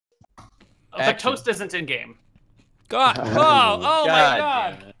But Toast isn't in game. God. Oh my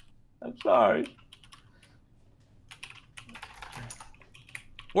God. I'm sorry.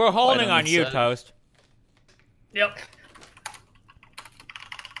 We're holding on you, Toast. Yep.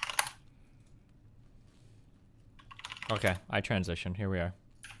 Okay, I transitioned. Here we are.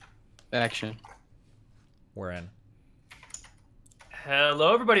 Action. We're in.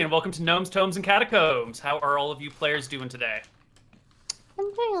 Hello, everybody, and welcome to Gnomes, Tomes, and Catacombs. How are all of you players doing today?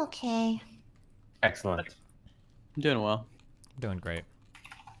 I'm doing okay. Excellent. I'm doing well. Doing great.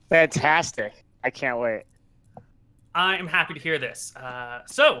 Fantastic. I can't wait. I am happy to hear this.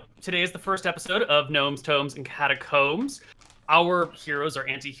 So, today is the first episode of Gnomes, Tomes, and Catacombs. Our heroes, our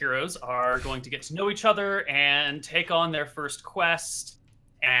anti-heroes, are going to get to know each other and take on their first quest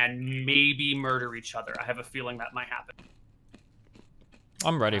and maybe murder each other. I have a feeling that might happen.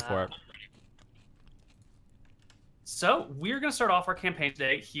 I'm ready for it. So, we're going to start off our campaign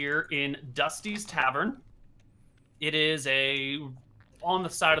today here in Dusty's Tavern. It is a on the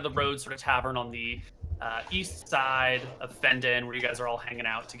side of the road sort of tavern on the east side of Fendon, where you guys are all hanging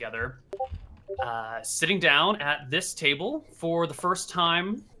out together. Sitting down at this table for the first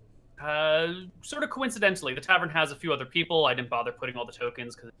time, sort of coincidentally. The tavern has a few other people. I didn't bother putting all the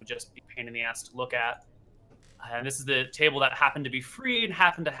tokens because it would just be a pain in the ass to look at. And this is the table that happened to be free and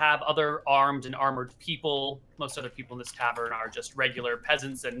happened to have other armed and armored people. Most other people in this tavern are just regular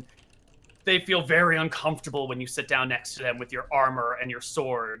peasants, and they feel very uncomfortable when you sit down next to them with your armor and your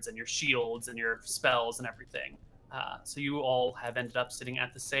swords and your shields and your spells and everything. So you all have ended up sitting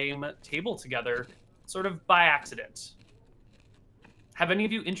at the same table together, sort of by accident. Have any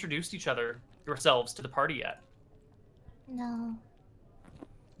of you introduced each other yourselves to the party yet? No.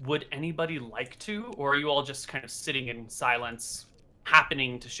 Would anybody like to, or are you all just kind of sitting in silence,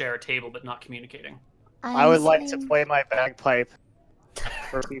 happening to share a table but not communicating? I would like to play my bagpipe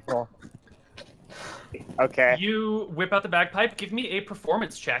for people. Okay. You whip out the bagpipe. Give me a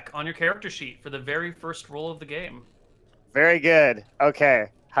performance check on your character sheet for the very first roll of the game. Very good. Okay.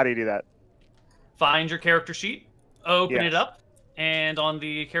 How do you do that? Find your character sheet, open it up, and on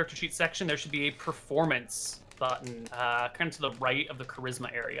the character sheet section, there should be a performance button, kind of to the right of the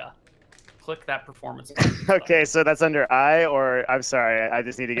charisma area. Click that performance button. Okay, so that's under I, or I'm sorry, I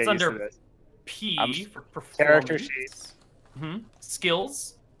just need to get used to this. P for performance. Character sheet.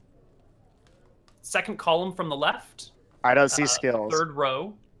 Skills. Second column from the left. I don't see skills. Third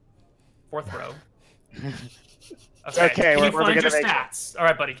row. Fourth row. Okay, can you find your stats? All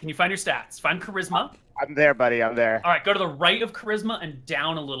right, buddy. Can you find your stats? Find charisma. I'm there, buddy. I'm there. All right, go to the right of charisma and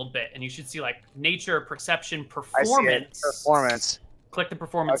down a little bit, and you should see like nature, perception, performance. I see it. Performance. Click the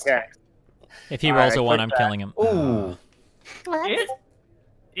performance Okay. text. If he rolls a 1, I'm killing him. Ooh. It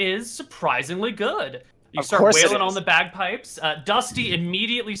is surprisingly good. You Of start course it wailing on is. the bagpipes. Dusty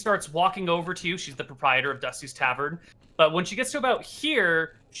immediately starts walking over to you. She's the proprietor of Dusty's Tavern. But when she gets to about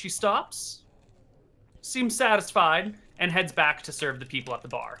here, she stops, seems satisfied, and heads back to serve the people at the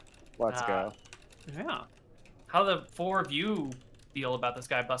bar. Let's go. Yeah. How do the four of you feel about this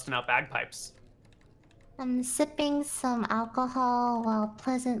guy busting out bagpipes? I'm sipping some alcohol while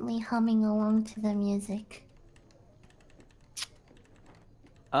pleasantly humming along to the music.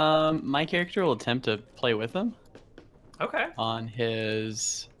 My character will attempt to play with him. Okay. On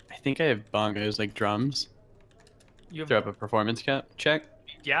his, I think I have bongos, like drums. You have... Throw up a performance check.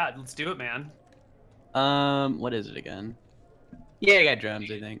 Yeah, let's do it, man. What is it again? Yeah, I got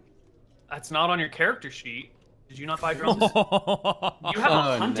drums, I think. That's not on your character sheet. Did you not buy drums? You have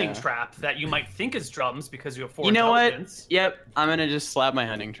a hunting trap that you might think is drums because you have 4 intelligence. What? Yep, I'm gonna just slap my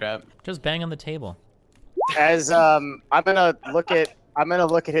hunting trap. Just bang on the table. As I'm gonna look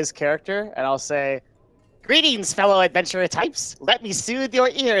at his character and I'll say, "Greetings, fellow adventurer types. Let me soothe your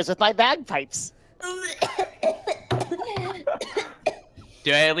ears with my bagpipes."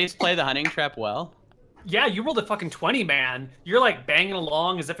 Do I at least play the hunting trap well? Yeah, you rolled a fucking 20, man. You're like banging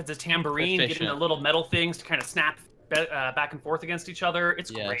along as if it's a tambourine, getting the little metal things to kind of snap back and forth against each other.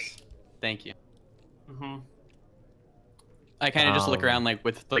 It's great. Thank you. Mm-hmm. I kind of just look around like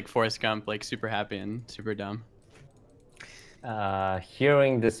with like Forrest Gump, like super happy and super dumb.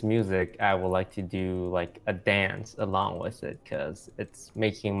 Hearing this music, I would like to do like a dance along with it because it's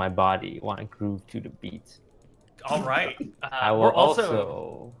making my body want to groove to the beat. All right. I will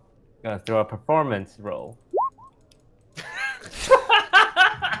also gonna throw a performance roll.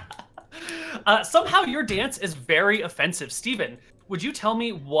 Somehow your dance is very offensive. Steven, would you tell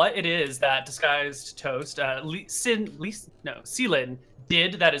me what it is that Disguised Toast, Seelin,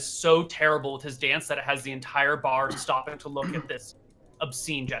 did that is so terrible with his dance that it has the entire bar stopping to look at this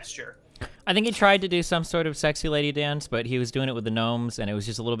obscene gesture? I think he tried to do some sort of sexy lady dance, but he was doing it with the gnomes, and it was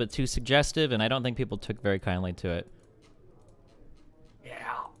just a little bit too suggestive, and I don't think people took very kindly to it.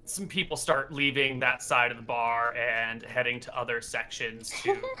 Yeah, some people start leaving that side of the bar and heading to other sections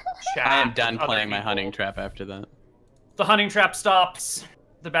to chat. I am done with other playing my people. hunting trap after that. The hunting trap stops.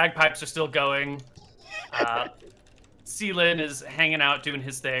 The bagpipes are still going. Seelin is hanging out doing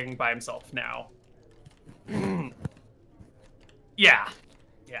his thing by himself now. Yeah,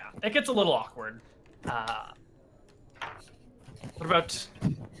 it gets a little awkward. What about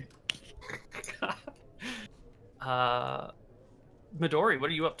Midori? What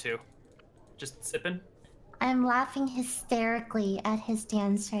are you up to? Just sipping? I'm laughing hysterically at his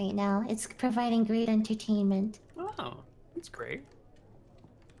dance right now. It's providing great entertainment. Oh, that's great.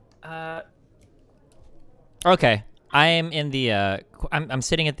 Okay, I am in the. I'm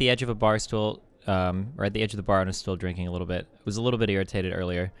sitting at the edge of a bar stool, or at the edge of the bar, and I'm still drinking a little bit. I was a little bit irritated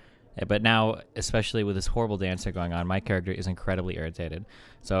earlier, but now, especially with this horrible dancer going on, my character is incredibly irritated.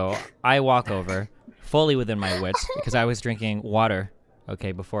 So I walk over, fully within my wits, because I was drinking water,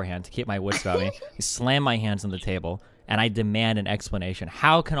 okay, beforehand to keep my wits about me. I slam my hands on the table, and I demand an explanation.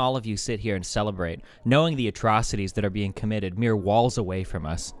 How can all of you sit here and celebrate, knowing the atrocities that are being committed mere walls away from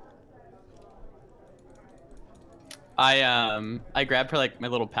us? I grab her like my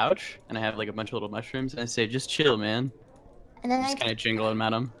little pouch, and I have like a bunch of little mushrooms, and I say, "Just chill, man." And then Just kind of jingle them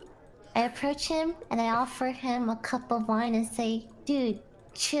at him. I approach him and I offer him a cup of wine and say, "Dude,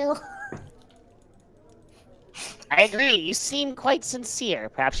 chill." I agree. You seem quite sincere.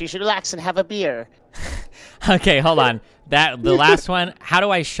 Perhaps you should relax and have a beer. Okay, hold on. The last one. How do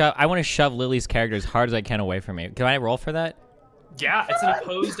I shove? I want to shove Lily's character as hard as I can away from me. Can I roll for that? Yeah, it's an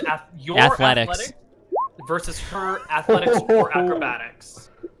opposed your Athletics. athletic versus her athletics or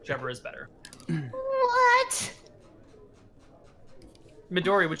acrobatics, whichever is better. What?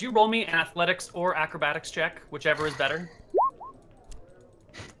 Midori, would you roll me an athletics or acrobatics check, whichever is better?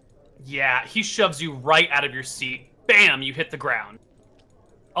 Yeah, he shoves you right out of your seat. Bam, you hit the ground.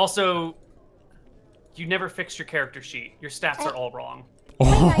 Also, you never fixed your character sheet. Your stats are all wrong.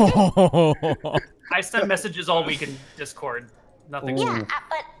 I sent messages all week in Discord. Nothing. Yeah,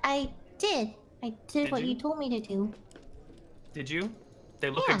 but I did. I did what you? you told me to do. Did you?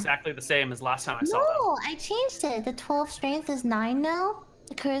 They look Yeah. exactly the same as last time I saw them. No, I changed it. The 12 strength is 9 now.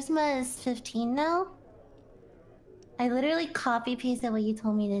 The charisma is 15 now. I literally copy pasted what you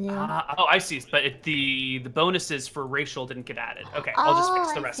told me to do. Oh, I see. But the bonuses for racial didn't get added. Okay, I'll just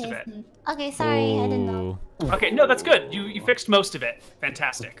fix the I rest see, of I it. see. Okay, sorry, I didn't know. Okay, no, that's good. You fixed most of it.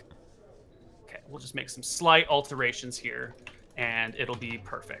 Fantastic. Okay, we'll just make some slight alterations here, and it'll be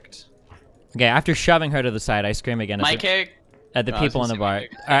perfect. Okay, after shoving her to the side, I scream again My character. at the Oh, I was people in gonna the say my bar,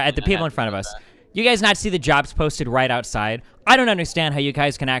 character. at the I people had in front of to us. know that. You guys not see the jobs posted right outside? I don't understand how you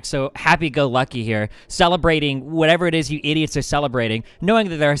guys can act so happy-go-lucky here, celebrating whatever it is you idiots are celebrating, knowing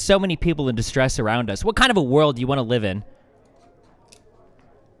that there are so many people in distress around us. What kind of a world do you want to live in?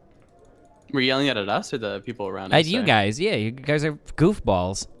 Were you yelling at us or the people around us? You sorry? guys, yeah, you guys are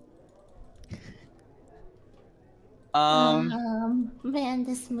goofballs. Man,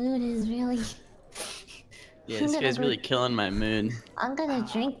 this mood is really... Yeah, this guy's really killing my mood. I'm gonna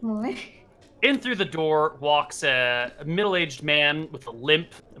drink more. In through the door walks a middle-aged man with a limp,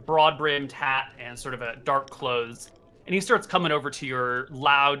 a broad-brimmed hat, and sort of a dark clothes. And he starts coming over to your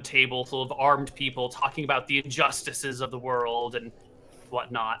loud table full of armed people talking about the injustices of the world and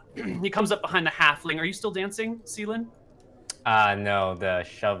whatnot. He comes up behind the halfling. Are you still dancing, Seelin? No, the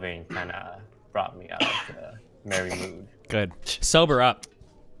shoving kind of brought me out of the merry mood. Good. Sober up.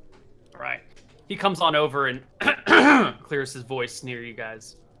 All right. He comes on over and clears his voice near you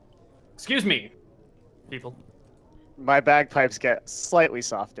guys. Excuse me, people. My bagpipes get slightly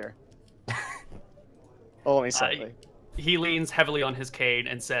softer. Only slightly. He leans heavily on his cane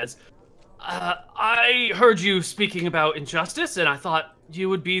and says, I heard you speaking about injustice, and I thought you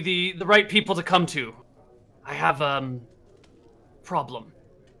would be the right people to come to. I have problem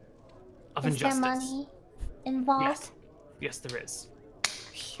of Is injustice. there money involved? Yes. Yes, there is.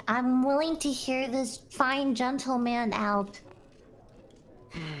 I'm willing to hear this fine gentleman out.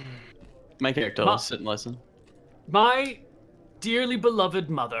 My character will sit and listen. My dearly beloved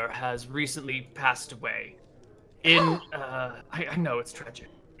mother has recently passed away. In, I know it's tragic.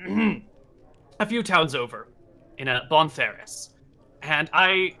 A few towns over, in a Bonferris. And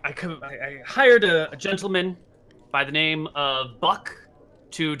I hired a gentleman by the name of Buck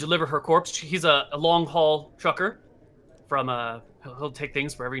to deliver her corpse. He's a long-haul trucker from, he'll take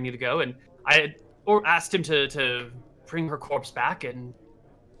things wherever you need to go. And I asked him to bring her corpse back, and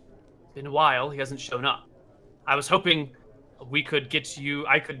it's been a while. He hasn't shown up. I was hoping we could get you.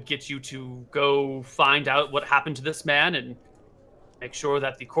 I could get you to go find out what happened to this man and make sure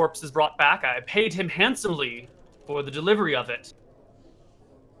that the corpse is brought back. I paid him handsomely for the delivery of it.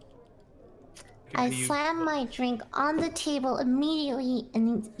 I slam my drink on the table immediately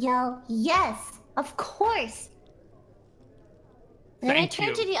and yell, "Yes, of course!" Then I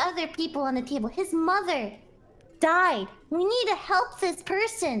turn to the other people on the table. His mother died. We need to help this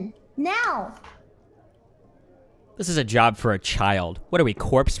person now. This is a job for a child. What are we,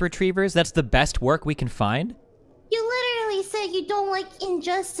 corpse retrievers? That's the best work we can find? You literally said you don't like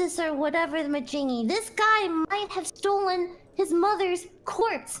injustice or whatever the majingy. This guy might have stolen his mother's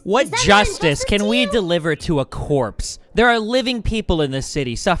corpse. What justice can we deliver to a corpse? There are living people in this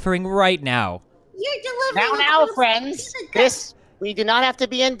city suffering right now. You're delivering Now, friends. We do not have to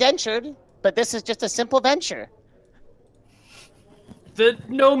be indentured, but this is just a simple venture. The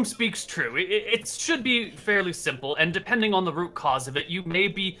gnome speaks true. It should be fairly simple, and depending on the root cause of it, you may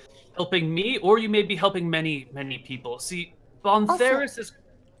be helping me, or you may be helping many, many people. See, Bontheris is...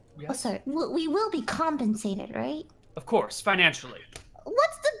 Yes? Oh, sorry. We will be compensated, right? Of course, financially.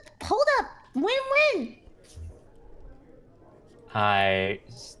 What's the... Hold up! Win-win! I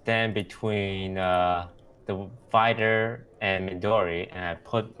stand between the fighter and Midori, and I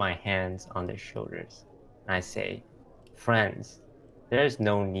put my hands on their shoulders. And I say, friends, there is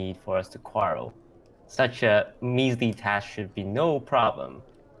no need for us to quarrel. Such a measly task should be no problem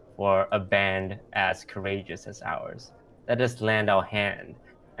for a band as courageous as ours. Let us lend our hand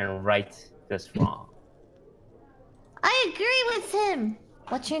and right this wrong. I agree with him.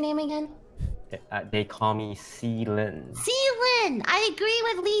 What's your name again? They call me Seelin. Seelin! I agree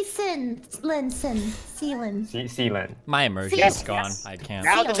with Linson. Seelin. Seelin. My immersion is gone. I can't.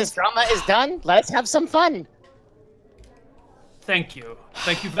 Now that this drama is done, let's have some fun. Thank you.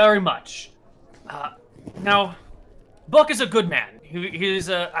 Thank you very much. Now, Buck is a good man. He's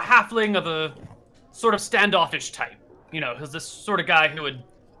a halfling of a sort of standoffish type. You know, he's this sort of guy who would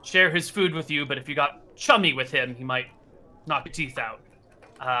share his food with you, but if you got chummy with him, he might knock your teeth out.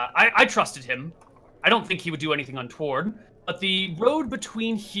 I trusted him. I don't think he would do anything untoward. But the road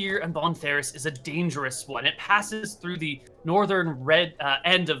between here and Bontheris is a dangerous one. It passes through the northern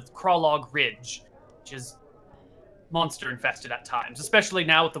end of Crawlog Ridge, which is monster-infested at times, especially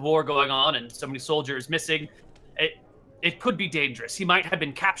now with the war going on and so many soldiers missing. It could be dangerous. He might have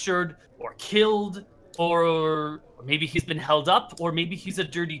been captured or killed, or maybe he's been held up, or maybe he's a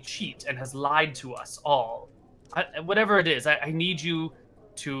dirty cheat and has lied to us all. Whatever it is, I need you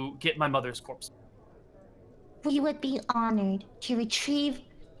to get my mother's corpse. We would be honored to retrieve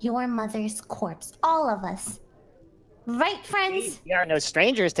your mother's corpse. All of us. Right, friends? We are no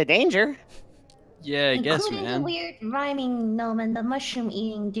strangers to danger. Yeah, I guess, Including man. the weird rhyming gnome and the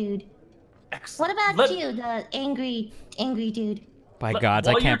mushroom-eating dude. Excellent. What about you, the angry dude? By gods,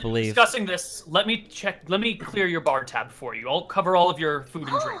 I can't believe. Discussing this, let me clear your bar tab for you. I'll cover all of your food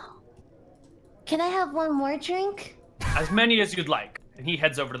and drink. Can I have one more drink? As many as you'd like. And he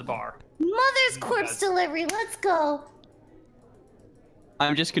heads over to the bar. Mother's corpse delivery, let's go!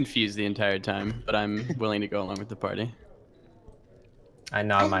 I'm just confused the entire time, but I'm willing to go along with the party. I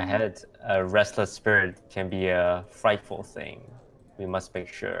nod my head. A restless spirit can be a frightful thing. We must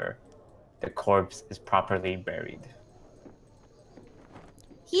make sure the corpse is properly buried.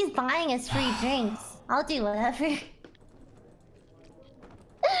 He's buying us free drinks. I'll do whatever.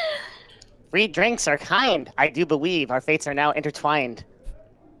 Free drinks are kind. I do believe our fates are now intertwined.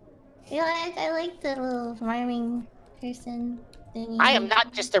 Yeah, I like the little rhyming person thingy. I am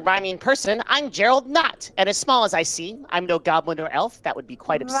not just a rhyming person. I'm Gerald Knott. And as small as I seem, I'm no goblin or elf. That would be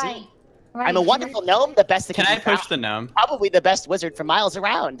quite obscene. Right. I'm a wonderful gnome, the best that Can can I be found. push the gnome? Probably the best wizard for miles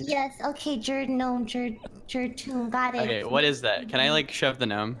around. Yes, okay, Jerd2, got it. Okay, what is that? Can I like shove the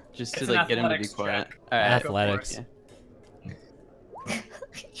gnome just to It's like an get him to be athletics quiet? check. All right. Athletics. Yeah.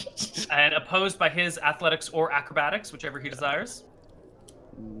 And opposed by his athletics or acrobatics, whichever he desires.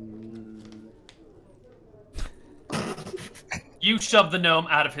 You shove the gnome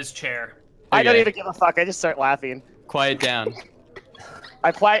out of his chair. I don't Okay. even give a fuck. I just start laughing. Quiet down.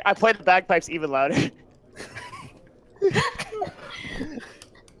 I play the bagpipes even louder.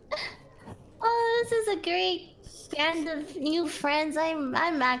 Oh, this is a great band of new friends. I'm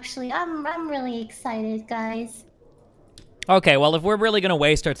really excited, guys. Okay, well, if we're really gonna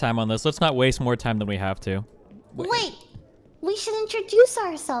waste our time on this, let's not waste more time than we have to. Wait, we should introduce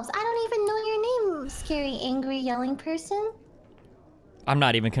ourselves. I don't even know your name, scary, angry, yelling person. I'm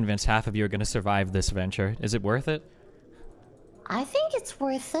not even convinced half of you are gonna survive this venture. Is it worth it? I think it's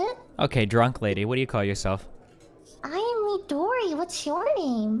worth it. Okay, drunk lady, what do you call yourself? I am Midori. What's your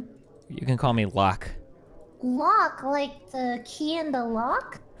name? You can call me Locke. Lock, like the key in the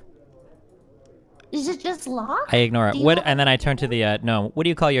lock? Is it just lock? I ignore it. Do you What? have- And then I turn to the gnome. What do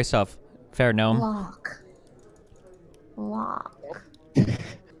you call yourself, fair gnome? Lock. Lock.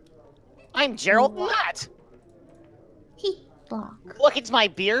 I'm Gerald Matt. He lock. Look, it's my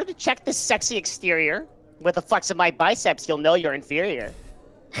beard. Check this sexy exterior. With a flex of my biceps, you'll know you're inferior.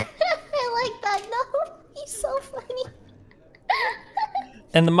 I like that. No, he's so funny.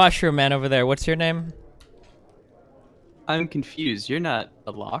 And the mushroom man over there. What's your name? I'm confused. You're not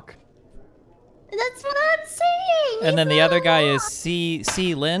a lock. That's what I'm saying. And then He's the not other a guy lock. is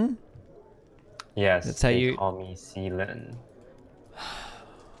C. Lin. Yes, That's how they you- call me Sealan.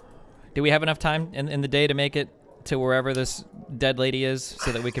 Do we have enough time in the day to make it to wherever this dead lady is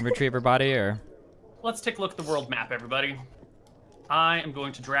so that we can retrieve her body, or? Let's take a look at the world map, everybody. I am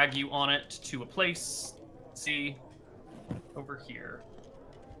going to drag you on it to a place. See, over here.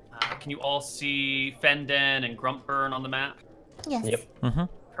 Can you all see Fenden and Grumpburn on the map? Yes. Yep. Mm-hmm.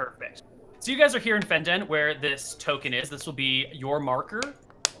 Perfect. So you guys are here in Fenden, where this token is. This will be your marker.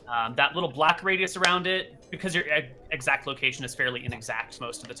 That little black radius around it, because your exact location is fairly inexact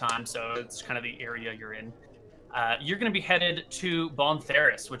most of the time, so it's kind of the area you're in. You're going to be headed to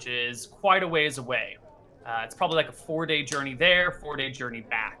Bontheris, which is quite a ways away. It's probably like a 4-day journey there, 4-day journey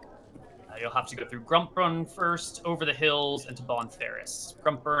back. You'll have to go through Grumpburn first, over the hills, and to Bontheris.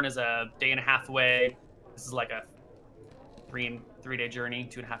 Grumpburn is a 1.5 day away. This is like a 3-day journey,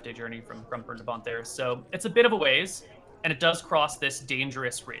 2.5-day journey from Grumpburn to Bontheris. So it's a bit of a ways, and it does cross this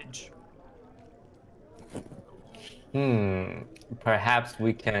dangerous ridge. Perhaps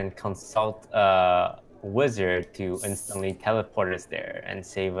we can consult a wizard to instantly teleport us there and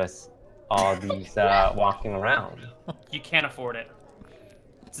save us all these walking around. You can't afford it.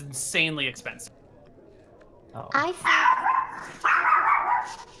 It's insanely expensive. Oh.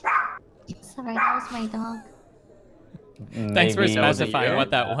 Sorry, that was my dog. Thanks for Maybe specifying we-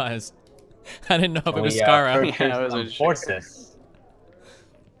 what that was. I didn't know if it was we, Scara. purchase Yeah, I wasn't some sure. horses.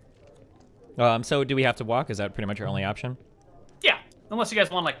 So do we have to walk? Is that pretty much our only option? Yeah, unless you guys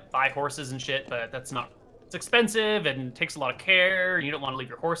want like buy horses and shit, but that's not. It's expensive and takes a lot of care. And you don't want to leave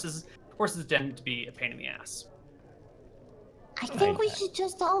your horses. Horses tend to be a pain in the ass. I think we should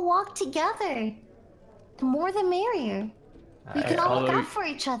just all walk together. The more the merrier. We can all look follow- out for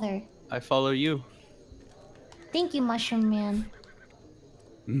each other. I follow you. Thank you, Mushroom Man.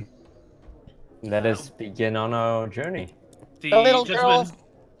 Let us begin on our journey. The little girl gentleman,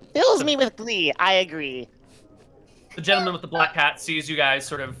 fills me with glee. I agree. the gentleman with the black hat sees you guys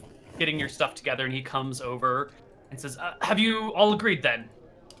sort of getting your stuff together, and he comes over and says, "Have you all agreed then?"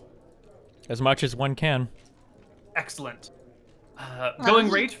 As much as one can. Excellent. Going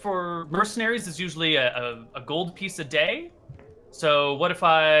rate for mercenaries is usually a gold piece a day. So what if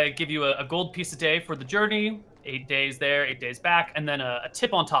I give you a gold piece a day for the journey, 8 days there, 8 days back, and then a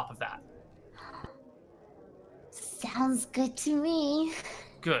tip on top of that? Sounds good to me.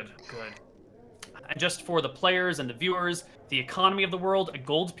 Good, good. And just for the players and the viewers, the economy of the world, a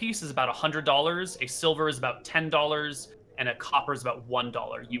gold piece is about $100, a silver is about $10, and a copper is about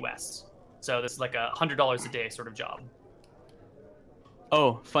 $1 US. So this is like $100 a day sort of job.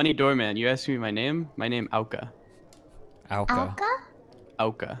 Oh, funny doorman. You asked me my name? My name Auka. Alka. Alka?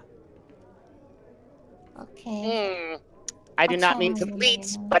 Auka. Okay. I do I'll not try mean and to remember bleat,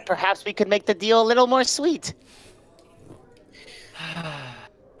 that. but perhaps we could make the deal a little more sweet.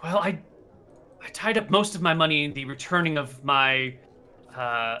 Well, I tied up most of my money in the returning of my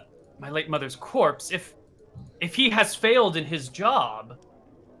my late mother's corpse. If he has failed in his job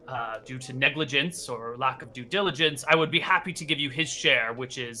due to negligence or lack of due diligence, I would be happy to give you his share,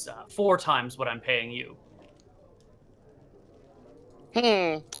 which is 4 times what I'm paying you.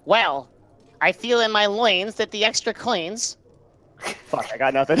 Well, I feel in my loins that the extra coins. Fuck, I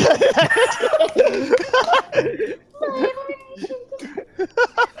got nothing.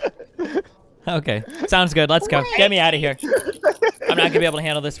 Okay, sounds good. Let's go. Get me out of here. I'm not gonna be able to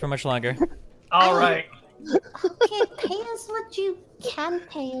handle this for much longer. All right. Okay, pay us what you can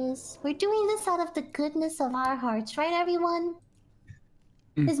pay us. We're doing this out of the goodness of our hearts, right, everyone?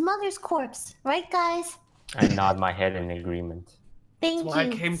 His mother's corpse, right, guys? I nod my head in agreement. Thank That's why I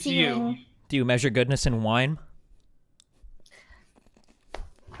you. came to Ceiling. you. Do you measure goodness in wine?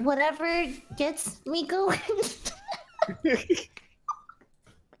 Whatever gets me going.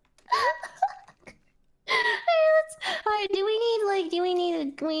 Alright,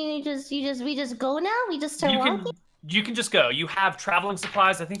 we just go now? We just start walking? You can just go. You have traveling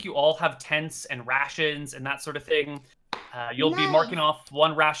supplies. I think you all have tents and rations and that sort of thing. You'll be marking Nice. off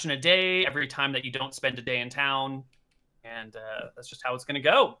 1 ration a day every time that you don't spend a day in town. And that's just how it's going to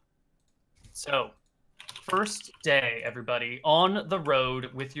go. So, first day, everybody, on the road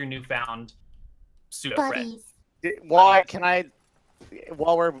with your newfound pseudo friend. Buddies.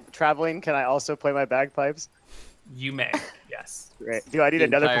 While we're traveling, can I also play my bagpipes? You may, yes. Great. Do I need The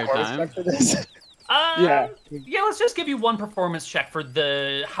another entire performance time? check for this? Yeah. Yeah, let's just give you one performance check for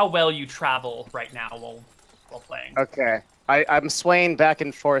how well you travel right now while playing. Okay. I'm swaying back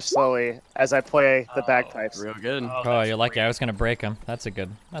and forth slowly as I play the bagpipes. Real good. Oh, you're lucky. I was gonna break him. That's a good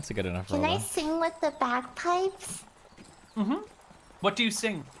enough roll. Can I then. sing with the bagpipes? Mm-hmm. What do you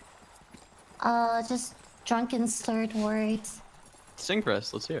sing? Just drunken slurred words. Sing for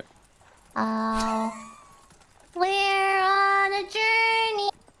us. Let's hear it. We're on a journey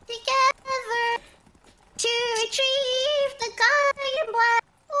together to retrieve the guardian black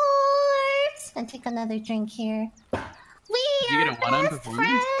orbs. And take another drink here. We Did you are get a 1 on best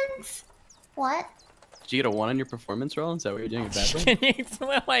performance? friends. What? Did you get a 1 on your performance roll? Is that what you're doing badly? Can you?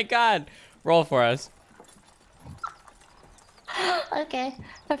 Oh my God! Roll for us. Okay.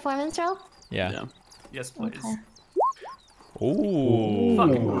 Performance roll? Yeah. Yes, please. Okay. Ooh.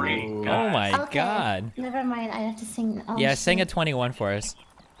 Fucking great. Oh guys. my Okay. God. Never mind. I have to sing. Oh, Yeah, sing a shit. 21 for us.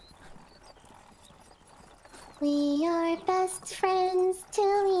 We are best friends till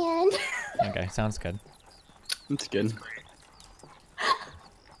the end. Okay, sounds good. That's good.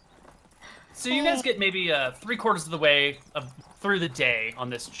 So you guys get maybe 3/4 of the way through the day on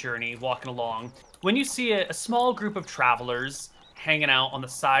this journey, walking along, when you see a small group of travelers hanging out on the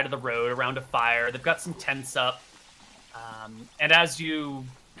side of the road around a fire. They've got some tents up. And as you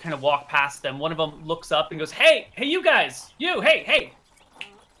kind of walk past them, one of them looks up and goes, hey, you guys, hey.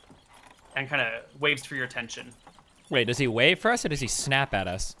 And kind of waves for your attention. Wait, does he wave for us or does he snap at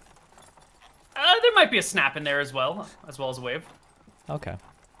us? There might be a snap in there as well as a wave. Okay.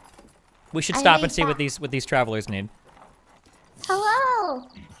 We should I stop and wave see what back. these travelers need. Hello.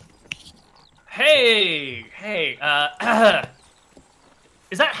 Hey,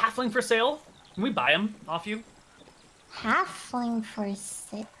 is that halfling for sale? Can we buy him off you? Halfling for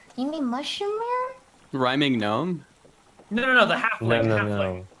sale. You mean mushroom man? Rhyming gnome? No, the halfling.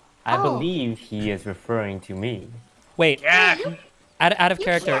 No. I Oh. believe he is referring to me. Wait, Yeah. out of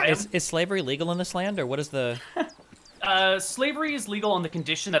character, buy him. is slavery legal in this land, or what is the... Slavery is legal on the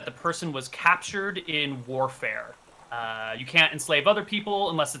condition that the person was captured in warfare. You can't enslave other people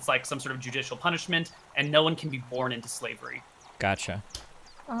unless it's like some sort of judicial punishment, and no one can be born into slavery. Gotcha.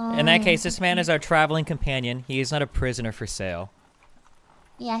 In that case, this man is our traveling companion. He is not a prisoner for sale.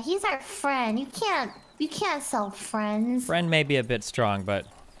 Yeah, he's our friend. You can't sell friends. Friend may be a bit strong, but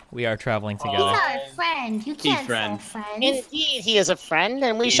we are traveling He's together. our friend. You can't sell friend. friends. Indeed, he is a friend,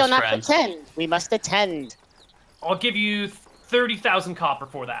 and we He's shall not friend. pretend. We must attend. I'll give you 30,000 copper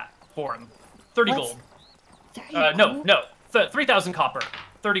for him. 30 What's- gold. 30 No, gold? 3,000 copper.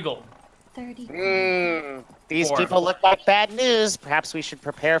 30 gold. 30 gold. These Four. people look like bad news. Perhaps we should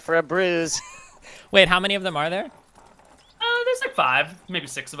prepare for a bruise. Wait, how many of them are there? There's like 5, maybe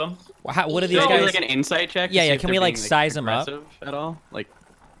 6 of them. What do these Can we do guys... like an insight check? to Yeah, see yeah, if can they're we, like, being, size 'em up? aggressive At all? Like,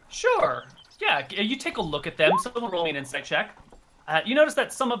 Sure. Yeah, you take a look at them. Someone roll me an insight check. You notice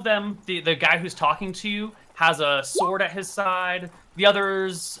that some of them, the guy who's talking to you, has a sword at his side. The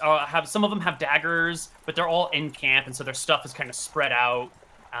others some of them have daggers, but they're all in camp, and so their stuff is kind of spread out.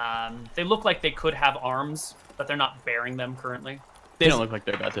 They look like they could have arms, but they're not bearing them currently. they don't look like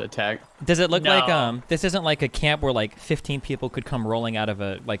they're about to attack. Does it look like No. this isn't like a camp where like 15 people could come rolling out of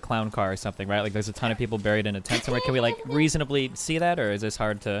a like clown car or something, right? Like there's a ton of people buried in a tent somewhere. Can we like reasonably see that, or is this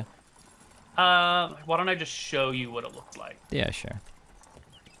hard to? Why don't I just show you what it looks like? Yeah, sure.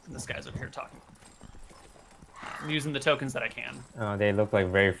 This guy's over here talking. I'm using the tokens that I can. They look like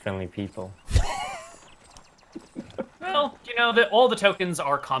very friendly people. Well, all the tokens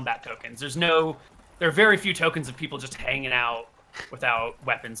are combat tokens. There are very few tokens of people just hanging out without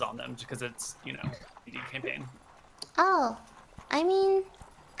weapons on them, because it's, PD campaign. Oh, I mean,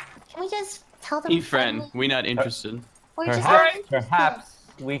 can we just tell them? Hey, friend, we not interested. We're just Perhaps, not perhaps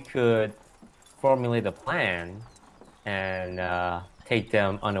we could formulate a plan and take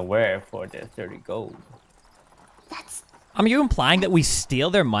them unaware for their 30 gold. That's Are you implying that we steal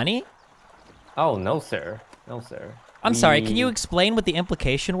their money? Oh, no, sir. No, sir. I'm sorry, can you explain what the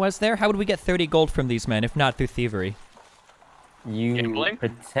implication was there? How would we get 30 gold from these men if not through thievery? You Gambling?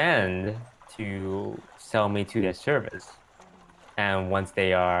 pretend to sell me to their service. And once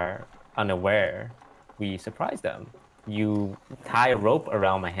they are unaware, we surprise them. You tie a rope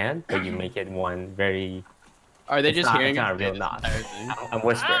around my hand, but you make it one very... Are they It's just not- hearing it's not us a real say knot. this entire thing? I'm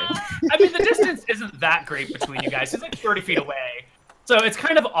whispering. I mean, the distance isn't that great between you guys. He's like 30 feet away. So it's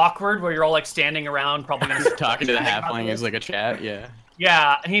kind of awkward where you're all like standing around, probably gonna Talking to the think about halfling this. is like a chat, yeah.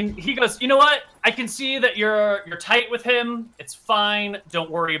 Yeah, and he goes, you know what? I can see that you're tight with him. It's fine.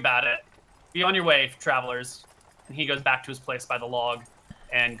 Don't worry about it. Be on your way, travelers. And he goes back to his place by the log,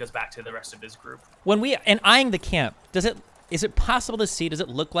 and goes back to the rest of his group. And eyeing the camp, is it possible to see? Does it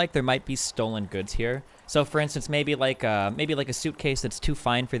look like there might be stolen goods here? So, for instance, maybe like a suitcase that's too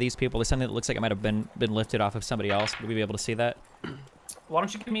fine for these people, or something that looks like it might have been lifted off of somebody else. Would we be able to see that? Why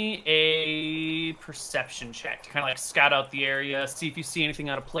don't you give me a perception check to kind of like scout out the area, see if you see anything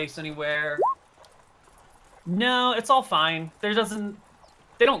out of place anywhere. No, it's all fine. They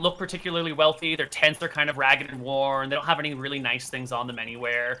don't look particularly wealthy. Their tents are kind of ragged and worn. They don't have any really nice things on them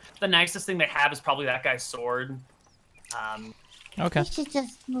anywhere. The nicest thing they have is probably that guy's sword. Okay. We should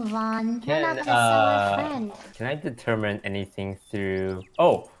just move on. We're not gonna sell our friend. Can I determine anything through...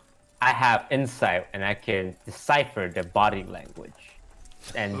 Oh, I have insight and I can decipher the body language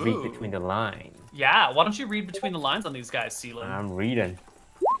and read between the lines. Yeah, why don't you read between the lines on these guys, Seelan? I'm reading.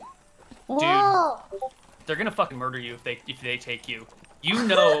 Whoa! They're gonna fucking murder you if they take you. You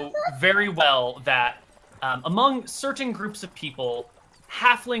know very well that among certain groups of people,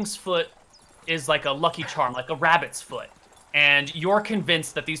 halfling's foot is like a lucky charm, like a rabbit's foot. And you're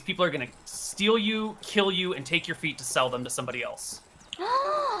convinced that these people are gonna steal you, kill you, and take your feet to sell them to somebody else.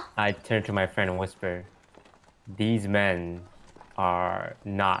 I turn to my friend and whisper, these men are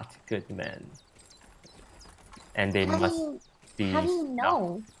not good men. And they must be... How do you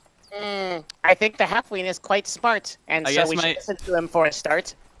know? I think the halfling is quite smart, and I so guess we should listen to him for a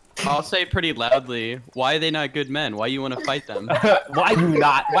start. I'll say pretty loudly, why are they not good men? Why you want to fight them?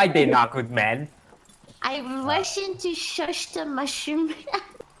 Why they not good men? I rush in to shush the mushroom.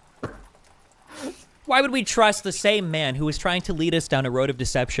 Why would we trust the same man who was trying to lead us down a road of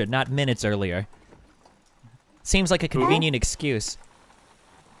deception not minutes earlier? Seems like a convenient excuse.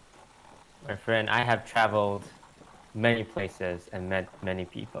 My friend, I have traveled many places and met many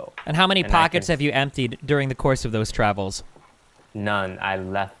people. And how many pockets have you emptied during the course of those travels? None.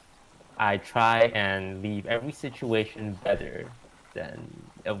 I try and leave every situation better than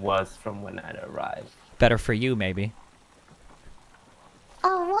it was from when I arrived. Better for you, maybe.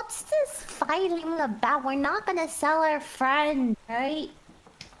 Oh, what's this fighting about? We're not gonna sell our friend, right?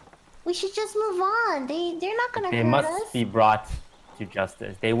 We should just move on. They're not gonna They hurt us. must be brought to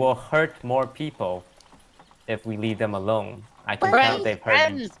justice. They will hurt more people if we leave them alone. I can tell they've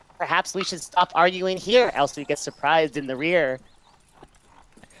hurt me. Perhaps we should stop arguing here, else we get surprised in the rear.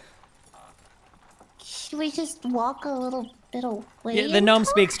 Should we just walk a little bit away? Yeah, the gnome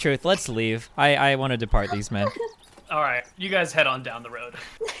speaks truth. Let's leave. I want to depart these men. All right, you guys head on down the road.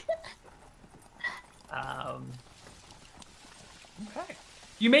 Okay.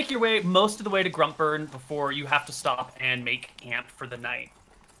 You make your way most of the way to Gruntburn before you have to stop and make camp for the night.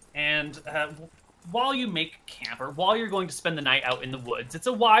 And while you make camp, or while you're going to spend the night out in the woods, it's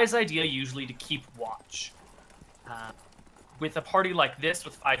a wise idea usually to keep watch. With a party like this,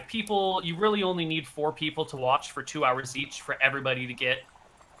 with 5 people, you really only need 4 people to watch for 2 hours each for everybody to get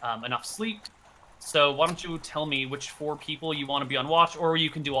enough sleep. So why don't you tell me which 4 people you want to be on watch, or you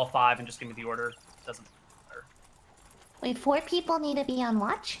can do all 5 and just give me the order. Doesn't matter. Wait, 4 people need to be on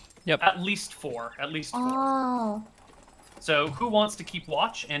watch? Yep. At least 4. At least 4. Oh. So who wants to keep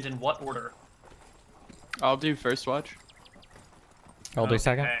watch, and in what order? I'll do first watch. I'll do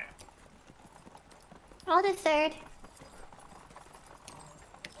second. Okay. I'll do third.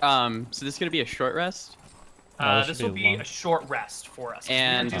 So this is gonna be a short rest, This will be a short rest for us.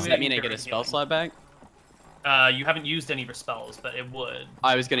 and does that mean I get a spell slot back? You haven't used any of your spells, but it would.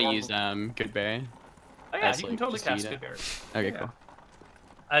 I was gonna use Goodberry. Oh yeah, That's you like can totally just to cast eat it. good berries. Okay, Yeah. cool.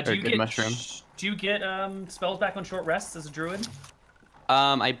 Do Or you good get mushroom. Do you get spells back on short rests as a druid?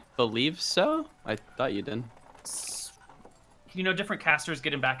 I believe so. I thought you did. You know, different casters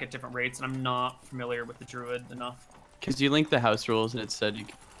get them back at different rates, and I'm not familiar with the druid enough. Cause you linked the house rules and it said you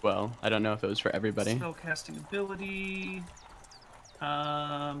could. Well, I don't know if it was for everybody. Spell casting ability.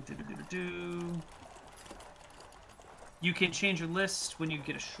 You can change your list when you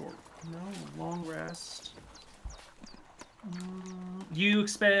get a short. No, long rest. You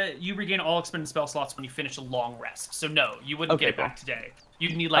regain all expended spell slots when you finish a long rest. So no, you wouldn't Okay, get it cool. back today.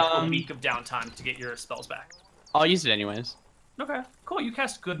 You'd need like a week of downtime to get your spells back. I'll use it anyways. Okay, cool. You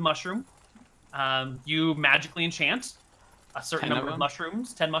cast good mushroom. You magically enchant a certain 10 of number of them?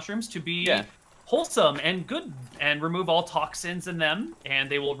 mushrooms, 10 mushrooms, to be Yeah. wholesome and good, and remove all toxins in them, and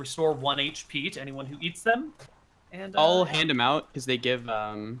they will restore 1 HP to anyone who eats them. And I'll hand them out because they give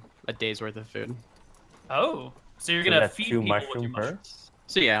a day's worth of food. Oh, so you're So gonna that's feed 2 people with your mushroom per? mushrooms.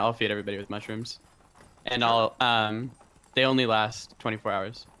 So yeah, I'll feed everybody with mushrooms, and I'll they only last 24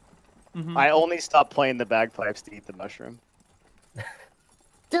 hours. Mhm. I only stopped playing the bagpipes to eat the mushroom.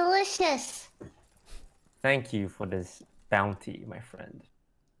 Delicious. Thank you for this bounty, my friend.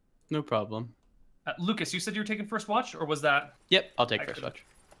 No problem. Lucas, you said you were taking first watch, or was that? Yep, I'll take I first could've- watch.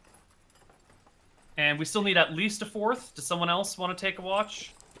 And we still need at least a fourth. Does someone else want to take a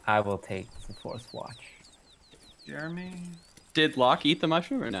watch? I will take the fourth watch. Jeremy? Did Locke eat the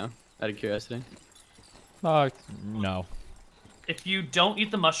mushroom or no? Out of curiosity. No. If you don't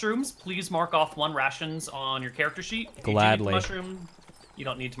eat the mushrooms, please mark off 1 rations on your character sheet. If you do eat Gladly. the mushroom, you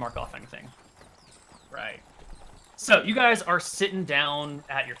don't need to mark off anything. Right. So you guys are sitting down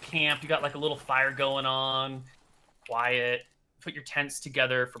at your camp. You got like a little fire going on. Quiet. Put your tents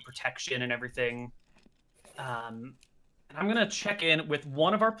together for protection and everything. And I'm going to check in with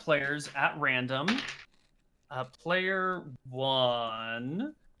one of our players at random. Player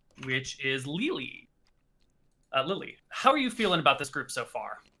 1, which is Lily. Lily, how are you feeling about this group so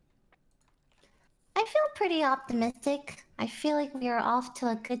far? I feel pretty optimistic. I feel like we are off to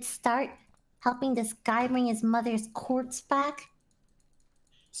a good start, helping this guy bring his mother's corpse back.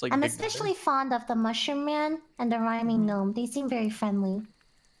 It's like I'm Big especially fond of the Mushroom Man and the Rhyming Gnome. They seem very friendly.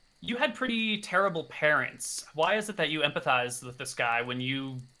 You had pretty terrible parents. Why is it that you empathize with this guy when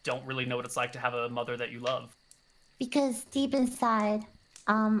you don't really know what it's like to have a mother that you love? Because deep inside,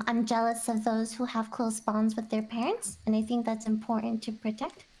 I'm jealous of those who have close bonds with their parents, and I think that's important to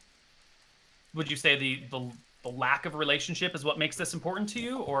protect. Would you say the lack of relationship is what makes this important to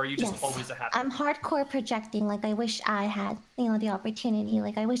you, or are you just Yes. always a happy? I'm hardcore projecting, like I wish I had, the opportunity.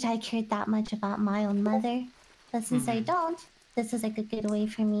 Like I wish I cared that much about my own mother. But since I don't, this is like a good way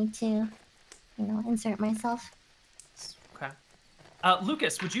for me to, insert myself. Okay.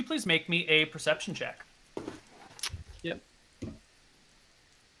 Lucas, would you please make me a perception check? Yep.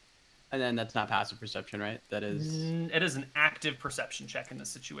 And then that's not passive perception, right? That is. It is an active perception check in this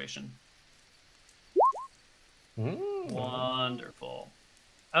situation. Wonderful.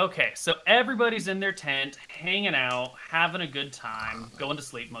 Okay, so everybody's in their tent, hanging out, having a good time, going to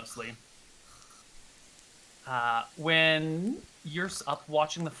sleep mostly. When you're up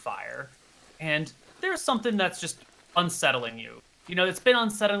watching the fire, and there's something that's just unsettling you. It's been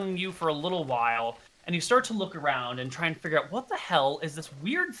unsettling you for a little while, and you start to look around and try and figure out what the hell is this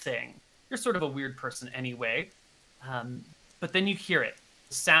weird thing. You're sort of a weird person anyway. But then you hear it.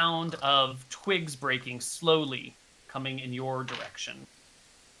 The sound of twigs breaking slowly coming in your direction.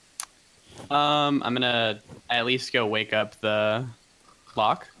 I'm gonna at least go wake up the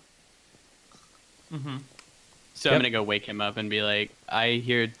Locke. Mm-hmm. So I'm gonna go wake him up and be like, I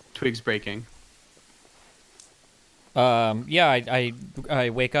hear twigs breaking. Yeah, I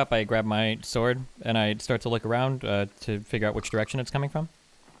wake up, I grab my sword, and I start to look around to figure out which direction it's coming from.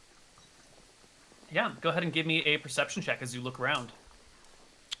 Yeah, go ahead and give me a perception check as you look around.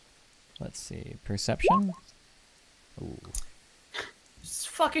 Let's see, perception. Ooh. This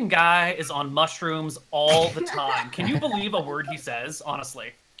fucking guy is on mushrooms all the time. Can you believe a word he says,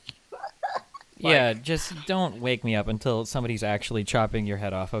 honestly? Yeah, just don't wake me up until somebody's actually chopping your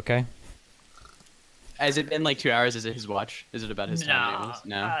head off, okay? Has it been like 2 hours? Is it his watch? Is it about his time?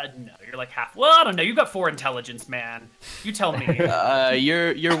 No. No, you're like half. Well, I don't know. You got 4 intelligence, man. You tell me.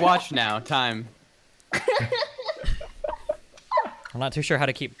 Your watch now. Time. I'm not too sure how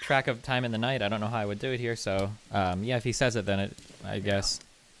to keep track of time in the night. I don't know how I would do it here, so yeah, if he says it, then I guess.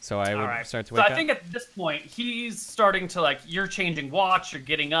 So I would start to wake up. So I think at this point, he's starting to, you're changing watch, you're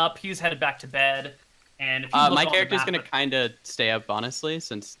getting up, he's headed back to bed, and if you look my on the character's map, gonna kind of stay up, honestly,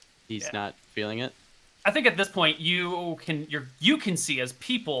 since he's not feeling it. I think at this point, you can see as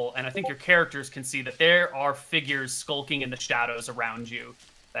people, and I think your characters can see that there are figures skulking in the shadows around you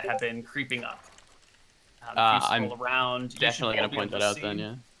that have been creeping up. I'm around. Definitely gonna point that out then,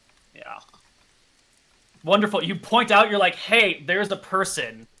 yeah. Yeah. Wonderful. You point out, you're like, hey, there's a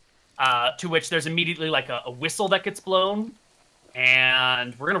person. To which there's immediately like a whistle that gets blown.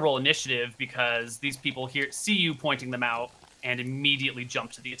 And we're going to roll initiative because these people here see you pointing them out and immediately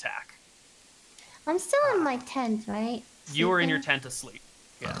jump to the attack. I'm still in my tent, right? You are in your tent asleep.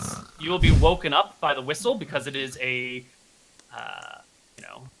 Yes. You will be woken up by the whistle because it is a,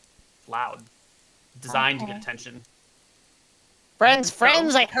 loud. Designed to get attention. Friends,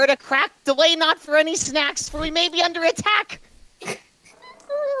 I heard a crack. Delay not for any snacks, for we may be under attack.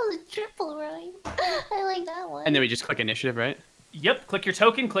 Oh, triple rhyme. I like that one. And then we just click initiative, right? Yep, click your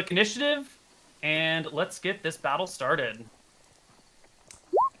token, click initiative, and let's get this battle started.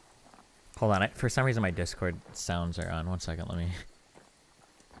 Hold on, for some reason my Discord sounds are on. 1 second, let me...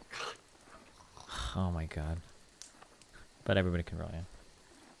 Oh my god. But everybody can roll in.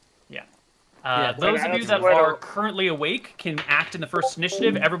 Yeah. Those of you that are currently awake can act in the first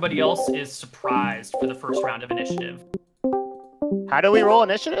initiative. Everybody else is surprised for the first round of initiative. How do we roll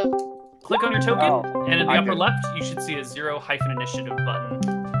initiative? Click on your token, Oh, and in the I upper did. left, you should see a 0-initiative button.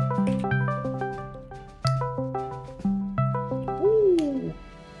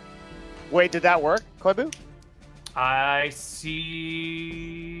 Wait, did that work, Koibu? I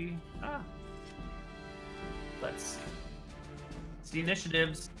see. Let's see. See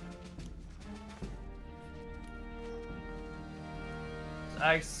initiatives.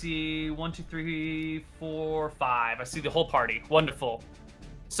 I see 1, 2, 3, 4, 5. I see the whole party. Wonderful.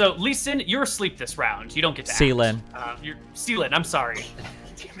 So, Lee Sin, you're asleep this round. You don't get to act. Sealin. You're Sealin, I'm sorry.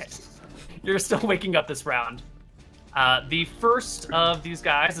 Damn it. You're still waking up this round. The first of these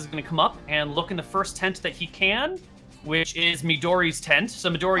guys is going to come up and look in the first tent that he can, which is Midori's tent. So,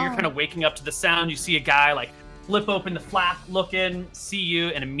 Midori, you're kind of waking up to the sound. You see a guy, like, flip open the flap, look in, see you,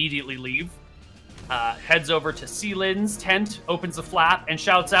 and immediately leave. Heads over to Sealin's tent, opens the flap, and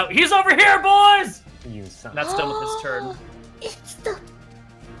shouts out, "He's over here, boys!" You son. And that's done with his turn. It's the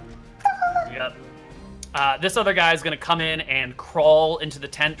Yep. This other guy is going to come in and crawl into the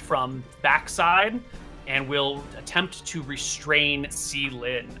tent from backside, and will attempt to restrain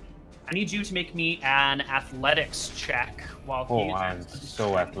Sealin. I need you to make me an athletics check while he Oh, is... I'm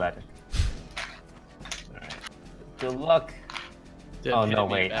so athletic. Alright. Good luck. The Oh, no,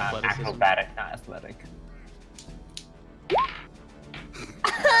 epitome wait. of athleticism. Acrobatic, not athletic.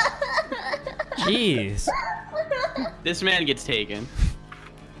 Jeez. This man gets taken.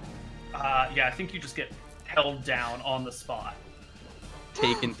 Yeah, I think you just get held down on the spot.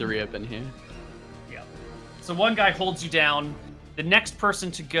 Taken 3 up in here. Yeah. So one guy holds you down. The next person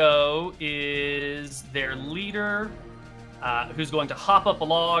to go is their leader, who's going to hop up a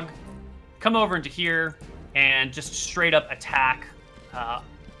log, come over into here, and just straight up attack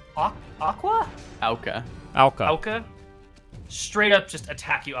Aqua? Auka. Alka. Auka? Straight up just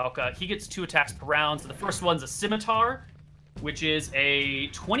attack you, Auka. He gets 2 attacks per round. So the first one's a scimitar, which is a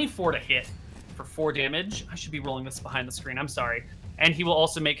 24 to hit for 4 damage. I should be rolling this behind the screen. I'm sorry. And he will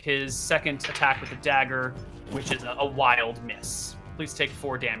also make his second attack with a dagger, which is a wild miss. Please take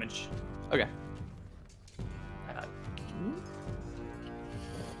 4 damage. Okay.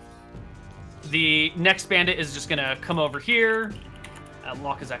 The next bandit is just gonna come over here.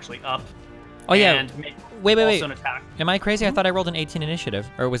 Locke is actually up. Oh, yeah. And make Wait. also an attack. Am I crazy? I thought I rolled an 18 initiative.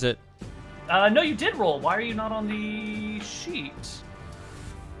 Or was it... No, you did roll. Why are you not on the sheet?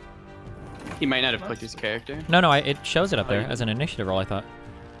 He might not have clicked his character. No, it shows it up there as an initiative roll, I thought.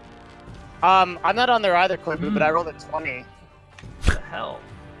 I'm not on there either, Koibu, but I rolled a 20. What the hell?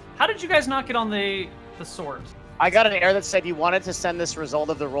 How did you guys not get on the sword? I got an error that said you wanted to send this result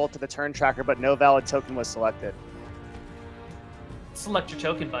of the roll to the turn tracker, but no valid token was selected. Select your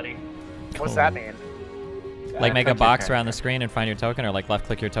token, buddy. What's that mean? Like make a Click your box around the character. screen and find your token, or like left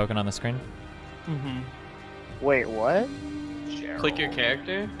click your token on the screen? Mm-hmm. Wait, what? Click your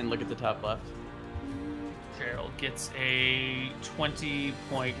character and look at the top left. Gerald gets a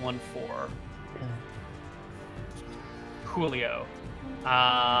 20.14. Julio.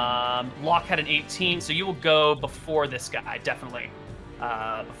 Locke had an 18, so you will go before this guy, definitely.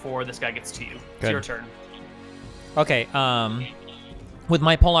 Before this guy gets to you. It's Good. your turn. Okay, with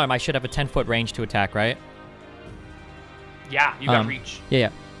my polearm, I should have a 10-foot range to attack, right? Yeah, you got reach. Yeah.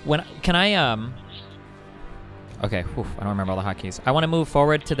 Can I, Okay, whew, I don't remember all the hotkeys. I want to move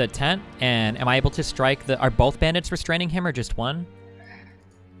forward to the tent, and am I able to strike are both bandits restraining him, or just one?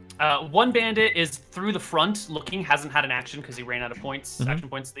 One bandit is through the front looking, hasn't had an action because he ran out of points, action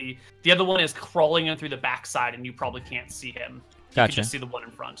points. The other one is crawling in through the backside, and you probably can't see him. You can Gotcha. just see the one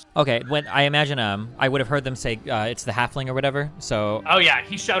in front. Okay, when I imagine I would have heard them say it's the halfling or whatever. So Oh yeah,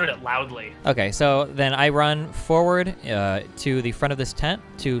 he shouted it loudly. okay, so then I run forward to the front of this tent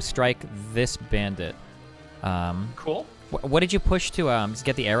to strike this bandit. Cool. What did you push to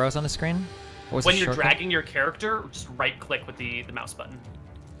get the arrows on the screen? What was When the you're shortcut? dragging your character, just right-click with the mouse button.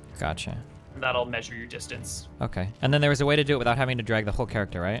 Gotcha. That'll measure your distance. Okay, and then there was a way to do it without having to drag the whole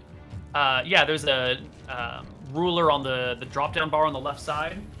character, right? Yeah, there's a ruler on the drop-down bar on the left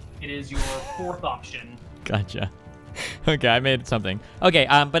side. It is your 4th option. Gotcha. Okay, I made something. Okay,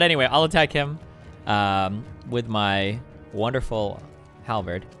 but anyway, I'll attack him with my wonderful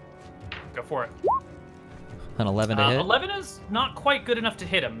halberd. Go for it. An 11 to hit. 11 is not quite good enough to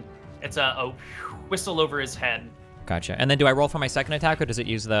hit him. It's a whistle over his head. Gotcha. And then do I roll for my second attack, or does it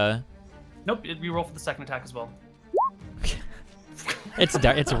use the... Nope, you roll for the second attack as well.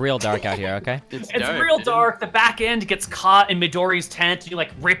 It's real dark out here, okay? It's real dark. The back end gets caught in Midori's tent. You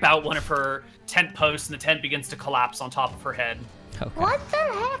like rip out one of her tent posts, and the tent begins to collapse on top of her head. Okay. What the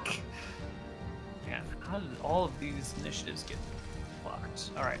heck? Yeah, how did all of these initiatives get fucked?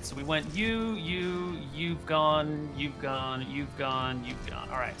 Correct. All right, so we went you've gone.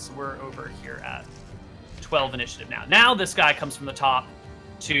 All right, so we're over here at 12 initiative now. Now this guy comes from the top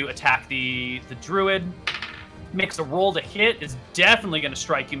to attack the druid. Makes a roll to hit, is definitely going to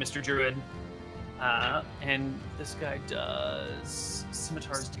strike you, Mr. Druid. And this guy does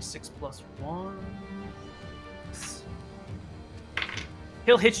scimitars d6 plus 1.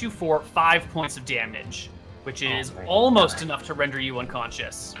 He'll hit you for 5 points of damage, which is almost enough to render you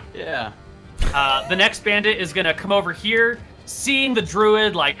unconscious. Yeah. The next bandit is going to come over here. Seeing the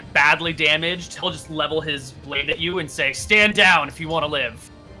druid like badly damaged, he'll just level his blade at you and say, "Stand down if you want to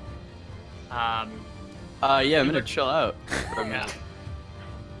live." Yeah, I'm gonna chill out for a minute.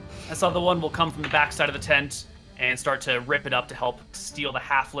 This other one will come from the backside of the tent and start to rip it up to help steal the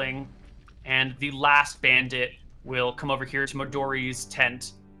halfling. And the last bandit will come over here to Midori's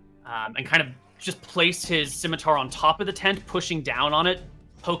tent and kind of just place his scimitar on top of the tent, pushing down on it,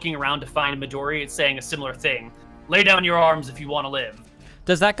 poking around to find Midori. It's saying a similar thing. Lay down your arms if you want to live.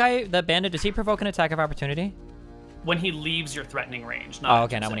 Does that guy, that bandit, does he provoke an attack of opportunity? When he leaves your threatening range. Oh,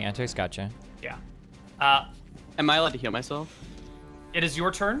 okay, not when he enters. Gotcha. Yeah. Am I allowed to heal myself? It is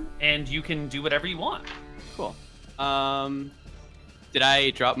your turn, and you can do whatever you want. Cool. Did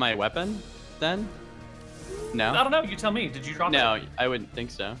I drop my weapon then? No? I don't know. You tell me. Did you drop it? No, I wouldn't think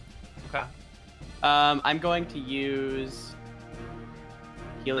so. Okay. I'm going to use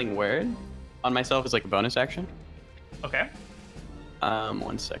Healing Word on myself as like a bonus action. Okay.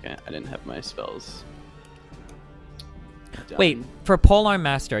 1 second. I didn't have my spells done. Wait, for Polearm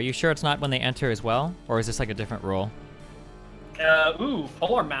Master, are you sure it's not when they enter as well? Or is this like a different rule?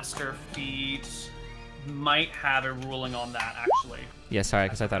 Polar Master feat might have a ruling on that, actually. Yeah, sorry,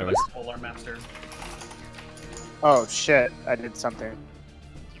 because I thought it was... Polar Master. Oh shit! I did something.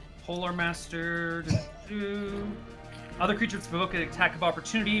 Polar Master. Other creatures provoke an attack of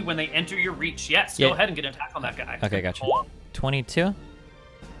opportunity when they enter your reach. Yes, Yeah. Go ahead and get an attack on that guy. Okay, gotcha. Hold on. 22?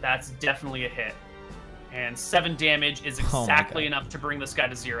 That's definitely a hit. And 7 damage is Oh my exactly God. enough to bring this guy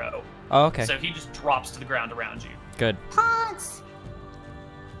to 0. Oh, okay. So he just drops to the ground around you. Good. Pause.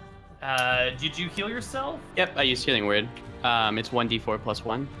 Did you heal yourself? Yep, I used Healing Word. It's 1d4 plus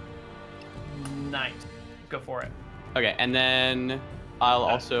 1. Nice. Go for it. Okay, and then I'll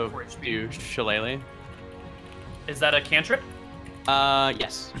also 4 HP. do Shillelagh. Is that a cantrip?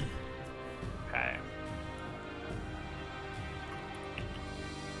 Yes. Okay.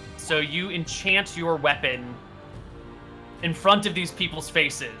 So you enchant your weapon in front of these people's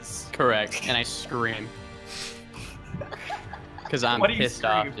faces. Correct, and I scream. Because I'm What do you pissed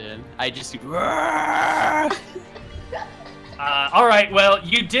off, scream? dude. I just... All right, well,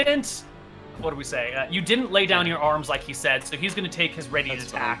 you didn't... What do we say? You didn't lay down your arms like he said, so he's going to take his ready That's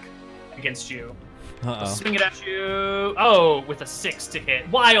attack against you. Uh-oh. Swing it at you. Oh, with a 6 to hit.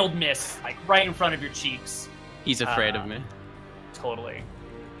 Wild miss, like right in front of your cheeks. He's afraid of me. Totally.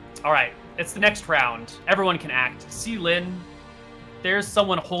 All right, it's the next round. Everyone can act. See, Lynn, there's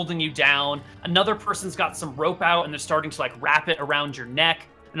someone holding you down. Another person's got some rope out and they're starting to like wrap it around your neck.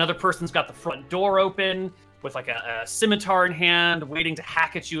 Another person's got the front door open with like a scimitar in hand, waiting to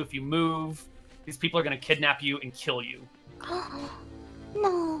hack at you if you move. These people are going to kidnap you and kill you.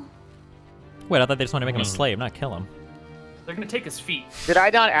 No. Wait, I thought they just wanted to make him a slave, not kill him. They're going to take his feet. Did I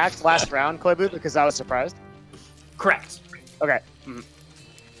not act last round, Koibu, because I was surprised? Correct. Okay.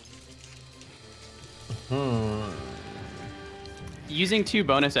 Using 2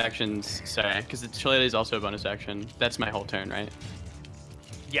 bonus actions, sorry, because the Shillelagh is also a bonus action. That's my whole turn, right?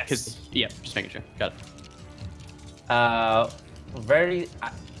 Yes. Because, yeah, just making sure. Got it. Very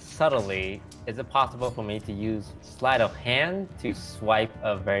subtly, is it possible for me to use sleight of hand to swipe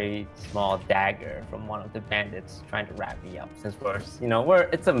a very small dagger from one of the bandits trying to wrap me up? Since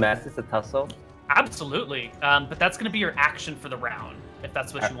it's a mess, it's a tussle. Absolutely. But that's going to be your action for the round, if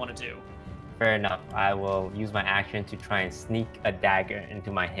that's what you want to do. Fair enough. I will use my action to try and sneak a dagger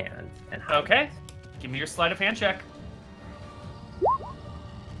into my hands and hide Okay. Give me your sleight of hand check.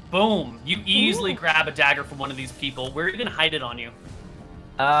 Boom. You easily grab a dagger from one of these people. Where are you going to hide it on you?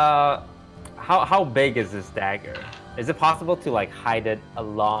 How big is this dagger? Is it possible to like hide it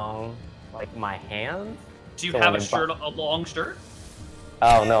along like my hands? Do you So have when a long shirt?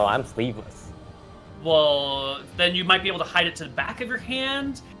 Oh no, I'm sleeveless. Well, then you might be able to hide it to the back of your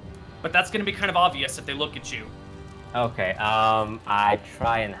hand, but that's going to be kind of obvious if they look at you. Okay, I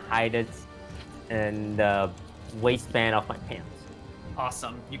try and hide it in the waistband of my pants.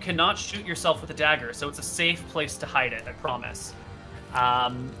 Awesome. You cannot shoot yourself with a dagger, so it's a safe place to hide it, I promise.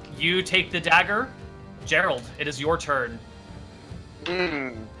 You take the dagger. Gerald, it is your turn.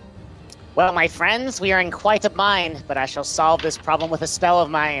 Well, my friends, we are in quite a bind, but I shall solve this problem with a spell of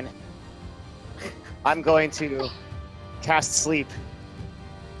mine. I'm going to cast sleep.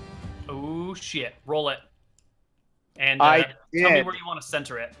 Oh shit! Roll it. And I tell me did. where you want to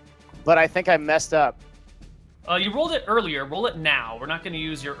center it. But I think I messed up. You rolled it earlier. Roll it now. We're not going to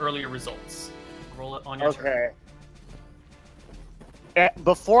use your earlier results. Roll it on your turn. Okay.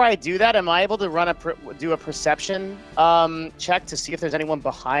 Before I do that, am I able to do a perception check to see if there's anyone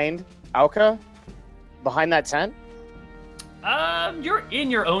behind Alka? Behind that tent? You're in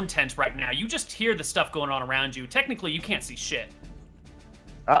your own tent right now. You just hear the stuff going on around you. Technically, you can't see shit.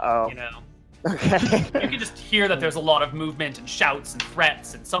 Uh-oh. You know. Okay. You can just hear that there's a lot of movement and shouts and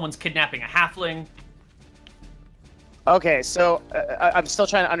threats, and someone's kidnapping a halfling. Okay, so I'm still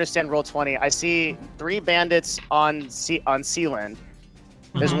trying to understand Roll20. I see 3 bandits on Sealand.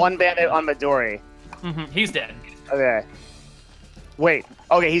 There's 1 bandit on Midori. He's dead. Okay. Wait.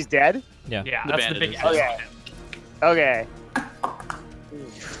 Okay, he's dead? Yeah. Yeah, The that's the bandit big is dead. Okay.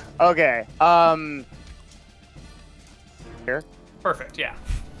 Okay. Here. Perfect, yeah.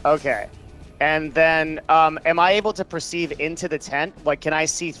 Okay. And then, am I able to perceive into the tent? Like, can I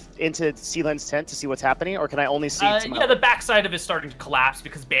see into Sealand's tent to see what's happening, or can I only see? Yeah, the backside of it is starting to collapse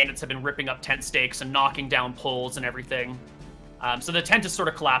because bandits have been ripping up tent stakes and knocking down poles and everything. So the tent is sort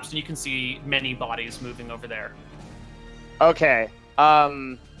of collapsed, and you can see many bodies moving over there. Okay.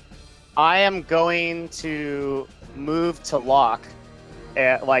 I am going to move to Locke,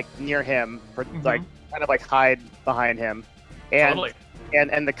 like near him, for like kind of like hide behind him, and. Totally.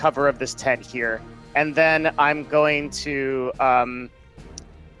 And the cover of this tent here, and then I'm going to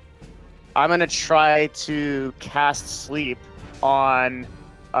try to cast sleep on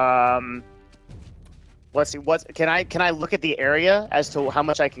let's see, can I look at the area as to how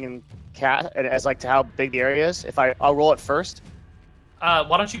much I can cast, as like to how big the area is? I'll roll it first. Why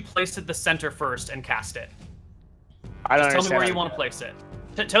don't you place it the center first and cast it? I don't Just tell me where understand. you want to place it.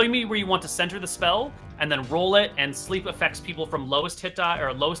 Tell me where you want to center the spell, and then roll it, and sleep affects people from lowest hit die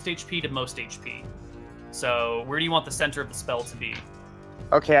or lowest HP to most HP. So where do you want the center of the spell to be?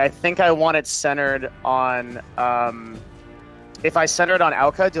 Okay, I think I want it centered on if I center it on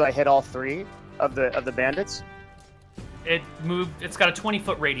Alka, do I hit all 3 of the bandits? It's got a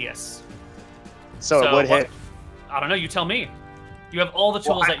 20-foot radius. So it would hit. I don't know, you tell me. You have all the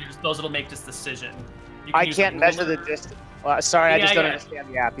tools at your disposal to make this decision. You can I use can't a measure ruler. the distance. Sorry, I just don't Yeah. understand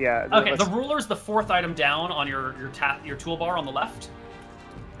the app. Yeah. Okay, the ruler is the 4th item down on your toolbar on the left.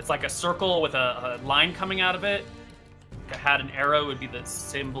 It's like a circle with a line coming out of it. If it had an arrow, it would be the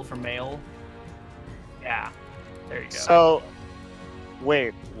symbol for male. Yeah, there you go. So,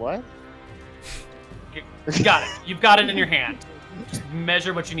 wait, what? You got it. You've got it in your hand. Just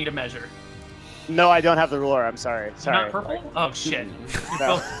measure what you need to measure. No, I don't have the ruler. I'm sorry. Sorry. Not purple? Oh shit!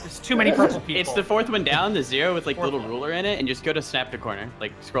 No. There's too many purple people. It's the 4th one down, the 0 with like Fourth little one. ruler in it, and just go to snap to corner.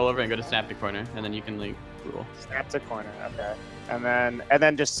 Like scroll over and go to snap to corner, and then you can like rule. Snap to corner. Okay. And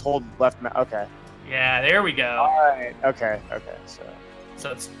then just hold left. Okay. Yeah, there we go. All right. Okay. Okay.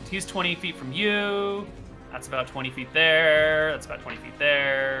 So he's 20 feet from you. That's about 20 feet there. That's about 20 feet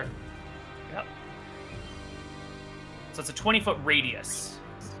there. Yep. So it's a 20-foot radius.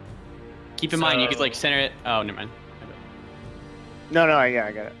 Keep in mind you could So- like center it. Oh, never mind. No. Yeah,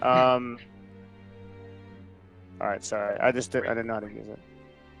 I get it. All right. Sorry. I didn't know how to use it.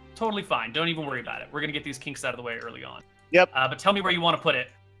 Totally fine. Don't even worry about it. We're gonna get these kinks out of the way early on. Yep. But tell me where you want to put it.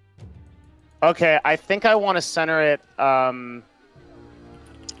 Okay. I think I want to center it. To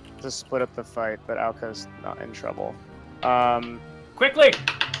split up the fight, but Alka's not in trouble. Quickly.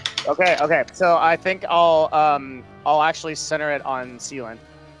 Okay. So I think I'll actually center it on Sealand.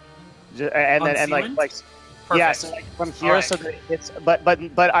 And On then and Sealand? like Perfect. yeah, so like from here, Alright. so that it's but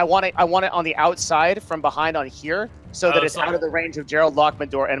I want it on the outside from behind on here, so that it's so- out of the range of Gerald, Locke,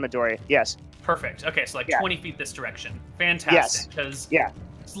 Midori, and Midori. Yes. Perfect. Okay, so like Yeah. 20 feet this direction. Fantastic. Because Yeah.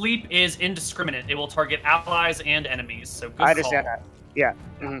 sleep is indiscriminate. It will target allies and enemies. So good I understand call. that. Yeah.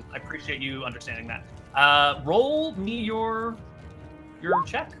 Mhm. I appreciate you understanding that. Roll me your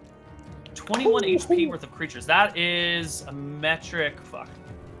check. 21 HP worth of creatures. That is a metric. Fuck.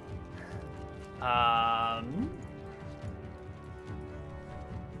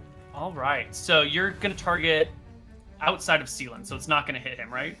 All right. So you're gonna target outside of Sealand, so it's not gonna hit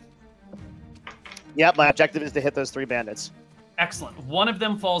him, right? Yep. My objective is to hit those 3 bandits. Excellent. One of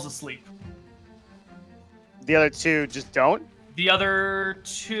them falls asleep. The other 2 just don't. The other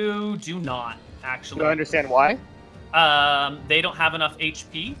 2 do not, Do actually. I understand why? They don't have enough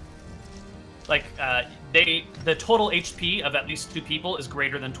HP. Like, the total HP of at least 2 people is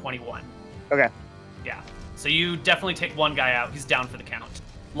greater than 21. Okay. Yeah. So you definitely take one guy out. He's down for the count.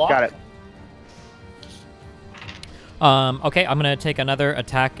 Locke, Got it. Okay, I'm gonna take another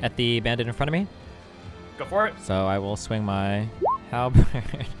attack at the bandit in front of me. Go for it. So I will swing my halberd.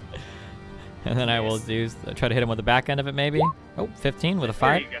 And then I will try to hit him with the back end of it, maybe. Oh, 15 with a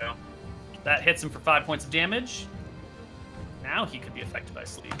 5. There you go. That hits him for 5 points of damage. Now he could be affected by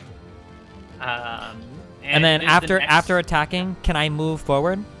sleep. And then after attacking, can I move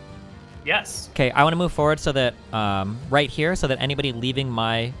forward? Yes. Okay, I want to move forward so that right here, so that anybody leaving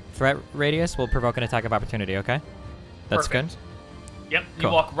my threat radius will provoke an attack of opportunity. Okay, that's Perfect. good. Yep. Cool.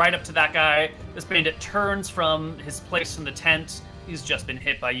 You walk right up to that guy. This bandit turns from his place in the tent. He's just been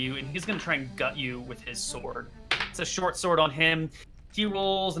hit by you, and he's going to try and gut you with his sword. It's a short sword on him. He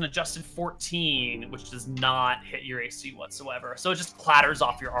rolls an adjusted 14, which does not hit your AC whatsoever. So it just clatters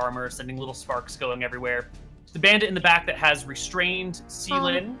off your armor, sending little sparks going everywhere. The bandit in the back that has restrained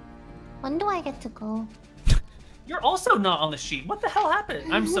Seelin. When do I get to go? You're also not on the sheet. What the hell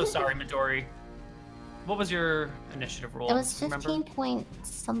happened? I'm so sorry, Midori. What was your initiative roll? It was 15 remember? point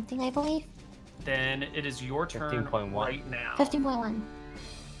something, I believe. Then it is your turn 15.1. right now. 15.1.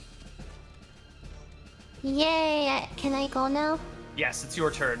 Yay! Can I go now? Yes, it's your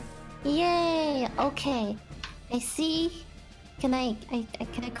turn. Yay! Okay. I see. Can I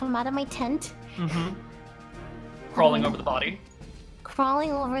come out of my tent? Mm-hmm. Crawling over the body.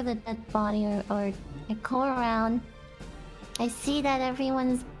 Crawling over the dead body, or I go around. I see that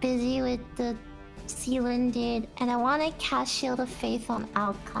everyone's busy with the Sealand dude, and I want to cast Shield of Faith on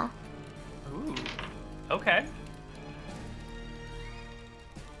Alka. Ooh. Okay.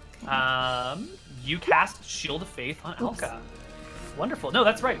 You cast Shield of Faith on Alka. Wonderful. No,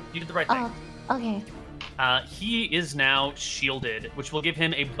 that's right. You did the right thing. Oh, okay. He is now shielded, which will give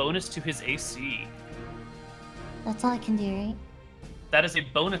him a bonus to his AC. That's all I can do, right? That is a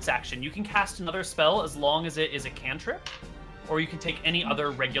bonus action. You can cast another spell as long as it is a cantrip, or you can take any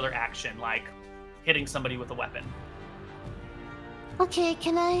other regular action, like hitting somebody with a weapon. Okay,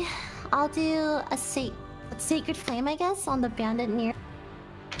 I'll do a Sacred Flame, I guess, on the bandit near.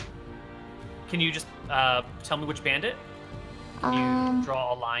 Can you just tell me which bandit? You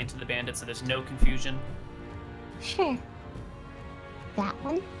draw a line to the bandit so there's no confusion. Sure. That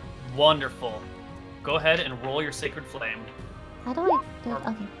one? Wonderful. Go ahead and roll your Sacred Flame. How do I do it?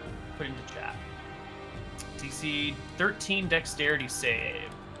 Okay. Put it into chat. DC 13 Dexterity save.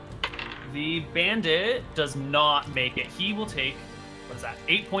 The bandit does not make it. He will take, what is that,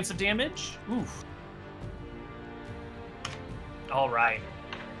 8 points of damage? Oof. All right.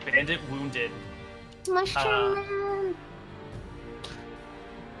 Bandit wounded. Mushroom Man!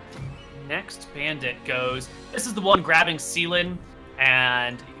 Next bandit goes. This is the one grabbing Seelin,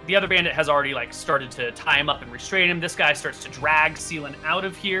 and the other bandit has already started to tie him up and restrain him. This guy starts to drag Seelin out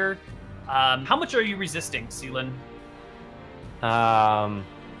of here. How much are you resisting, Seelin?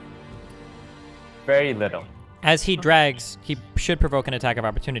 Very little. As he drags, he should provoke an attack of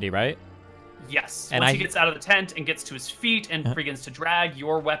opportunity, right? Yes. And Once he gets out of the tent and gets to his feet and begins to drag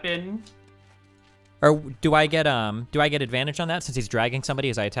your weapon. Or do I get advantage on that since he's dragging somebody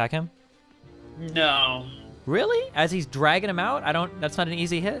as I attack him? No. Really? As he's dragging him out? That's not an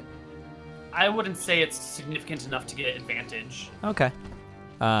easy hit? I wouldn't say it's significant enough to get advantage. Okay.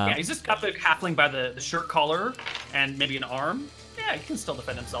 Yeah, he's just got the halfling by the shirt collar and maybe an arm. Yeah, he can still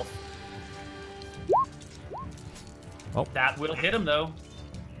defend himself. Oh. That will hit him, though.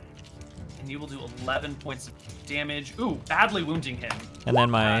 And you will do 11 points of damage. Ooh, badly wounding him. And then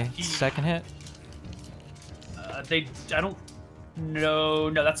my second hit? No,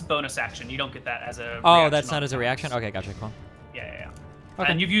 that's a bonus action. You don't get that as a Oh, reaction that's on not as a attacks. reaction? Okay, gotcha, cool. Yeah. Okay.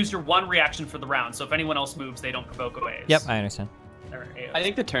 And you've used your one reaction for the round, so if anyone else moves, they don't provoke away. Yep, I understand. I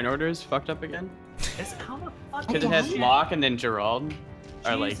think the turn order is fucked up again. How the fuck? Because it has Locke and then Gerald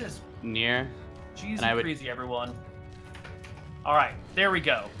are Jesus. near. Jeez, and crazy, everyone. All right, there we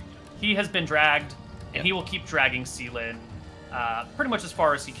go. He has been dragged, and he will keep dragging Seelin pretty much as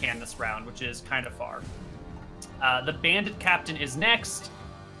far as he can this round, which is kind of far. The bandit captain is next.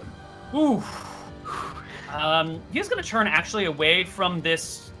 Ooh. He's going to turn actually away from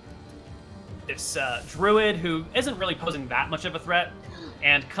this druid who isn't really posing that much of a threat,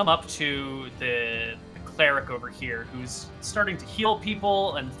 and come up to the cleric over here who's starting to heal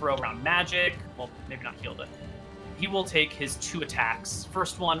people and throw around magic. Well, maybe not heal, but he will take his 2 attacks.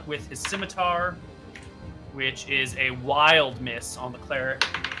 First one with his scimitar, which is a wild miss on the cleric,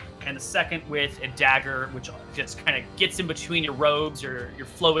 and the second with a dagger, which just kind of gets in between your robes or your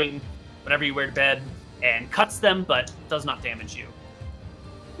flowing whatever you wear to bed and cuts them, but does not damage you.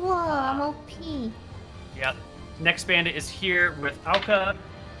 Whoa, I'm OP. Yep. Next bandit is here with Alka.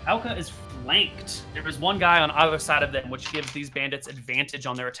 Alka is flanked. There is one guy on either side of them, which gives these bandits advantage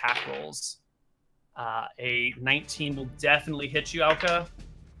on their attack rolls. A 19 will definitely hit you, Alka,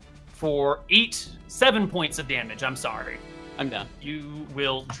 for 7 points of damage. I'm sorry. I'm down. You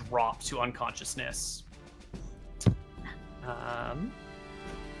will drop to unconsciousness.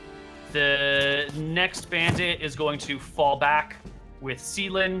 The next bandit is going to fall back with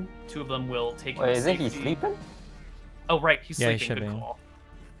Seelin. Two of them will take him to Isn't he safety. sleeping? Oh, right, he's Yeah, he sleeping. should Good be. call.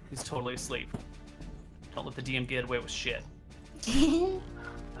 He's totally asleep. Don't let the DM get away with shit.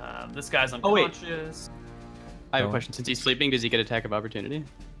 This guy's Oh, wait. unconscious. I have a Oh. question. Since he's sleeping, does he get attack of opportunity?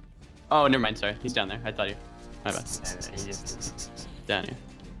 Oh, never mind. Sorry, he's down there. I thought you. My bad. And he just... Down here.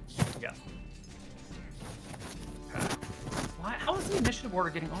 Yeah. Why? How is the initiative order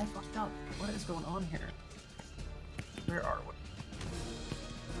getting all fucked up? What is going on here? Where are we?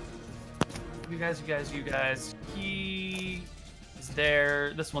 You guys. He is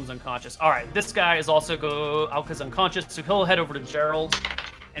there. This one's unconscious. All right, this guy is also Alka's unconscious, so he'll head over to Gerald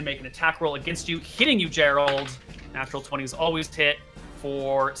and make an attack roll against you, hitting you, Gerald. Natural 20s always hit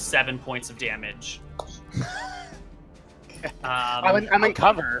for 7 points of damage. I'm in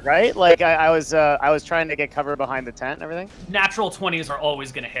cover, right? Like I was trying to get cover behind the tent and everything. Natural 20s are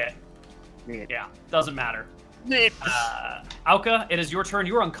always going to hit. Neat. Yeah, doesn't matter. Neat. Alka, it is your turn.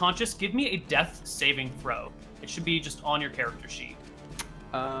 You are unconscious. Give me a death saving throw. It should be just on your character sheet.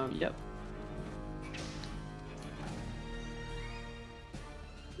 Yep.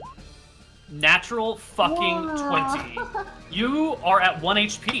 Natural fucking Wow. 20. You are at 1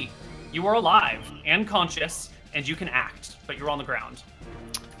 HP. You are alive and conscious, and you can act, but you're on the ground.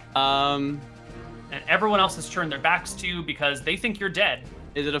 And everyone else has turned their backs to you because they think you're dead.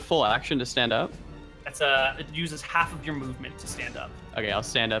 Is it a full action to stand up? It uses half of your movement to stand up. Okay, I'll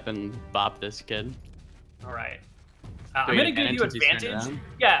stand up and bop this kid. All right. Do I'm I going get to give you advantage since he's turned advantage. around?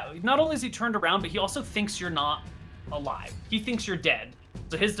 Yeah, not only is he turned around, but he also thinks you're not alive. He thinks you're dead.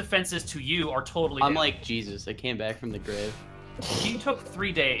 So his defenses to you are totally I'm down. like Jesus. I came back from the grave. He took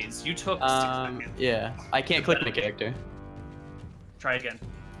 3 days. You took 6 seconds. Yeah. I can't click my character. Try again.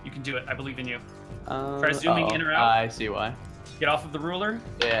 You can do it. I believe in you. Try zooming in or out. I see why. Get off of the ruler.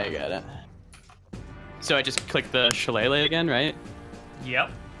 Yeah, I got it. So I just click the shillelagh again, right? Yep.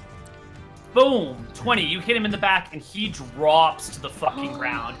 Boom! 20. You hit him in the back, and he drops to the fucking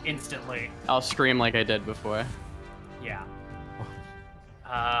ground instantly. I'll scream like I did before. Yeah.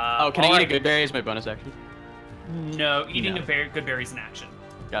 Oh, can I eat a good berry as my bonus action? No, eating No. a good berry is an action.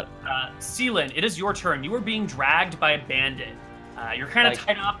 Got it. Seelin, it is your turn. You are being dragged by a bandit. You're kind of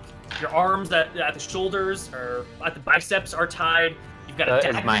tied up. Your arms at the shoulders or at the biceps are tied. You've got a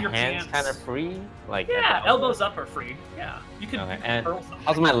dagger is my in your hands pants. kind of free? Like at Yeah, the elbows up are free. Yeah, you can, Okay, you can and curl something.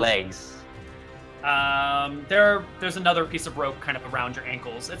 how's my legs? There's another piece of rope kind of around your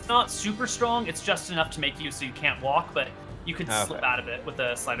ankles. It's not super strong. It's just enough to make you so you can't walk, but you could slip Okay. out of it with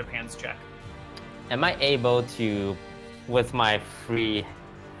a sleight of hands check. Am I able to, with my free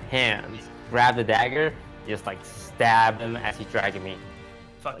hands, grab the dagger, just like stab him as he's dragging me?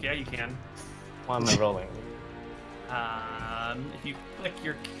 Fuck yeah, you can. Why am I rolling? If you click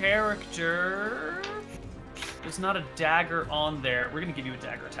your character, there's not a dagger on there. We're gonna give you a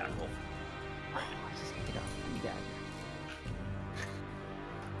dagger attack roll.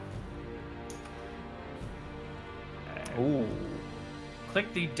 Ooh.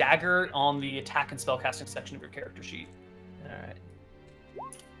 Click the dagger on the attack and spellcasting section of your character sheet. Alright.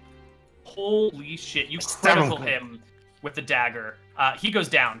 Holy shit, you critical him with the dagger. He goes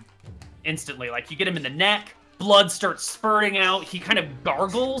down instantly. Like, you get him in the neck, blood starts spurting out. He kind of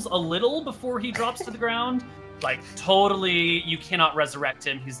gargles a little before he drops to the ground. Like, totally, you cannot resurrect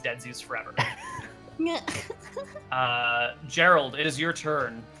him. He's deadsies forever. Gerald, it is your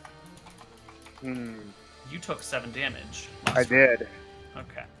turn. You took 7 damage. I did.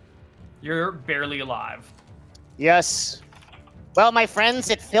 Okay. You're barely alive. Yes. Well, my friends,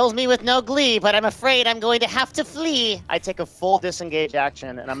 it fills me with no glee, but I'm afraid I'm going to have to flee. I take a full disengage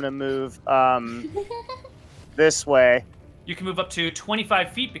action, and I'm going to move this way. You can move up to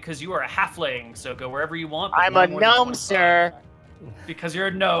 25 feet because you are a halfling, so go wherever you want. but I'm no a more than gnome, 25. sir. Because you're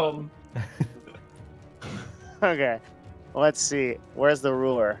a gnome. Okay. Let's see. Where's the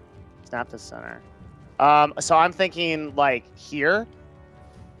ruler? Snap the center. So I'm thinking like here.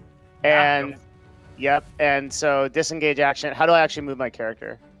 And yep. And so disengage action. How do I actually move my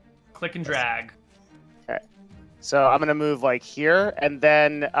character? Click and drag. Okay. So I'm gonna move like here, and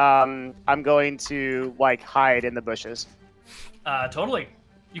then I'm going to like hide in the bushes. Totally.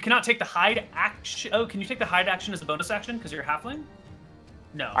 You cannot take the hide action. Oh, can you take the hide action as a bonus action because you're a halfling?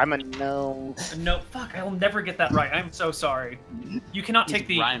 No. I'm a gnome. No, fuck, I'll never get that right. I'm so sorry. You cannot He's take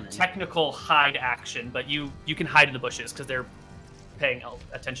the rhyming. technical hide action, but you can hide in the bushes because they're paying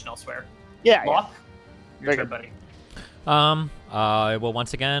attention elsewhere. Yeah. Lock, your Very turn, good. buddy. I will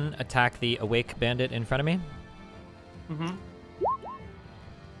once again attack the awake bandit in front of me. Mm-hmm.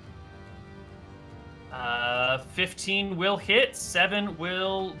 15 will hit, 7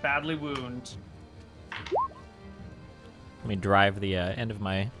 will badly wound. Let me drive the end of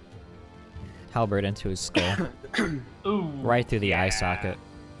my halberd into his skull. Ooh. Right through the eye yeah. socket.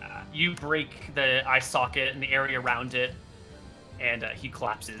 You break the eye socket and the area around it, and he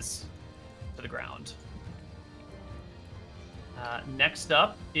collapses to the ground. Next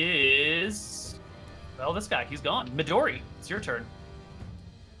up is... Well, this guy. He's gone. Midori, it's your turn.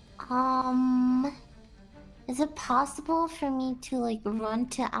 Is it possible for me to, like, run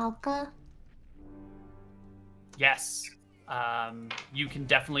to Alka? Yes. You can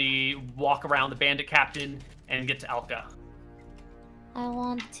definitely walk around the bandit captain and get to Alka. I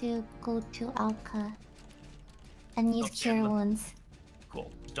want to go to Alka and use Okay, Cure Wounds. Cool.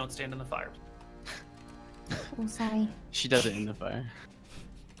 Just don't stand in the fire. Oh, sorry. She does it in the fire.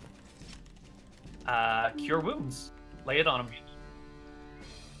 Cure wounds. Lay it on him.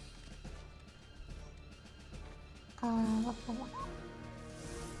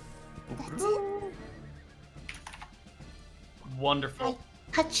 That's it. Wonderful. I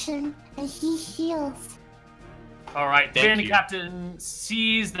touch him and he heals. All right, the Thank bandit you. captain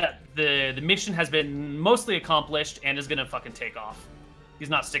sees that the mission has been mostly accomplished and is gonna fucking take off. He's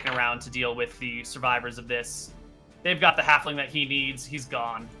not sticking around to deal with the survivors of this. They've got the halfling that he needs. He's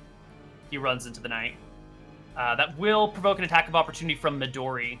gone. He runs into the night. That will provoke an attack of opportunity from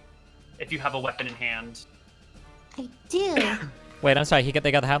Midori, if you have a weapon in hand. I do. Wait, I'm sorry.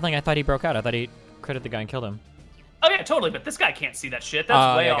 They got the halfling? I thought he broke out. I thought he critted the guy and killed him. Oh yeah, totally. But this guy can't see that shit.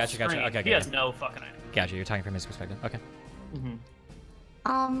 That's way yeah, off gotcha, screen. gotcha. Okay, he has no fucking idea. Gotcha. You're talking from his perspective. Okay.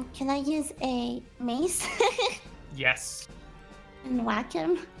 Mm-hmm. Can I use a mace Yes. and whack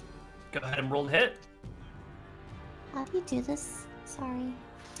him? Go ahead and roll the hit. How do you do this? Sorry.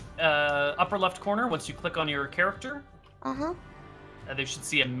 Upper left corner. Once you click on your character, Uh-huh. they should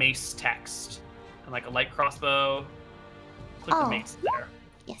see a mace text and like a light crossbow. Click the Oh. mace there.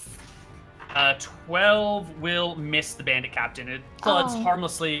 Yes. 12 will miss the bandit captain. It floods Oh.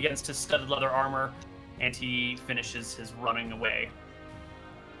 harmlessly against his studded leather armor, and he finishes his running away.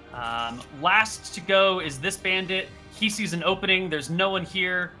 Last to go is this bandit. He sees an opening. There's no one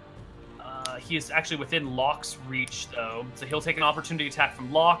here. He is actually within Locke's reach, though. So he'll take an opportunity attack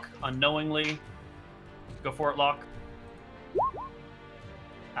from Locke, unknowingly. Go for it, Locke.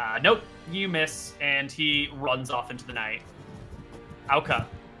 Nope, you miss, and he runs off into the night. Auka,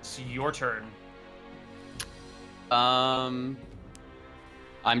 it's your turn. I'm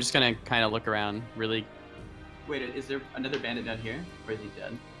just gonna kind of look around really. Wait, is there another bandit down here? Or is he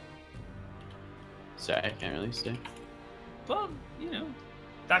dead? Sorry, I can't really see. Well, you know,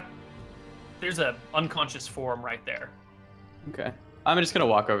 that there's a unconscious form right there. Okay. I'm just gonna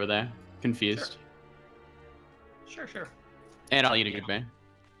walk over there, confused. Sure. And I'll eat a good bear.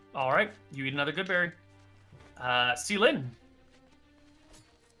 All right, you eat another good berry. Celine,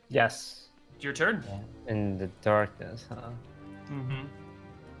 Yes. it's your turn. In the darkness, huh? Mm-hmm.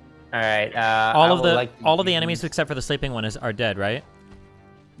 All right. All of the enemies except for the sleeping one are dead, right?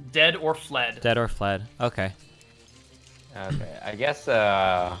 Dead or fled. Dead or fled. Okay. Okay. I guess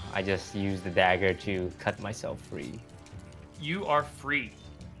I just use the dagger to cut myself free. You are free.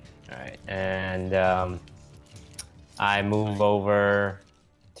 All right, and I move over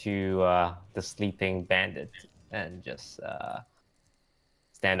to the sleeping bandit and just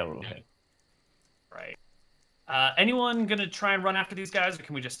stand over him. Right. Anyone gonna try and run after these guys, or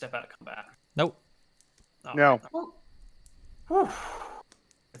can we just step out of combat? Nope. Oh, No. Oh,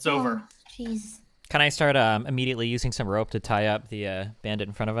 it's over. Jeez. Can I start immediately using some rope to tie up the bandit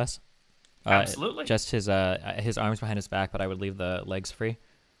in front of us? Absolutely. Just his arms behind his back, but I would leave the legs free.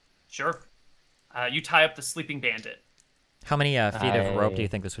 Sure. You tie up the sleeping bandit. How many feet of rope do you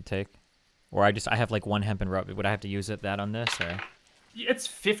think this would take? Or I have like one hempen rope. Would I have to use that on this, or? It's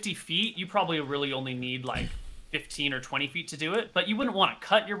 50 feet. You probably really only need like 15 or 20 feet to do it, but you wouldn't want to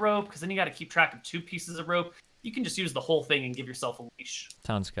cut your rope because then you got to keep track of 2 pieces of rope. You can just use the whole thing and give yourself a leash.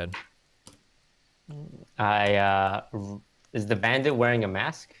 Sounds good. Is the bandit wearing a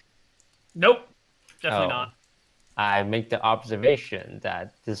mask? Nope. Definitely Oh. not. I make the observation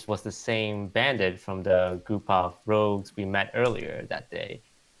that this was the same bandit from the group of rogues we met earlier that day.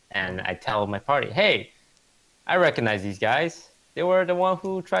 And I tell my party, hey, I recognize these guys. They were the one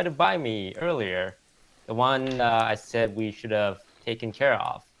who tried to buy me earlier. The one I said we should have taken care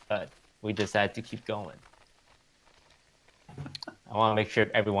of, but we decided to keep going. I want to make sure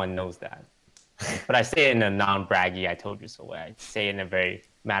everyone knows that. But I say it in a non-braggy, I told you so way. I say it in a very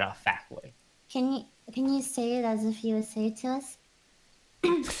matter-of-fact way. Can you say it as if you would say it to us?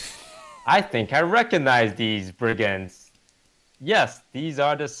 I think I recognize these brigands. Yes, these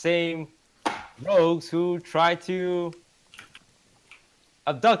are the same rogues who tried to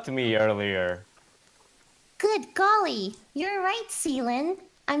abduct me earlier. Good golly, you're right, Seelin.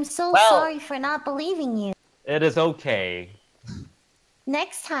 I'm so Well- sorry for not believing you. It is okay.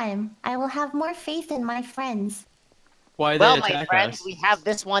 Next time, I will have more faith in my friends. Why they Well, my attack friend, us? we have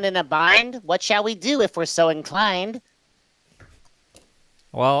this one in a bind. What shall we do if we're so inclined?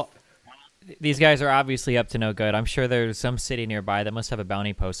 Well, these guys are obviously up to no good. I'm sure there's some city nearby that must have a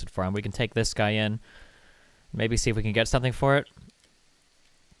bounty posted for him. We can take this guy in, maybe see if we can get something for it.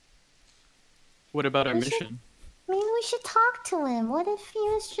 What about our We should- mission? Maybe we should talk to him. What if he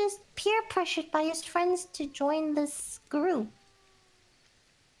was just peer pressured by his friends to join this group?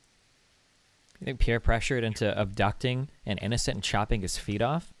 You think peer pressured into abducting an innocent and chopping his feet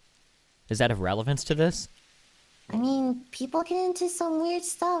off? Is that of relevance to this? I mean, people get into some weird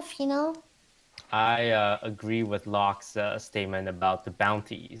stuff, you know? I agree with Locke's statement about the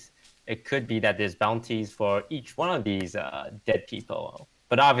bounties. It could be that there's bounties for each one of these dead people.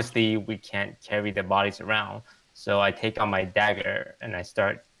 But obviously, we can't carry their bodies around. So I take out my dagger and I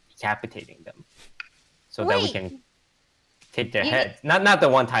start decapitating them. So that we Wait. can take their You- heads. Not the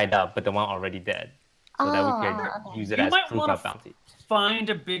one tied up, but the one already dead. So that we could okay. use it You as might proof wanna of bounty. Find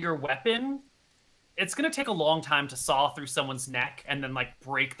a bigger weapon. It's gonna take a long time to saw through someone's neck and then like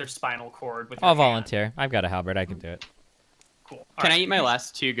break their spinal cord with. I'll your hand. volunteer. I've got a halberd. I can do it. Cool. Can I eat my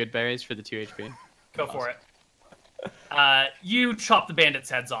last 2 good berries for the 2 HP? Go for it. You chop the bandits'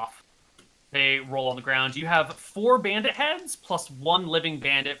 heads off. They roll on the ground. You have 4 bandit heads plus 1 living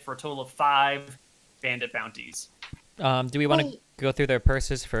bandit for a total of 5 bandit bounties. Do we want to Wait. go through their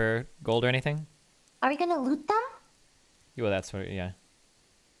purses for gold or anything? Are we gonna loot them? Well, that's what. Yeah.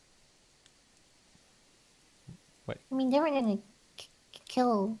 I mean, they were gonna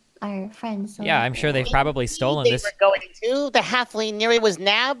kill our friends. So Yeah, I'm sure they've probably stolen They this. were going to. The halfling Neri was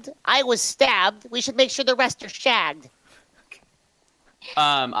nabbed. I was stabbed. We should make sure the rest are shagged.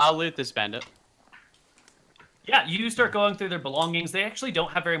 I'll loot this bandit. Yeah, you start going through their belongings. They actually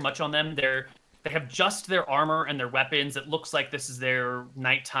don't have very much on them. They have just their armor and their weapons. It looks like this is their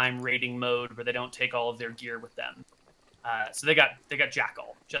nighttime raiding mode where they don't take all of their gear with them. So they got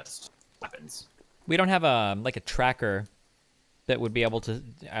jackal, just weapons. We don't have like a tracker that would be able to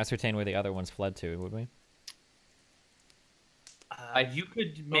ascertain where the other ones fled to, would we? You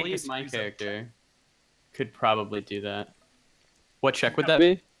could I make believe a my use of- character could probably do that. What check would that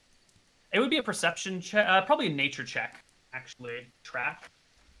be? It would be a perception check, probably a nature check, actually. Track.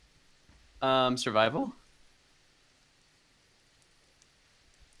 Survival?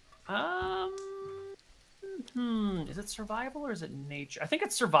 Is it survival or is it nature? I think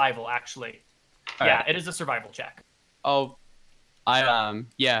it's survival, actually. All Yeah, right. it is a survival check. Oh,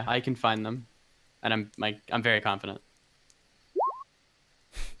 yeah, I can find them, and I'm very confident.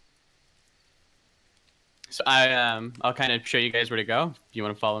 So I'll kind of show you guys where to go. If you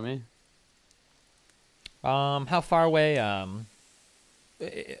want to follow me. How far away?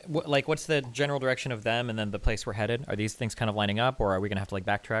 Like, what's the general direction of them, and then the place we're headed? Are these things kind of lining up, or are we gonna have to like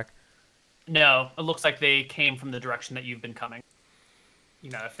backtrack? No, it looks like they came from the direction that you've been coming.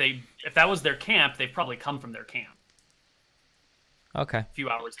 You know, if that was their camp, they've probably come from their camp Okay. a few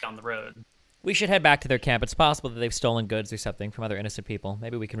hours down the road. We should head back to their camp. It's possible that they've stolen goods or something from other innocent people.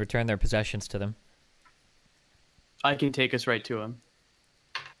 Maybe we can return their possessions to them. I can take us right to him.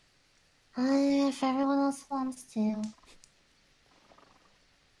 If everyone else wants to.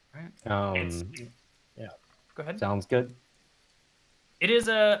 It's, Yeah, go ahead. sounds good.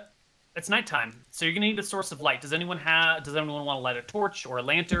 It's nighttime, so you're gonna need a source of light. Does anyone want to light a torch or a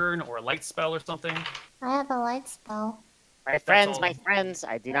lantern or a light spell or something? I have a light spell. My all. friends,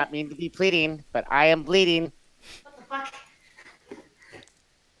 I do not mean to be pleading, but I am bleeding. What the fuck?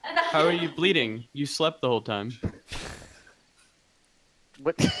 How are you bleeding? You slept the whole time.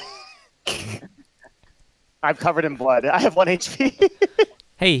 What? I'm covered in blood. I have 1 HP.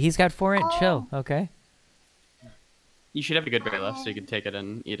 Hey, he's got 4 inch. Oh. Chill. Okay. You should have a good berry left, so you could take it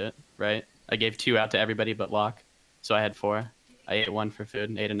and eat it, right? I gave 2 out to everybody but Locke, so I had 4. I ate 1 for food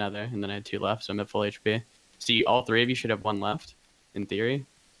and ate another, and then I had 2 left, so I'm at full HP. So all 3 of you should have 1 left, in theory.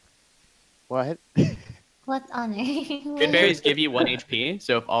 What? What honor? Good berries give you 1 HP,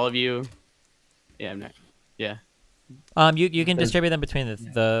 so if all of you... Yeah, I'm not... Yeah. You can distribute them between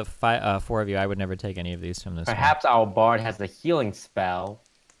the 4 of you. I would never take any of these from this. one. Perhaps our bard has a healing spell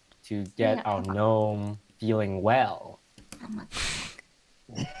to get Yeah. our gnome feeling well.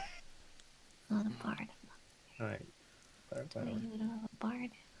 not a bard. All right. You don't have a bard.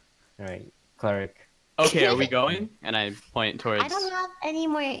 All right, cleric. Okay, are we going? And I point towards. I don't have any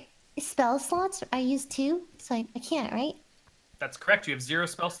more spell slots. I used 2, so I can't, right? That's correct. You have 0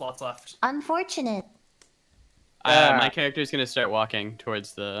 spell slots left. Unfortunate. My character is gonna start walking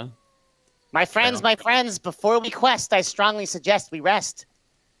towards the. My friends, before we quest, I strongly suggest we rest.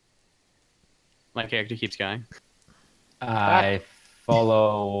 My character keeps going. I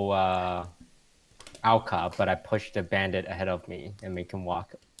follow Alka, but I push the bandit ahead of me and make him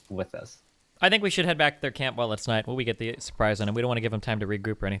walk with us. I think we should head back to their camp while it's night. Well, we get the surprise on him. We don't want to give him time to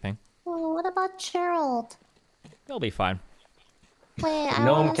regroup or anything. Well, what about Gerald? He'll be fine. Wait, The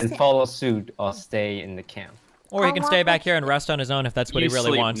gnome can follow suit or stay in the camp. Or he I'll can walk stay back with here and rest on his own if that's what You he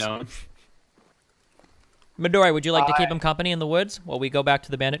really sleep, wants. Gnome. Midori, would you like to keep him company in the woods while we go back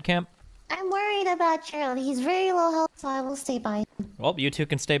to the bandit camp? I'm worried about Gerald. He's very low health, so I will stay by him. Well, you two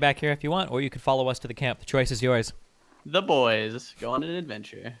can stay back here if you want, or you could follow us to the camp. The choice is yours. The boys go on an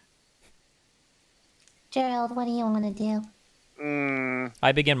adventure. Gerald, what do you want to do?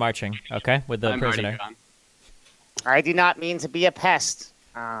 I begin marching, okay, with the I'm already prisoner. gone. I do not mean to be a pest,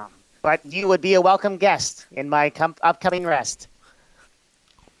 but you would be a welcome guest in my upcoming rest.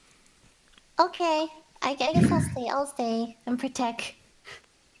 Okay, I guess I'll stay. I'll stay and protect.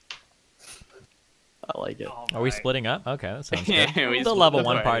 I like it. All Are we right. splitting up? Okay, that sounds good. Yeah, we The split level the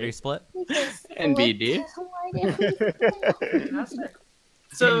 1 party. party split. And BD. Fantastic.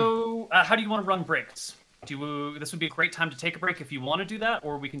 So, how do you want to run breaks? This would be a great time to take a break if you want to do that,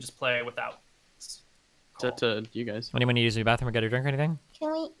 or we can just play without. It's up to you guys. Anyone use your bathroom or get a drink or anything?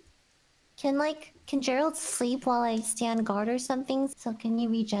 Can Gerald sleep while I stand guard or something? So can you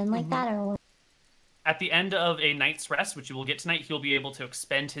regen like that or what? At the end of a night's rest, which you will get tonight, he'll be able to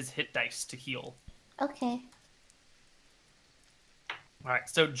expend his hit dice to heal. Okay. All right,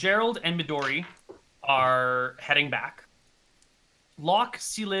 so Gerald and Midori are heading back. Locke,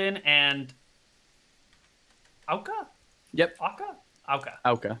 Celine, and Auka? Yep.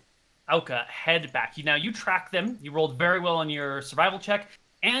 Auka head back. Now, you track them. You rolled very well on your survival check,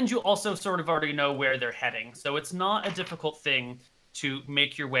 and you also sort of already know where they're heading. So it's not a difficult thing to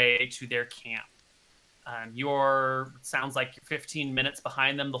make your way to their camp. Sounds like you're 15 minutes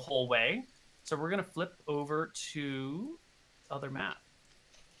behind them the whole way. So we're going to flip over to the other map.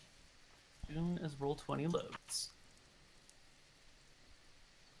 As soon as Roll20 loads.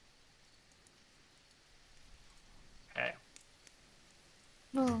 Okay.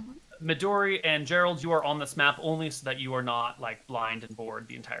 Oh, Midori and Gerald, you are on this map only so that you are not like blind and bored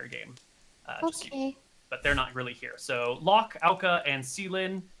the entire game. Just you. okay. But they're not really here. So Locke, Auka, and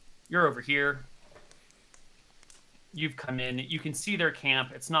Celine, you're over here. You've come in. You can see their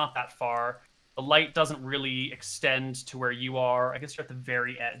camp. It's not that far. The light doesn't really extend to where you are. I guess you're at the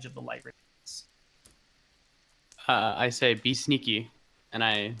very edge of the light radius. I say be sneaky, and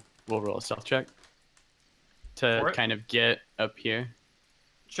I will roll a stealth check to kind of get up here.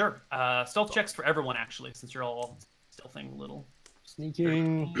 Sure. Stealth checks for everyone, actually, since you're all stealthing a little.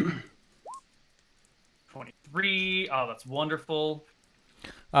 Sneaking. 23. Oh, that's wonderful.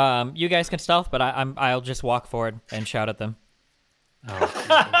 You guys can stealth, but I'll just walk forward and shout at them.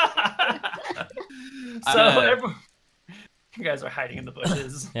 Everyone, you guys are hiding in the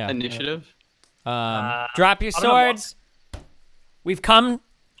bushes. Yeah. Initiative. Drop your I don't know what- swords. We've come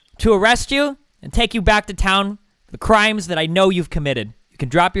to arrest you and take you back to town for the crimes that I know you've committed. You can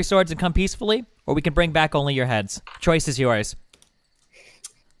drop your swords and come peacefully, or we can bring back only your heads. Choice is yours.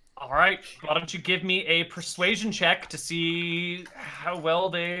 All right. Why don't you give me a persuasion check to see how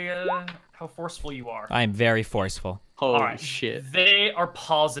well how forceful you are. I am very forceful. Holy All right. shit. They are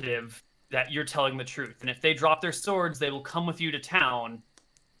positive that you're telling the truth, and if they drop their swords, they will come with you to town.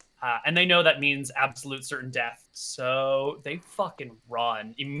 And they know that means absolute certain death, so they fucking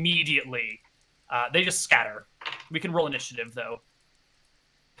run immediately. They just scatter. We can roll initiative though,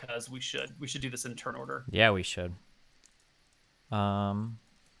 because we should do this in turn order. Yeah, we should.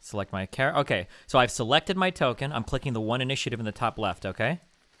 Select my character. Okay, so I've selected my token. I'm clicking the 1 initiative in the top left, okay?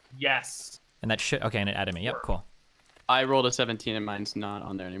 Yes. And that should... Okay, and it added me. Yep, cool. I rolled a 17 and mine's not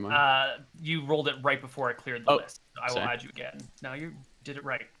on there anymore. You rolled it right before I cleared the Oh, list. I will sorry. add you again. No, you did it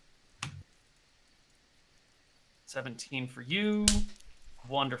right. 17 for you.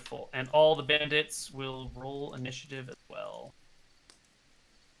 Wonderful. And all the bandits will roll initiative as well.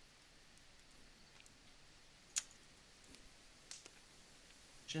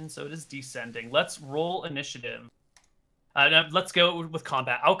 So it is descending. Let's roll initiative. Now let's go with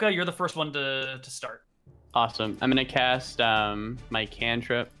combat. Auka, you're the first one to start. Awesome. I'm gonna cast my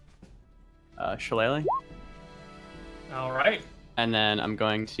cantrip, Shillelagh, All right. and then I'm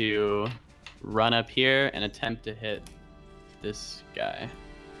going to run up here and attempt to hit this guy.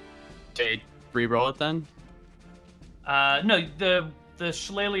 Okay, re-roll it then? No, the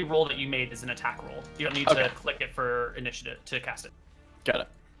shillelagh roll that you made is an attack roll. You don't need to click it for initiative to cast it. Got it.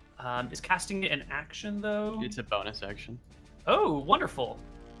 Is casting it an action, though? It's a bonus action. Oh, wonderful.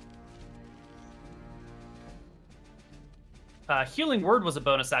 Healing Word was a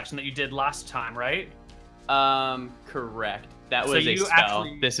bonus action that you did last time, right? Correct. That So was a you spell.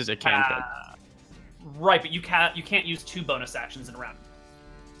 actually This is a cantrip. Right, but you can't use 2 bonus actions in a round.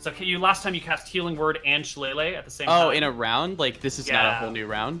 So last time you cast Healing Word and Shillelagh at the same time. Oh, in a round? Like, this is not a whole new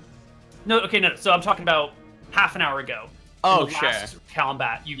round? No, okay, no. So I'm talking about half an hour ago. Oh, in the last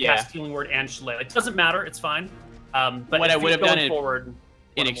combat, you cast Healing Word and Shillelagh. It doesn't matter, it's fine. But what I would have done forward,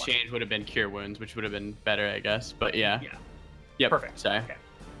 in exchange would have been Cure Wounds, which would have been better, I guess. But yeah. Yep. Perfect. Sorry. Okay.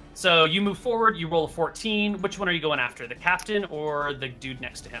 So you move forward, you roll a 14. Which one are you going after? The captain or the dude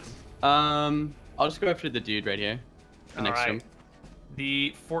next to him? I'll just go after the dude right here. Next to him.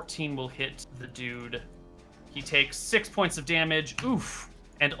 The 14 will hit the dude. He takes 6 points of damage. Oof.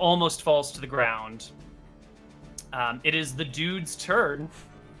 And almost falls to the ground. It is the dude's turn.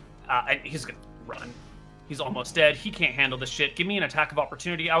 And he's going to run. He's almost dead. He can't handle this shit. Give me an attack of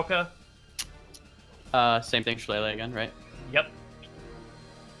opportunity, Auka. Same thing, Shillelagh again, right? Yep.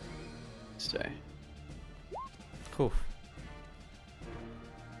 Stay. Oof.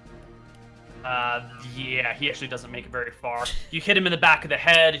 Yeah, he actually doesn't make it very far. You hit him in the back of the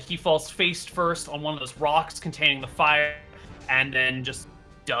head. He falls face first on one of those rocks containing the fire, and then just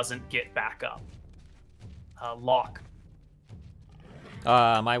doesn't get back up. Locke.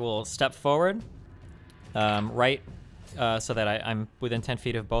 I will step forward, right, so that I'm within 10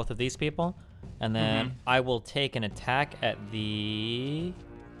 feet of both of these people, and then I will take an attack at the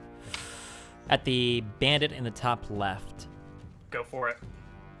bandit in the top left. Go for it.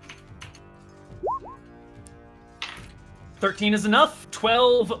 13 is enough.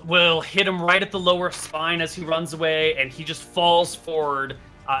 12 will hit him right at the lower spine as he runs away, and he just falls forward.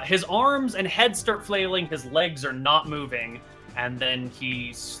 His arms and head start flailing. His legs are not moving, and then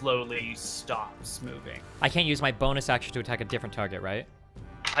he slowly stops moving. I can't use my bonus action to attack a different target, right?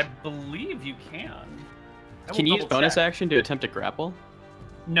 I believe you can. Can you use bonus action to attempt to grapple?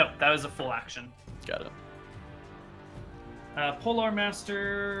 No, that was a full action. Got it. Polar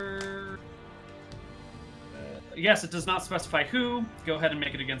Master... yes, it does not specify who. Go ahead and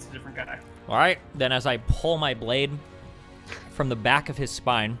make it against a different guy. All right. Then as I pull my blade from the back of his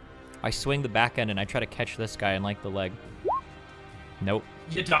spine, I swing the back end and I try to catch this guy in, like, the leg. Nope.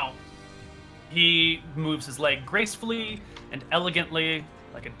 You don't. He moves his leg gracefully and elegantly,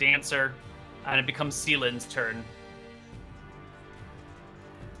 like a dancer, and it becomes Sealand's turn.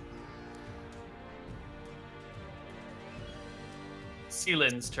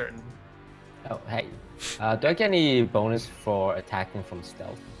 Sealand's turn. Oh, hey. Do I get any bonus for attacking from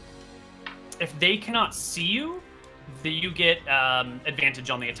stealth? If they cannot see you, then you get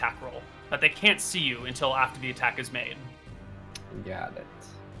advantage on the attack roll. But they can't see you until after the attack is made. Got it.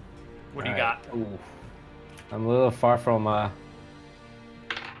 What do you got? Ooh. I'm a little far from them.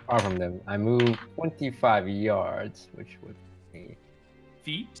 I move 25 yards, which would be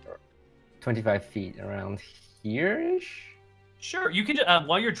Feet? 25 feet around here-ish. Sure. You can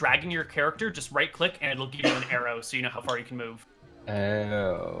while you're dragging your character, just right-click and it'll give you an arrow, so you know how far you can move.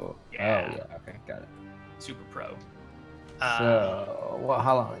 Oh. Yeah. Oh, yeah. Okay, got it. Super pro. So,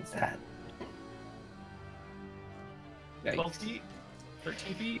 how long is that? 12 feet?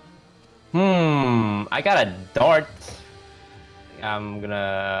 13 feet? I got a dart. I'm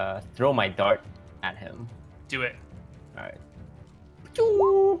gonna throw my dart at him. Do it. Alright.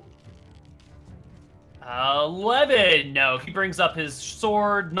 11. No, he brings up his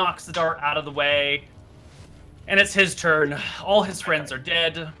sword, knocks the dart out of the way, and it's his turn. All his friends are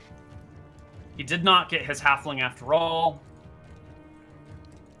dead. He did not get his halfling after all.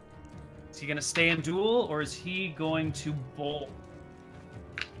 Is he going to stay in duel, or is he going to bolt?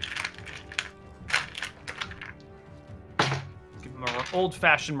 Give him an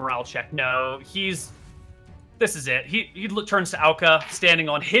old-fashioned morale check. No, this is it. He turns to Auka, standing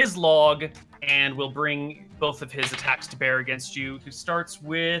on his log, and will bring both of his attacks to bear against you. He starts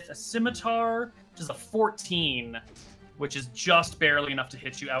with a scimitar, which is a 14, which is just barely enough to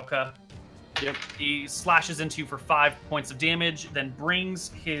hit you, Auka. Yep. He slashes into you for 5 points of damage, then brings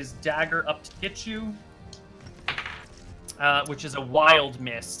his dagger up to hit you, which is a wild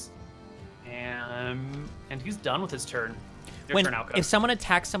miss. And he's done with his turn. Your turn, Auka. If someone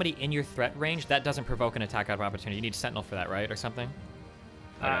attacks somebody in your threat range, that doesn't provoke an attack out of opportunity. You need Sentinel for that, right? Or something?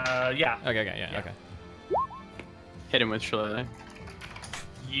 Yeah. Okay, yeah. Okay. Hit him with Shillelagh.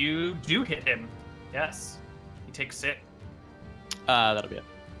 You do hit him. Yes. He takes it. That'll be it.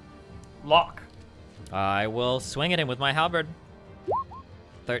 Lock. I will swing at him with my halberd.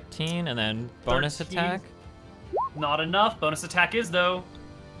 13, and then bonus 13. attack. Not enough. Bonus attack is, though.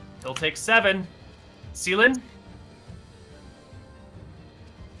 He'll take 7. Seelin?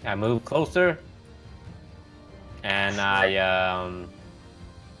 I move closer. And I, You're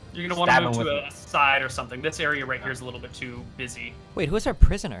going to want Stab to move him to with- a side or something. This area right here is a little bit too busy. Wait, who's our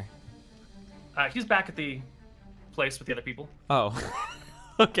prisoner? He's back at the place with the other people. Oh.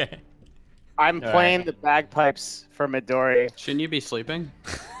 Okay. I'm All playing right. the bagpipes for Midori. Shouldn't you be sleeping?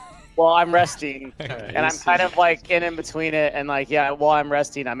 Well, I'm resting, Okay. and I'm kind of like in between it, and like while I'm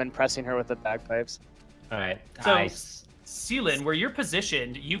resting, I'm impressing her with the bagpipes. alright. So, Seelin, where you're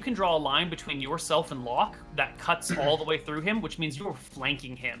positioned, you can draw a line between yourself and Locke that cuts all the way through him, which means you're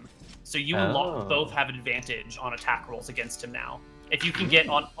flanking him. So you and Locke Oh. both have an advantage on attack rolls against him now. If you can get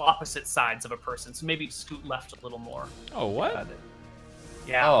on opposite sides of a person, so maybe scoot left a little more. Oh, what?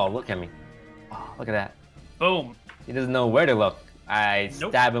 Yeah. Oh, look at me. Oh, look at that. Boom. He doesn't know where to look. I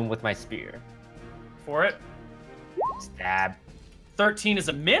Nope. stab him with my spear. For it. Stab. 13 is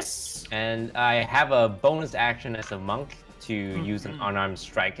a miss. And I have a bonus action as a monk to use an Mhm. unarmed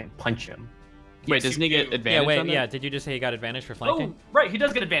strike and punch him. Wait, Yes, doesn't you he get do. advantage Yeah, wait, on that? yeah. Did you just say he got advantage for Oh, flanking? right. He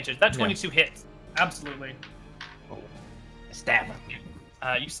does get advantage. That 22 hits. Absolutely. Oh. Stab him.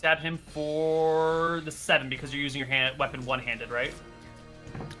 You stab him for the 7 because you're using your weapon one-handed, right?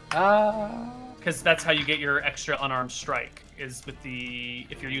 Because that's how you get your extra unarmed strike, is with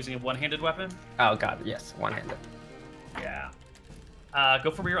if you're using a one-handed weapon. Oh god, yes, one-handed. Yeah.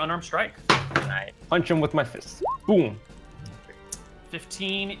 Go for your unarmed strike. And I punch him with my fist. Boom.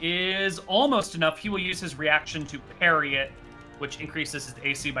 15 is almost enough. He will use his reaction to parry it, which increases his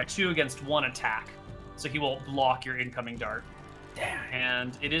AC by 2 against 1 attack. So he will block your incoming dart. Damn.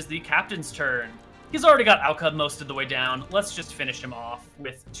 And it is the captain's turn. He's already got Alka most of the way down. Let's just finish him off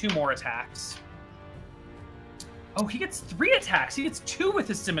with 2 more attacks. Oh, he gets 3 attacks. He gets 2 with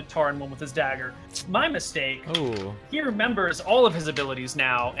his scimitar and 1 with his dagger. My mistake. Ooh. He remembers all of his abilities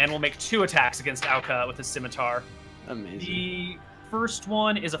now and will make 2 attacks against Alka with his scimitar. Amazing. The first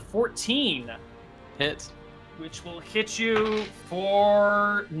one is a 14, Hits. which will hit you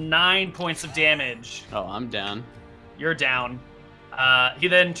for 9 points of damage. Oh, I'm down. You're down. He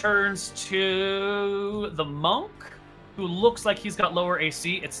then turns to the monk, who looks like he's got lower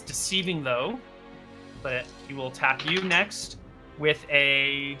AC. It's deceiving, though. But he will attack you next with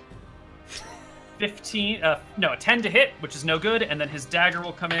a 10 to hit, which is no good. And then his dagger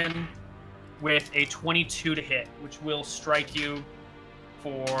will come in with a 22 to hit, which will strike you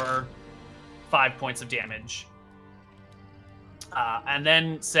for 5 points of damage. And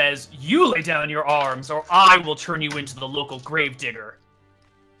then says, "You lay down your arms, or I will turn you into the local gravedigger."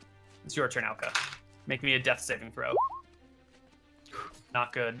 It's your turn, Alka. Make me a death saving throw.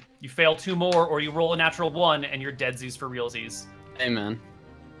 Not good. You fail 2 more, or you roll a natural 1, and you're deadsies for realsies. Hey, man.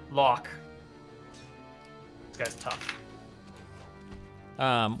 Lock. This guy's tough.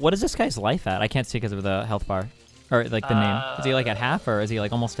 What is this guy's life at? I can't see because of the health bar. Or, like, the name. Is he, like, at half, or is he,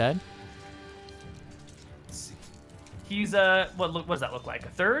 like, almost dead? He's what does that look like? A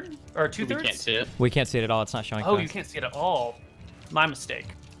third or 2/3? We can't see it. We can't see it at all. It's not showing. Oh, to you us. can't see it at all. My mistake.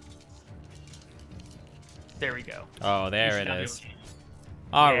 There we go. Oh, You there should it now be is. able to-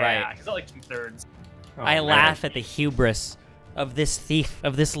 All yeah, right. he's at like 2/3. Oh, I man. laugh at the hubris of this thief,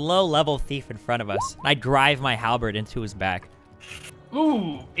 of this low-level thief in front of us. I drive my halberd into his back.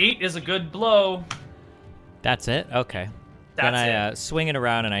 Ooh, 8 is a good blow. That's it? Okay. That's then I it. swing it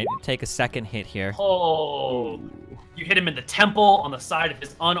around and I take a second hit here. Oh, you hit him in the temple on the side of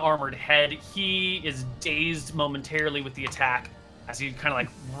his unarmored head. He is dazed momentarily with the attack as he kind of like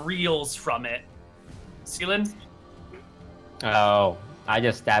reels from it. Seelan? Oh, I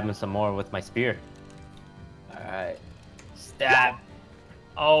just stab him some more with my spear. Alright. Stab.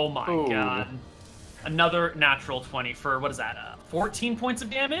 Oh my Ooh. god. Another natural 20 for, what is that, 14 points of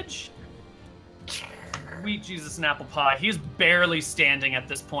damage? Sweet Jesus and apple pie. He's barely standing at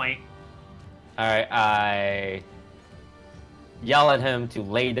this point. Alright, I yell at him to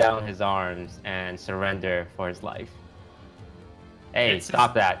lay down his arms and surrender for his life. Hey, It's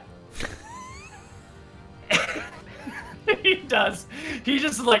stop that. He does. He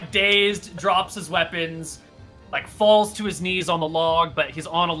just like dazed, drops his weapons, like falls to his knees on the log, but he's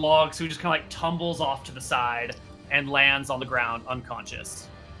on a log, so he just kind of like tumbles off to the side and lands on the ground unconscious.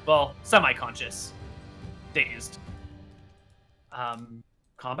 Well, semi-conscious. Dazed.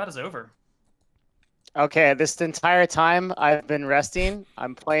 Combat is over. Okay, this entire time I've been resting.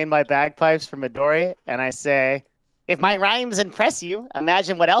 I'm playing my bagpipes for Midori, and I say, If my rhymes impress you,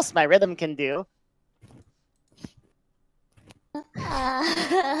 imagine what else my rhythm can do.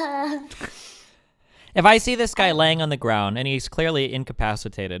 If I see this guy laying on the ground and he's clearly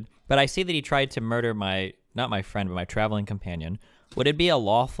incapacitated, but I see that he tried to murder not my friend, but my traveling companion, would it be a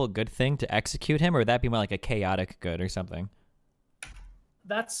lawful good thing to execute him, or would that be more like a chaotic good or something?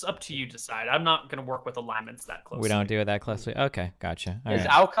 That's up to you to decide. I'm not going to work with alignments that closely. We don't do it that closely? Okay, gotcha. All Is right.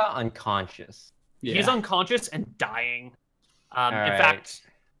 Alka unconscious? Yeah. He's unconscious and dying. In right. fact,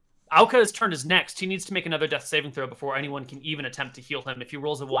 Alka's turn is next. He needs to make another death saving throw before anyone can even attempt to heal him. If he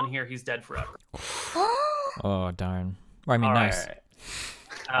rolls a 1 here, he's dead forever. Oh, darn. Or, I mean, All nice.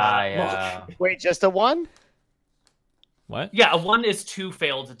 right. Wait, just a 1? What? Yeah, a 1 is 2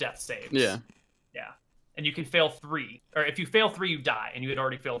 failed death saves. Yeah. Yeah. And you can fail 3. Or if you fail 3, you die, and you had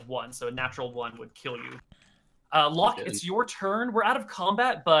already failed 1, so a natural 1 would kill you. Locke, it's your turn. We're out of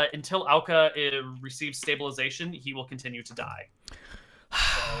combat, but until Alka receives stabilization, he will continue to die.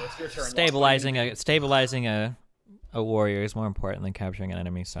 So it's your turn. Stabilizing a warrior is more important than capturing an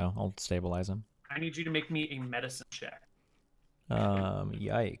enemy, so I'll stabilize him. I need you to make me a medicine check.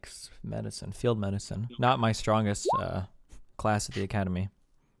 Yikes. Medicine. Field medicine. Not my strongest class at the academy.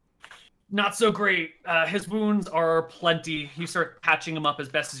 Not so great. His wounds are plenty. You start patching him up as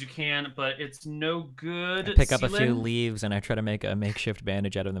best as you can, but it's no good. I pick up a few leaves and I try to make a makeshift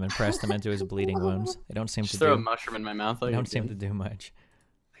bandage out of them and press them into his bleeding wounds. They don't seem Just to throw a do. mushroom in my mouth. They don't seem to do much.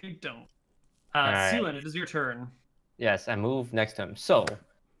 You don't. right. Sealand, it is your turn. Yes, I move next to him. So,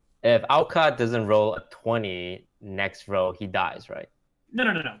 if Alka doesn't roll a 20 next row, he dies, right? No.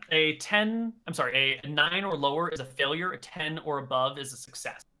 A 9 or lower is a failure. A 10 or above is a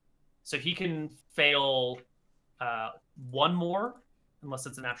success. So he can fail 1 more, unless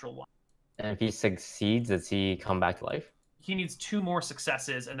it's a natural 1. And if he succeeds, does he come back to life? He needs 2 more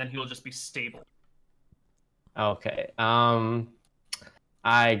successes, and then he will just be stable. Okay.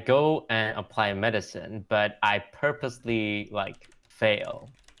 I go and apply medicine, but I purposely fail.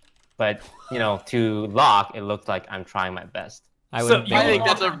 But to Locke, it looks like I'm trying my best. I So would. you I think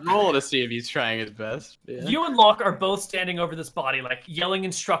Locke- that's a roll to see if he's trying his best. Yeah. You and Locke are both standing over this body, yelling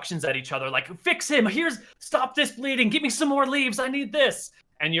instructions at each other, fix him, stop this bleeding, give me some more leaves, I need this.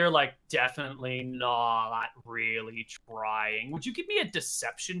 And you're definitely not really trying. Would you give me a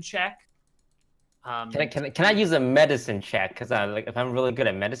deception check? Can I use a medicine check? Because if I'm really good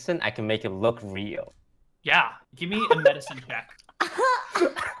at medicine, I can make it look real. Yeah, give me a medicine check.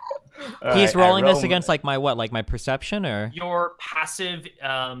 He's rolling this against my perception or Your passive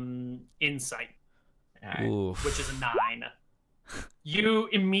insight, Oof. which is a 9. You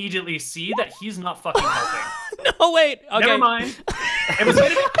immediately see that he's not fucking helping. No, wait. Okay. Never mind. It was gonna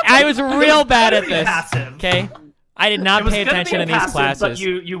be, I was real bad at this. passive. Okay. I did not It was pay gonna attention be in a these passive, classes. But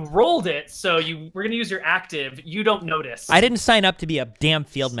you rolled it, so we're gonna use your active. You don't notice. I didn't sign up to be a damn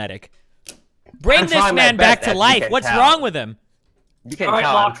field medic. Bring I'm this trying my man back best, to as you life. can What's tell. wrong with him? You can All right,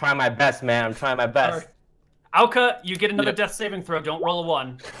 tell Locke. I'm trying my best, man. I'm trying my best. All right. Alka, you get another Yep. death saving throw. Don't roll a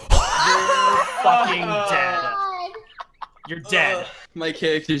 1. You're fucking dead. You're dead. My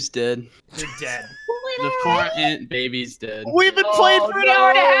character's dead. You're dead. The poor ant baby's dead. We've been playing for an hour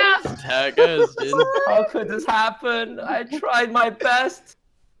and a half! That's how it goes, dude. How could this happen? I tried my best.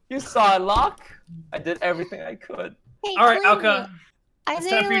 You saw it, Locke. I did everything I could. Hey, All right, Koibu, Alka. Are It's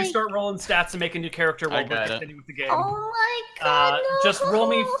there time for you to start rolling stats and make a new character while I we're got it. continuing with the game. Oh my god, no. Just roll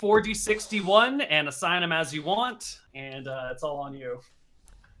me 4d61 and assign them as you want, and it's all on you.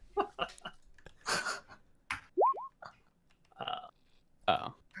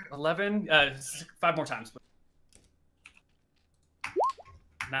 Oh. 11, 5 more times.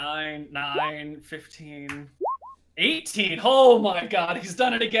 9, 15, 18. Oh my god, he's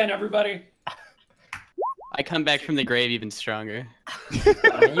done it again, everybody. I come back from the grave even stronger.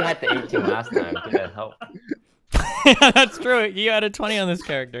 I mean, you had the 18 last time. Did that help? That's true. You had a 20 on this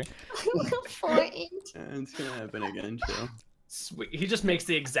character. 4 inch. It's gonna happen again, too. Sweet. He just makes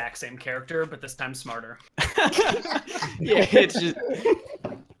the exact same character, but this time smarter. Yeah, it's just.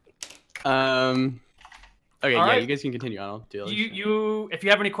 Okay, All yeah, right. you guys can continue on. I'll deal with it. If you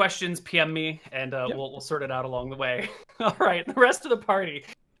have any questions, PM me, and we'll sort it out along the way. All right, the rest of the party.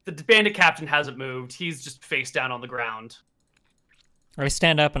 The bandit captain hasn't moved. He's just face down on the ground. I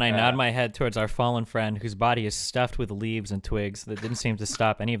stand up and I nod my head towards our fallen friend, whose body is stuffed with leaves and twigs that didn't seem to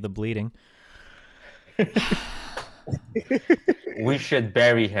stop any of the bleeding. We should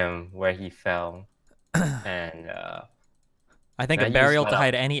bury him where he fell. And I think Now a you burial just to let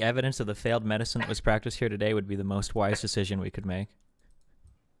hide any evidence of the failed medicine that was practiced here today would be the most wise decision we could make.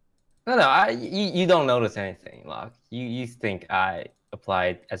 no, you don't notice anything, Locke. You think I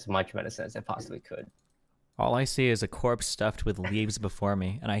applied as much medicine as I possibly could. All I see is a corpse stuffed with leaves before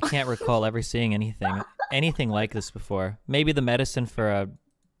me, and I can't recall ever seeing anything like this before. Maybe the medicine for a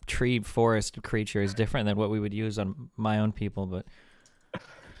tree forest creature is different than what we would use on my own people, but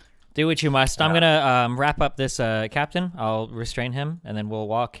do what you must. I'm gonna wrap up this captain. I'll restrain him, and then we'll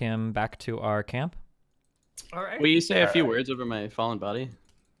walk him back to our camp. All right. Will you say a few words over my fallen body?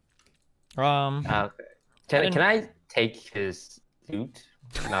 Can I take his loot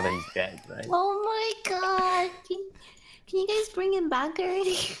now that he's dead, right? Oh my god. Can you guys bring him back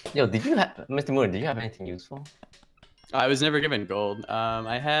already? Yo, did you have, Mr. Moore, did you have anything useful? I was never given gold.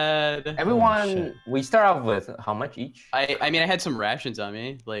 I had... Everyone, we start off with how much each? I mean, I had some rations on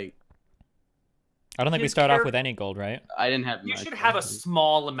me. Like, I don't think we start off with any gold, right? I didn't have You much. should have a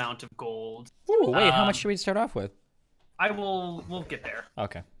small amount of gold. Ooh, wait, how much should we start off with? We'll get there.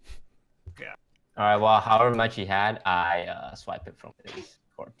 Okay. Yeah. All right, well, however much he had, I swipe it from his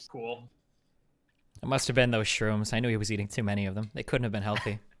corpse. Cool. It must have been those shrooms. I knew he was eating too many of them. They couldn't have been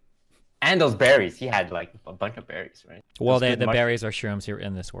healthy. And those berries. He had like a bunch of berries, right? Well, the berries are shrooms here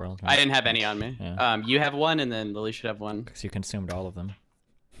in this world. Right? I didn't have any on me. Yeah. You have one, and then Lily should have one. Because you consumed all of them.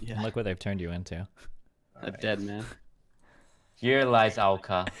 Yeah. And look what they've turned you into. A dead man. Here lies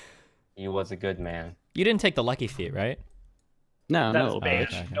Alka. He was a good man. You didn't take the lucky feat, right? No, That was no. bad.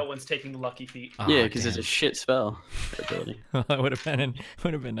 okay. No one's taking the lucky feat. Oh, Yeah, because it's damn. a shit spell ability. That would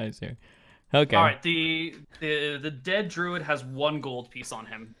have been nice here. Okay. All right. The dead druid has 1 gold piece on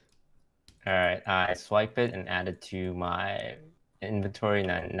him. All right, I swipe it and add it to my inventory,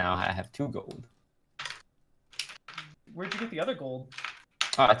 and now I have 2 gold. Where'd you get the other gold?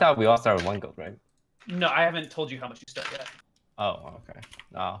 Oh, I thought we all started with 1 gold, right? No, I haven't told you how much you start yet. Oh, okay.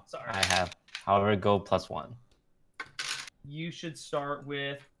 Oh, Sorry. I have, however, gold plus 1. You should start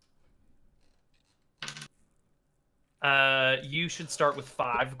with. You should start with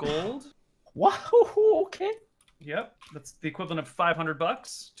 5 gold. Wow. Okay. Yep, that's the equivalent of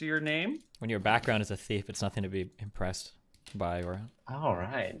 $500 to your name. When your background is a thief, it's nothing to be impressed by or All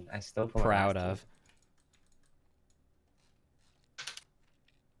right. I still proud of.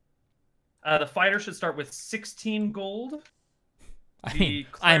 The fighter should start with 16 gold. I The mean,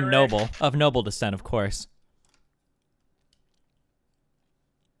 I am cleric- noble, of noble descent, of course.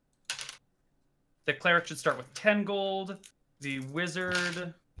 The cleric should start with 10 gold. The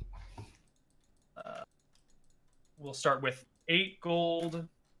wizard will start with 8 gold.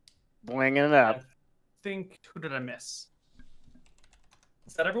 Blinging it I up. think, who did I miss?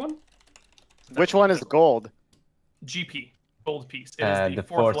 Is that everyone? Which one is gold? GP, gold piece. It is the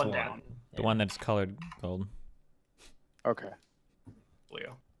fourth one down. The one that's colored gold. Okay.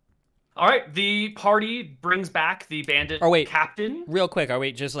 Leo. All right, the party brings back the bandit Oh, wait. captain. Real quick, are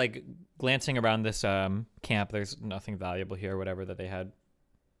we just like glancing around this camp? There's nothing valuable here, or whatever that they had.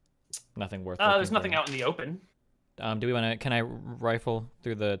 Nothing worth. There's looking nothing for. out in the open. Do we want to? Can I rifle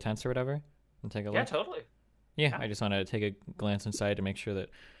through the tents or whatever and take a look? Yeah, totally. Yeah, I just want to take a glance inside to make sure that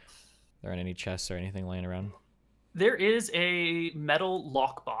there aren't any chests or anything laying around. There is a metal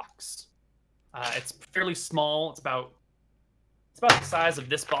lockbox. It's fairly small. It's about the size of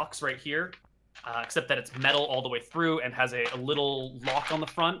this box right here, except that it's metal all the way through and has a little lock on the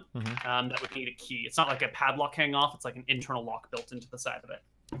front that would need a key. It's not like a padlock hanging off. It's like an internal lock built into the side of it.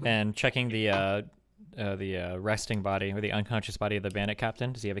 And checking the resting body or the unconscious body of the bandit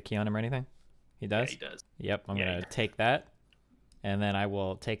captain. Does he have a key on him or anything? He does? Yeah, he does. Yep, I'm Yeah, going he to does. take that. And then I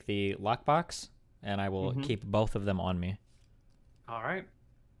will take the lockbox and I will keep both of them on me. All right.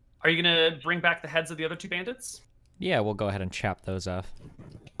 Are you going to bring back the heads of the other 2 bandits? Yeah, we'll go ahead and chop those off.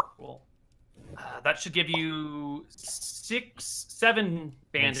 Cool. That should give you 7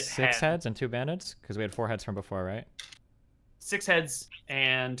 bandit Like 6 heads and 2 bandits? Because we had 4 heads from before, right? 6 heads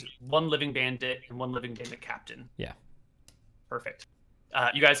and 1 living bandit and 1 living bandit captain. Yeah. Perfect.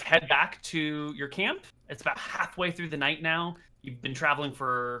 You guys head back to your camp. It's about halfway through the night now. You've been traveling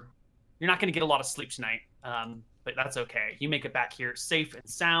for... You're not going to get a lot of sleep tonight, but that's okay. You make it back here safe and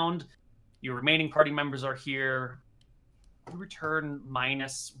sound. Your remaining party members are here. You return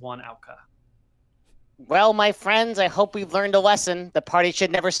 -1 Auka. Well, my friends, I hope we've learned a lesson. The party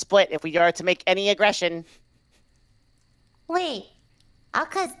should never split if we are to make any aggression. Wait,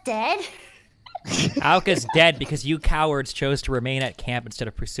 Alka's dead? Alka's dead because you cowards chose to remain at camp instead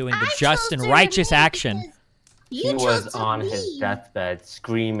of pursuing the I just chose and to righteous remain action. because He You was chose to on his leave. deathbed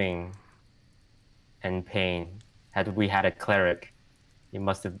screaming in pain. Had we had a cleric, he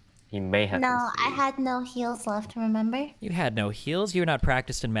may have No, been I saved. had no heals left, remember? You had no heals. You're not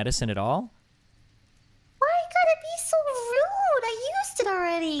practiced in medicine at all. Why you gotta be so rude? I used rested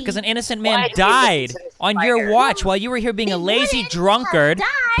already. Because an innocent Why man did you died listen to this on spider? your watch while you were here being He a lazy wouldn't drunkard, have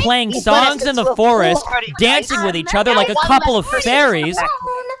died. playing He songs led us in the into a forest, foolhardy dancing device. with each other like a One couple less of person. fairies.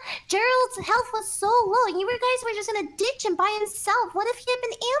 Gerald's health was so low, and you guys were just gonna ditch him by himself. What if he had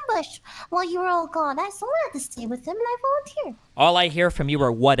been ambushed while you were all gone? Someone had to stay with him, and I volunteered. All I hear from you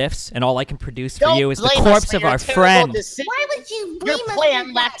are what ifs, and all I can produce for Don't you is the blame us corpse for of your our terrible friend. decision. Why would you blame Your us plan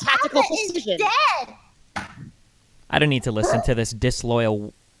for lacked that? tactical Alpha is precision. dead. I don't need to listen to this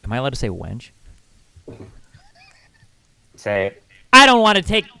disloyal. Am I allowed to say wench? Say it. I don't want to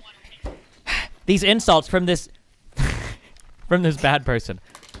take these insults from this from this bad person.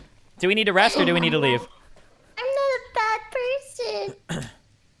 Do we need to rest or do we need to leave? I'm not a bad person.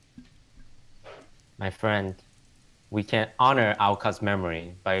 My friend, we can honor Alka's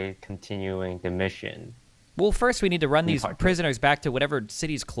memory by continuing the mission. Well, first we need to run these Part two. prisoners back to whatever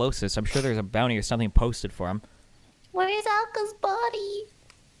city's closest. I'm sure there's a bounty or something posted for them. Where's Alka's body?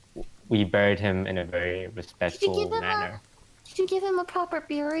 We buried him in a very respectful give him manner. Did you give him a proper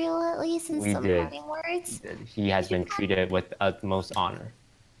burial at least and We some did. parting words? He has been treated with utmost honor.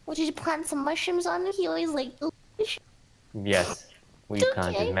 Or did you plant some mushrooms on him? He always like, "Oh, Yes, we Okay.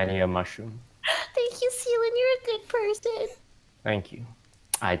 planted many a mushroom. thank you, Sealan, you're a good person. Thank you.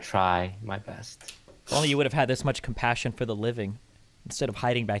 I try my best. If only you would have had this much compassion for the living, instead of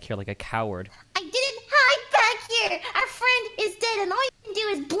hiding back here like a coward. I didn't hide back here. Our friend is dead, and all you can do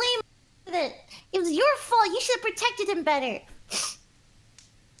is blame me for it. It was your fault. You should have protected him better.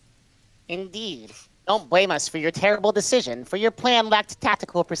 Indeed. Don't blame us for your terrible decision, for your plan lacked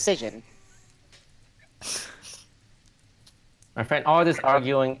tactical precision. My friend, all this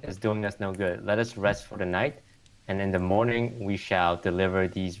arguing is doing us no good. Let us rest for the night, and in the morning we shall deliver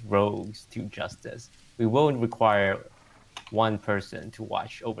these rogues to justice. We will require one person to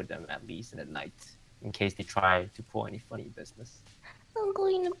watch over them at least in the night, in case they try to pull any funny business. I'm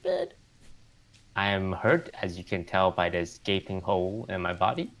going to bed. I am hurt, as you can tell by this gaping hole in my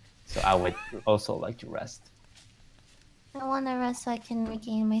body, so I would also like to rest. I want to rest so I can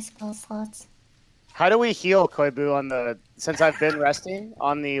regain my spell slots. How do we heal Koibu on the since I've been resting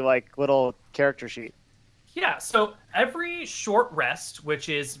on the like little character sheet? Yeah, so every short rest, which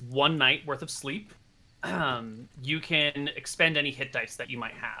is 1 night worth of sleep, you can expend any hit dice that you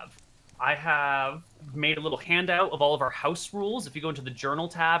might have. I have made a little handout of all of our house rules. If you go into the journal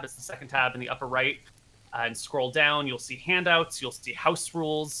tab, it's the second tab in the upper right, and scroll down, you'll see handouts, you'll see house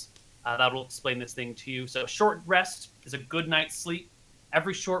rules. That will explain this thing to you. So a short rest is a good night's sleep.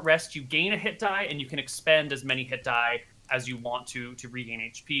 Every short rest, you gain a hit die, and you can expend as many hit die as you want to regain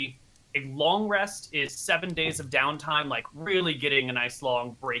HP. A long rest is 7 days of downtime, like really getting a nice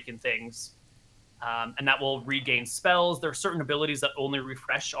long break in things. And that will regain spells. There are certain abilities that only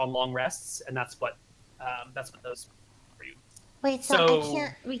refresh on long rests, and that's what those for you. Wait, so I So-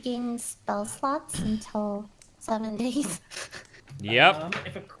 can't regain spell slots until 7 days? Yep.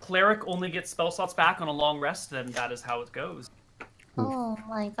 If a cleric only gets spell slots back on a long rest, then that is how it goes. Oh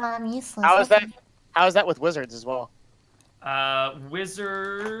my god, I'm useless. How is that? Okay. How is that with wizards as well?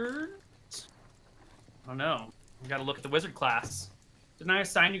 Wizard. I don't know. We got to look at the wizard class. Didn't I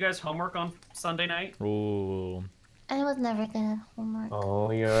assign you guys homework on Sunday night? Ooh. I was never good at homework.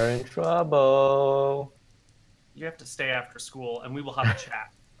 Oh, you're in trouble. You have to stay after school, and we will have a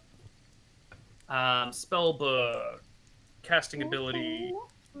chat. Spell book, casting ability,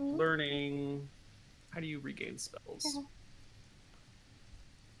 learning. How do you regain spells?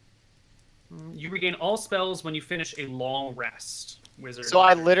 You regain all spells when you finish a long rest. Wizard. So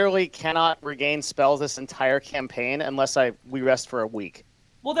I literally cannot regain spells this entire campaign unless we rest for a week.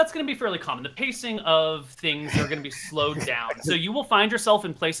 Well, that's going to be fairly common. The pacing of things are going to be slowed down. So you will find yourself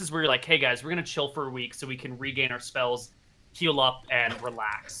in places where you're like, hey guys, we're going to chill for a week so we can regain our spells, heal up, and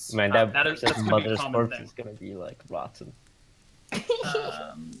relax. Man, that's that's going to be a mother's common corpse thing. is gonna be like rotten.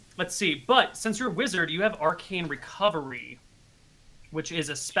 Let's see. But since you're a wizard, you have Arcane Recovery, which is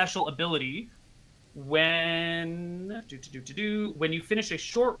a special ability. When you finish a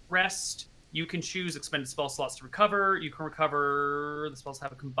short rest, you can choose expended spell slots to recover. You can recover. The spells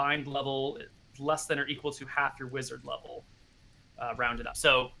have a combined level less than or equal to half your wizard level, rounded up.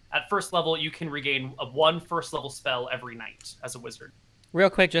 So at first level, you can regain one first level spell every night as a wizard. Real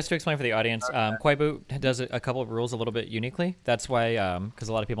quick, just to explain for the audience, Koibu does a couple of rules a little bit uniquely. That's why, because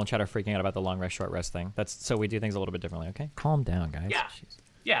a lot of people in chat are freaking out about the long rest, short rest thing. That's so we do things a little bit differently. Okay, calm down, guys. Yeah. Jeez.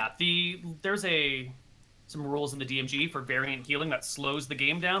 Yeah, there's some rules in the DMG for variant healing that slows the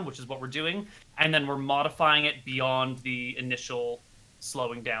game down, which is what we're doing, and then we're modifying it beyond the initial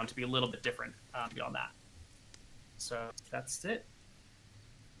slowing down to be a little bit different beyond that. So that's it.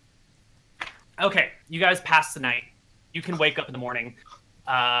 Okay, you guys passed the night. you can wake up in the morning.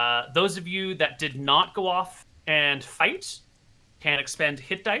 Those of you that did not go off and fight can expend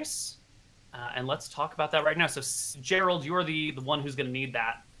hit dice. And let's talk about that right now. So, Gerald, you're the one who's going to need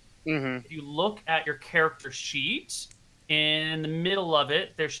that. Mm-hmm. If you look at your character sheet, in the middle of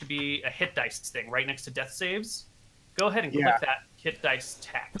it, there should be a hit dice thing right next to death saves. Go ahead and click that hit dice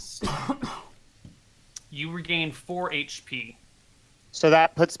text. You regain 4 HP. So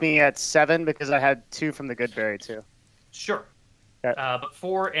that puts me at 7 because I had 2 from the good berry too. Sure. Okay. But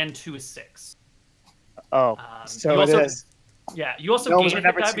 4 and 2 is 6. Oh, you so also, it is. Yeah, you also Gnomes gain are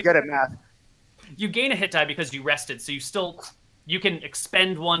a hit never die. too good at math. You gain a hit die because you rested, so you can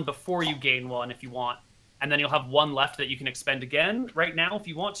expend one before you gain one if you want, and then you'll have one left that you can expend again right now if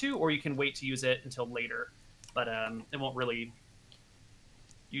you want to, or you can wait to use it until later. But it won't really.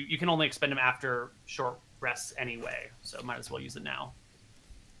 You can only expend them after short rests anyway, so might as well use it now.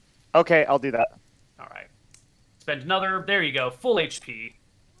 Okay, I'll do that. All right. Spend another. There you go. Full HP.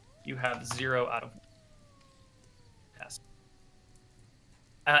 You have 0 out of test.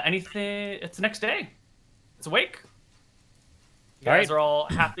 Anything? It's the next day. It's awake. You guys are all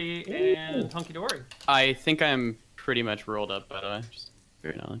happy and hunky dory. I think I'm pretty much rolled up, by the way. Just for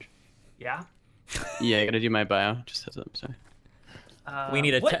your knowledge. Yeah. Yeah, I gotta do my bio. Just heads up. Sorry. We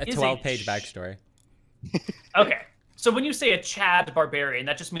need a what is 12-page backstory. Okay. So when you say a Chad barbarian,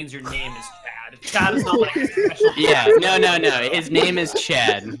 that just means your name is Chad. Chad is not like a special. Yeah. No. His name is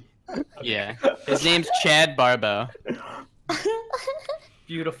Chad. Yeah. His name's Chad Barbo.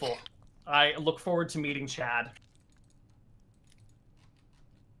 Beautiful. I look forward to meeting Chad.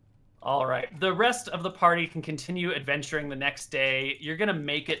 All right. The rest of the party can continue adventuring the next day. You're going to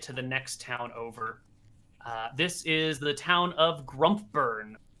make it to the next town over. This is the town of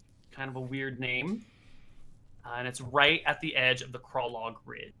Grumpburn. Kind of a weird name. And it's right at the edge of the Crawlog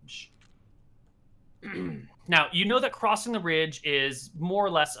Ridge. Now, you know that crossing the ridge is more or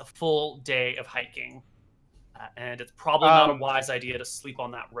less a full day of hiking. And it's probably not a wise idea to sleep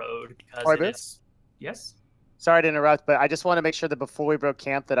on that road because it is... Yes? Sorry to interrupt, but I just want to make sure that before we broke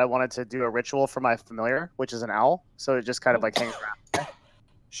camp that I wanted to do a ritual for my familiar, which is an owl. So it just kind of like hangs around.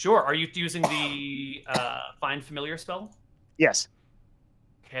 Sure. Are you using the Find Familiar spell? Yes.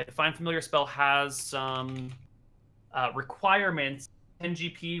 Okay, the Find Familiar spell has some requirements. 10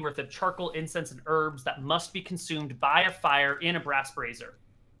 GP worth of charcoal, incense, and herbs that must be consumed by a fire in a brass brazier.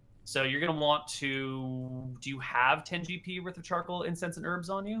 So you're going to want to... Do you have 10 GP worth of charcoal, incense, and herbs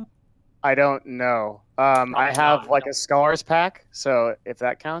on you? I don't know. I have like a scholars pack, so if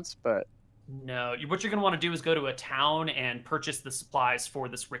that counts, but... No. What you're going to want to do is go to a town and purchase the supplies for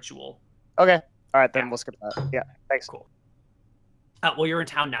this ritual. Okay. All right, then we'll skip that. Yeah, thanks. Cool. Well, you're in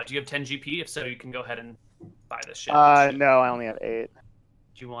town now. Do you have 10 GP? If so, you can go ahead and buy this shit. No, I only have 8.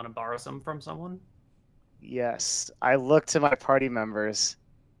 Do you want to borrow some from someone? Yes. I look to my party members.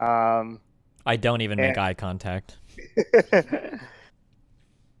 I don't even make eye contact.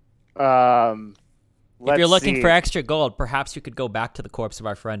 If you're looking for extra gold, perhaps you could go back to the corpse of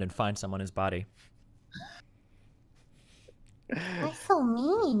our friend and find someone his body. That's so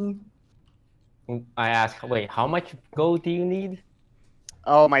mean. I ask, wait, how much gold do you need?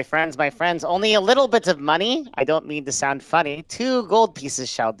 Oh, my friends, only a little bit of money. I don't mean to sound funny. 2 gold pieces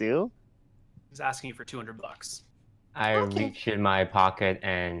shall do. He's asking you for $200. I reach in my pocket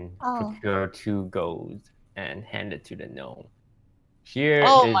and Oh. procure 2 gold and hand it to the gnome. Here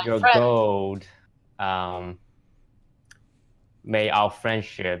Oh, is my your friend. gold. May our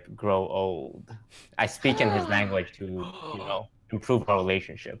friendship grow old. I speak in his language to, improve our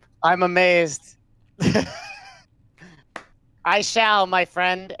relationship. I'm amazed. I shall, my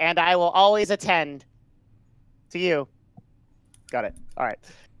friend, and I will always attend to you. Got it. All right.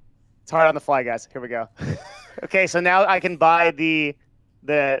 It's hard on the fly, guys. Here we go. Okay, so now I can buy the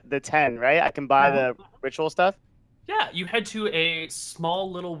 10, right? I can buy the ritual stuff. Yeah, you head to a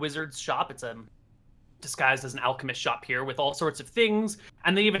small little wizard's shop. It's disguised as an alchemist shop here with all sorts of things,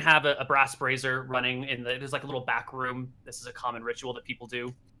 and they even have a brass brazier running there's like a little back room. This is a common ritual that people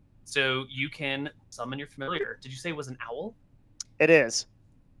do. So you can summon your familiar. Did you say it was an owl? It is.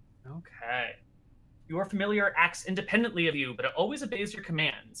 Okay. Your familiar acts independently of you, but it always obeys your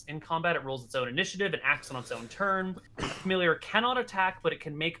commands. In combat, it rolls its own initiative and acts on its own turn. The familiar cannot attack, but it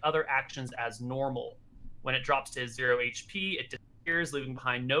can make other actions as normal. When it drops to 0 HP, it disappears, leaving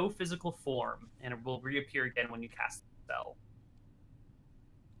behind no physical form, and it will reappear again when you cast the spell.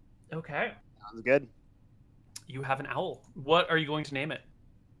 Okay. Sounds good. You have an owl. What are you going to name it?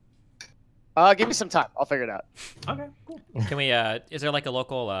 Give me some time. I'll figure it out. Okay, cool. Can we, is there like a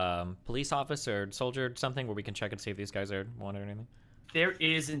local police office or soldier or something where we can check and see if these guys are wanted or anything? There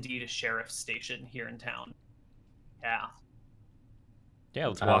is indeed a sheriff's station here in town. Yeah. Yeah,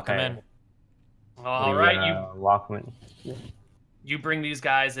 let's walk them in. All right, Walkman. you bring these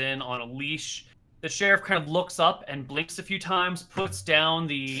guys in on a leash. The sheriff kind of looks up and blinks a few times, puts down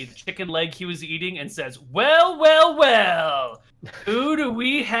the chicken leg he was eating, and says, "Well, well, well, who do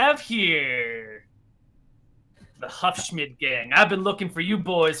we have here?" "The Huffschmidt gang. I've been looking for you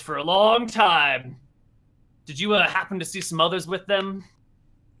boys for a long time. Did you happen to see some others with them?"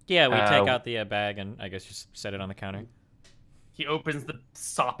 Yeah, we take out the bag and I guess just set it on the counter. He opens the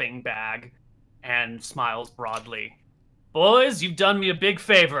sopping bag and smiles broadly. "Boys, you've done me a big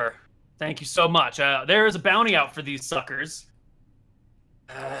favor. Thank you so much. There is a bounty out for these suckers.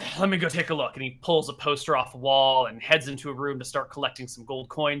 Let me go take a look." And he pulls a poster off a wall and heads into a room to start collecting some gold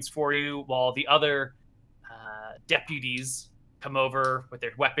coins for you, while the other deputies come over with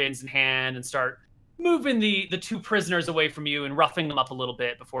their weapons in hand and start moving the two prisoners away from you and roughing them up a little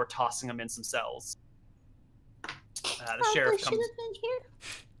bit before tossing them in some cells.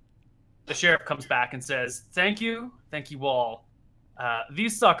 The sheriff comes back and says, thank you all.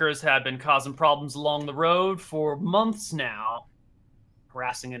 These suckers have been causing problems along the road for months now,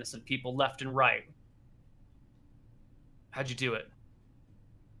 harassing innocent people left and right. How'd you do it?"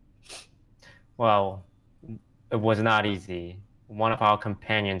 Well, it was not easy. One of our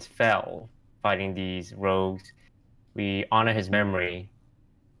companions fell fighting these rogues. We honor his memory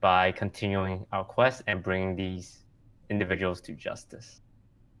by continuing our quest and bringing these individuals to justice.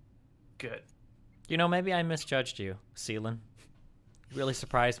 Good. You know, maybe I misjudged you, Seelan. You really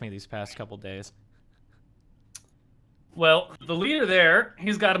surprised me these past couple days. Well, the leader there,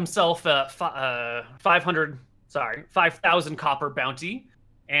 he's got himself a 5,000 copper bounty,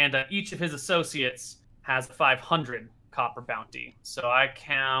 and each of his associates has a 500 copper bounty. So I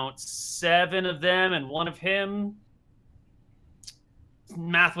count 7 of them and 1 of him.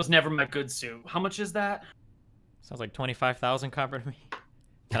 Math was never my good suit. How much is that? Sounds like 25,000 copper to me.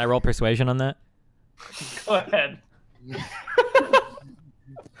 Can I roll persuasion on that? Go ahead.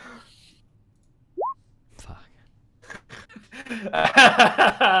 Fuck.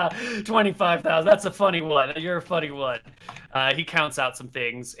 25,000. That's a funny one. You're a funny one. He counts out some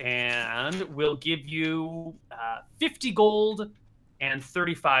things and will give you 50 gold and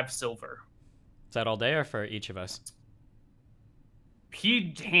 35 silver. Is that all day or for each of us?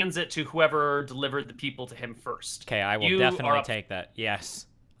 He hands it to whoever delivered the people to him first. Okay, I will definitely take that. Yes.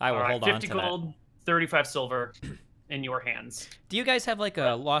 I will hold on to that. 50 gold, 35 silver in your hands. Do you guys have like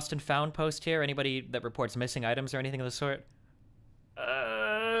a lost and found post here? Anybody that reports missing items or anything of the sort?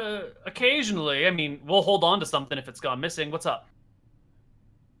 Occasionally. I mean, we'll hold on to something if it's gone missing. What's up?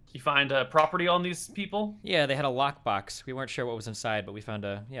 You find property on these people? Yeah, they had a lockbox. We weren't sure what was inside, but we found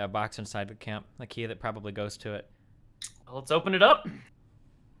a box inside the camp. A key that probably goes to it. Well, let's open it up.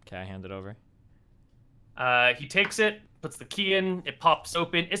 Okay, I hand it over. He takes it, puts the key in, it pops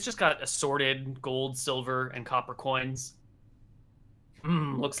open. It's just got assorted gold, silver, and copper coins.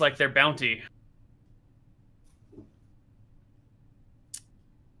 Looks like their bounty.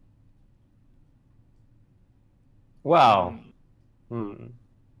 Wow.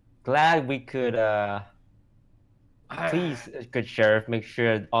 Glad we could, please, good sheriff, make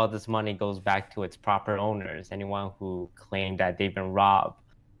sure all this money goes back to its proper owners. Anyone who claimed that they've been robbed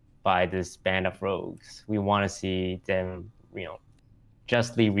by this band of rogues. We want to see them,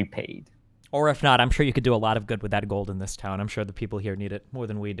 justly repaid. Or if not, I'm sure you could do a lot of good with that gold in this town. I'm sure the people here need it more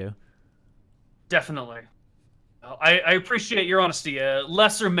than we do. Definitely. I appreciate your honesty. A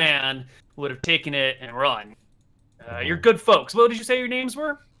lesser man would have taken it and run. You're good folks. What did you say your names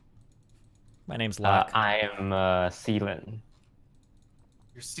were? My name's Locke. I am Seelan.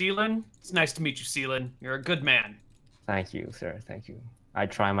 You're Seelan? It's nice to meet you, Seelan. You're a good man. Thank you, sir. Thank you. I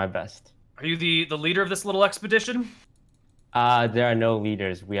try my best. Are you the leader of this little expedition? There are no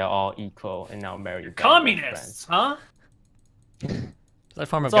leaders. We are all equal and now married. Communists, huh? Does that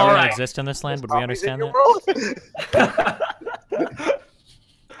form of government exist in this land? Would we understand that?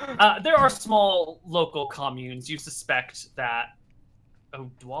 There are small local communes. You suspect that... Oh,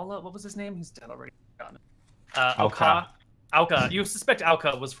 Dwala? What was his name? He's dead already. Auka. Auka. You suspect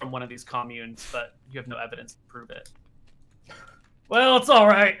Auka was from one of these communes, but you have no evidence to prove it. Well, it's all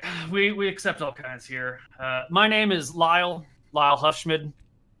right. We accept all kinds here. My name is Lyle Huffschmidt.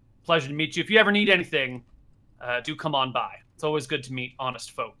 Pleasure to meet you. If you ever need anything, do come on by. It's always good to meet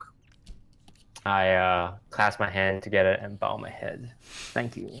honest folk. I clasp my hand together and bow my head.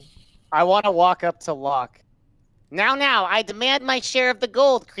 Thank you. I want to walk up to Locke. Now, I demand my share of the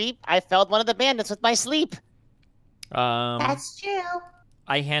gold, creep. I felled one of the bandits with my sleep. That's true.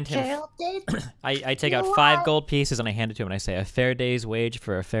 I hand him. Gerald did. I take out 5 gold pieces and I hand it to him and I say, "A fair day's wage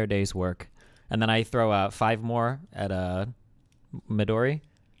for a fair day's work." and then I throw 5 more at Midori,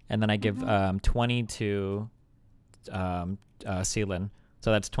 and then I give 20 to Seelin.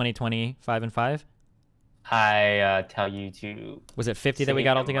 So that's 20, 20, 5, and 5. I tell you to. Was it 50 that we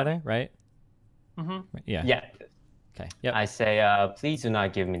got all together, right? Yeah. Yeah. Okay. Yep. I say, please do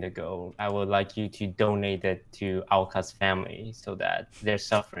not give me the gold. I would like you to donate it to Alka's family so that their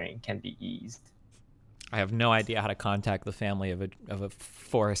suffering can be eased. I have no idea how to contact the family of a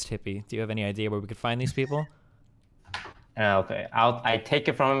forest hippie. Do you have any idea where we could find these people? Okay, I take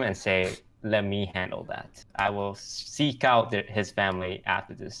it from him and say, let me handle that. I will seek out his family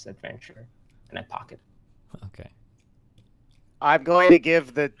after this adventure, and I pocket. Okay. I'm going to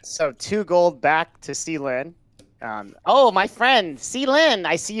give 2 gold back to Seelin. Oh, my friend, Seelin,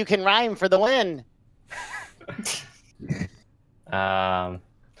 I see you can rhyme for the win.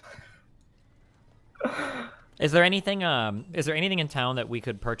 Is there anything in town that we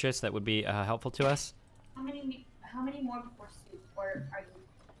could purchase that would be helpful to us? How many more before soup, or are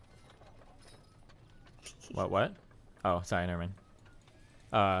you? What? Oh, sorry, never mind.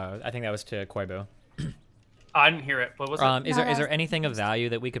 I think that was to Koibu. I didn't hear it. What was it? Is there anything of value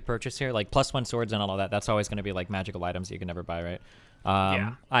that we could purchase here? Like +1 swords and all of that. That's always going to be like magical items that you can never buy, right?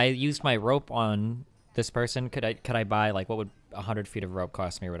 Yeah. I used my rope on this person. Could I buy, like, what would 100 feet of rope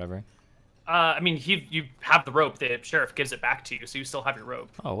cost me or whatever? I mean, you have the rope. The sheriff gives it back to you, so you still have your rope.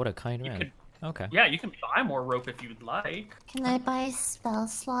 Oh, what a kind man. Okay. Yeah, you can buy more rope if you'd like. Can I buy spell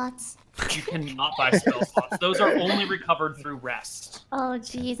slots? You cannot buy spell slots. Those are only recovered through rest. Oh,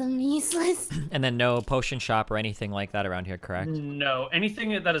 geez, I'm useless. And then no potion shop or anything like that around here, correct? No,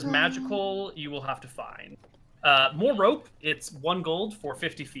 anything that is magical, you will have to find. More rope. It's 1 gold for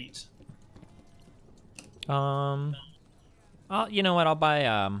 50 feet. You know what? I'll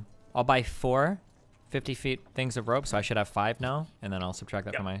buy 4 50 feet things of rope, so I should have 5 now, and then I'll subtract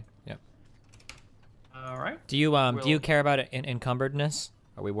that from my. Yep. All right. Do you care about encumberdness?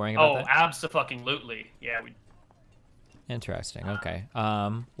 Are we worrying about that? Oh, abso-fucking-lutely. Yeah. Interesting. Okay.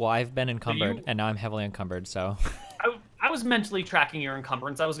 Well, I've been encumbered, and now I'm heavily encumbered, so. I was mentally tracking your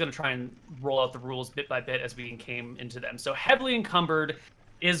encumbrance. I was going to try and roll out the rules bit by bit as we came into them. So heavily encumbered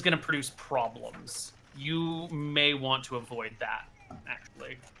is going to produce problems. You may want to avoid that,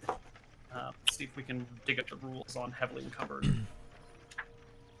 actually. Let's see if we can dig up the rules on heavily encumbered.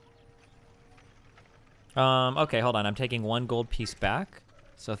 Okay, hold on. I'm taking 1 gold piece back,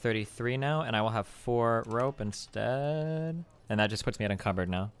 so 33 now, and I will have 4 rope instead. And that just puts me at encumbered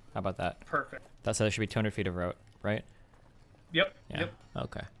now. How about that? Perfect. That's so there should be 200 feet of rope, right? Yep. Yeah. Yep.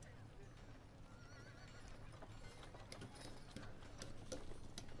 Okay.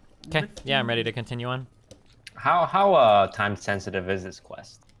 Okay. Yeah, I'm ready to continue on. How time sensitive is this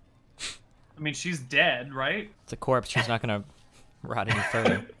quest? I mean, she's dead, right? It's a corpse. She's not gonna rot any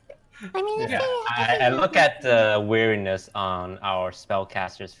further. I mean, I look at the weariness on our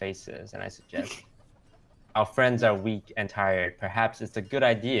spellcasters' faces, and I suggest our friends are weak and tired. Perhaps it's a good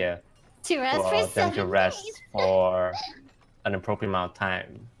idea to rest for for them 7 to rest days. for an appropriate amount of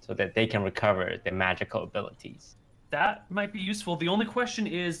time, so that they can recover their magical abilities. That might be useful. The only question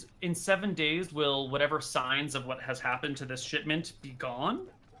is, in 7 days, will whatever signs of what has happened to this shipment be gone?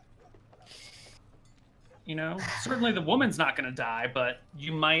 You know, certainly the woman's not going to die, but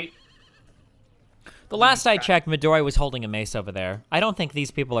you might. The last I checked, Midori was holding a mace over there. I don't think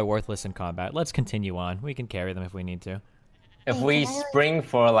these people are worthless in combat. Let's continue on. We can carry them if we need to. If we spring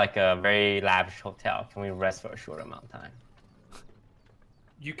for like a very lavish hotel, can we rest for a short amount of time?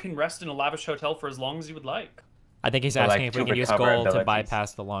 You can rest in a lavish hotel for as long as you would like. I think he's So, asking like, if we to can use recover gold to abilities.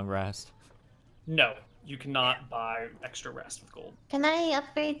 bypass the long rest. No, you cannot buy extra rest with gold. Can I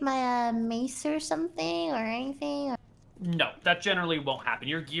upgrade my mace or something or anything? No, that generally won't happen.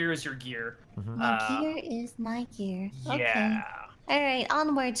 Your gear is your gear. My gear is my gear. Yeah. Okay. All right,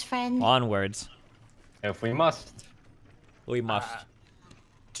 onwards, friend. Onwards. If we must. We must.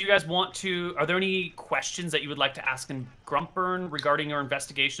 Do you guys want to? Are there any questions that you would like to ask in Grumpburn regarding your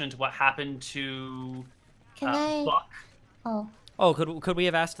investigation into what happened to Can I? Buck? Oh, Oh, could we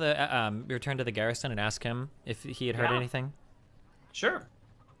have asked the return to the garrison and ask him if he had heard Yeah. anything? Sure.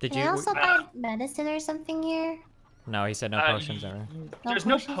 Did can I you? also buy medicine or something here? No, he said no potions ever. There's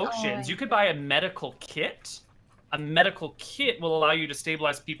no potions? potions. Alright. You could buy a medical kit. A medical kit will allow you to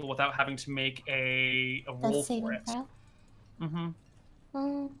stabilize people without having to make a roll That's for saving it. throw.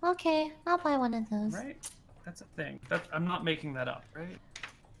 Mm-hmm. Okay, I'll buy one of those. Right? That's a thing. I'm not making that up, right?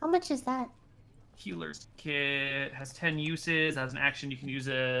 How much is that? Healer's kit has 10 uses. As an action, you can use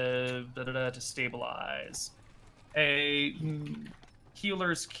a to stabilize. A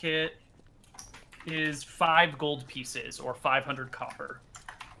healer's kit is 5 gold pieces or 500 copper.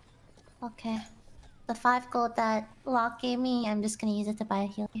 Okay. The 5 gold that Locke gave me, I'm just gonna use it to buy a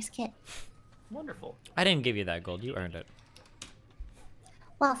healer's kit. Wonderful. I didn't give you that gold. You earned it.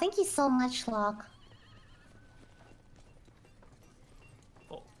 Wow, thank you so much, Locke.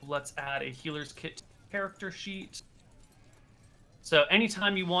 Well, let's add a healer's kit character sheet. So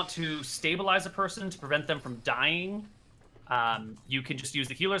anytime you want to stabilize a person to prevent them from dying, you can just use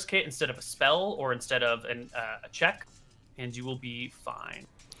the healer's kit instead of a spell or instead of a check, and you will be fine.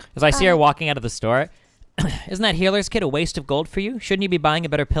 As I see her walking out of the store, isn't that healer's kit a waste of gold for you? Shouldn't you be buying a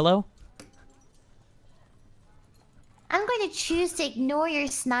better pillow? I'm going to choose to ignore your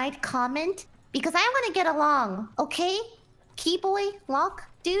snide comment because I want to get along, okay? Key boy, Locke,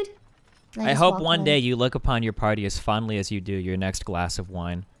 dude. I hope one day you look upon your party as fondly as you do your next glass of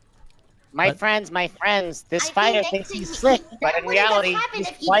wine. My friends, this I fighter think thinks that he's slick, but in reality, he's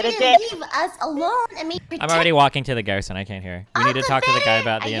quite a dick. Leave us alone and make I'm already walking to the garrison. I can't hear. We need to talk to the guy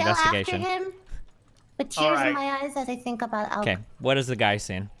about the investigation. Him, with tears in my eyes as I think about Alka. Okay, what is the guy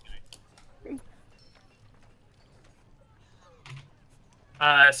saying?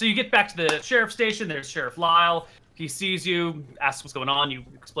 So you get back to the sheriff's station. There's Sheriff Lyle. He sees you, asks what's going on. You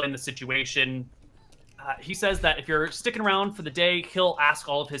explain the situation. He says that if you're sticking around for the day, he'll ask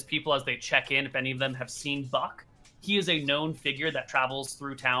all of his people as they check in if any of them have seen Buck. He is a known figure that travels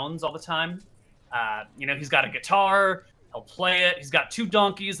through towns all the time. He's got a guitar. He'll play it. He's got 2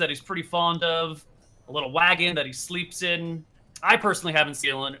 donkeys that he's pretty fond of, a little wagon that he sleeps in. I personally haven't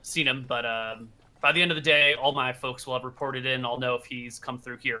seen him, but by the end of the day, all my folks will have reported in. I'll know if he's come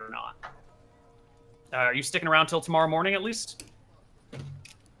through here or not. Are you sticking around till tomorrow morning at least?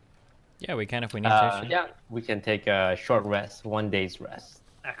 Yeah, we can if we need to. Yeah, we can take a short rest, 1 day's rest.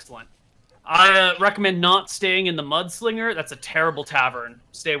 Excellent. I recommend not staying in the Mudslinger. That's a terrible tavern.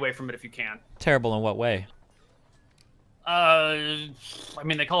 Stay away from it if you can. Terrible in what way?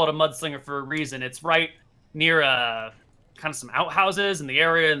 They call it a Mudslinger for a reason. It's right near kind of some outhouses in the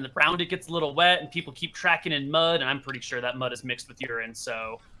area, and around it gets a little wet, and people keep tracking in mud, and I'm pretty sure that mud is mixed with urine,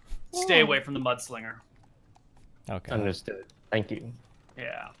 so stay away from the Mudslinger. Okay. Understood. Thank you.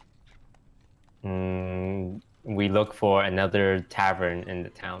 Yeah. We look for another tavern in the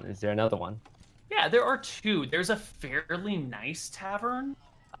town. Is there another one? Yeah, there are 2. There's a fairly nice tavern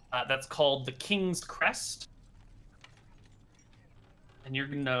that's called the King's Crest. And you're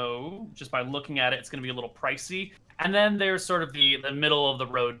going to know, just by looking at it, it's going to be a little pricey. And then there's sort of the middle of the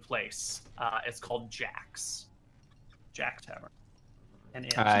road place. It's called Jack's. Jack Tavern.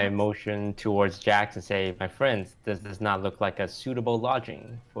 I motion towards Jax and say, my friends, this does not look like a suitable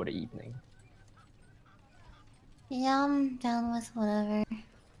lodging for the evening. Yeah, I'm down with whatever.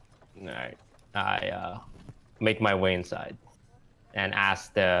 Alright. I make my way inside and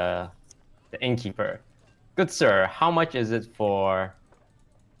ask the innkeeper, good sir, how much is it for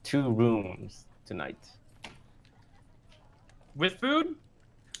 2 rooms tonight? With food?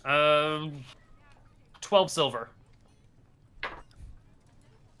 12 silver.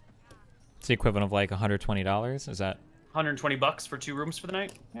 It's the equivalent of like $120. Is that $120 for 2 rooms for the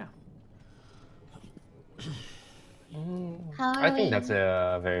night? Yeah. I think that's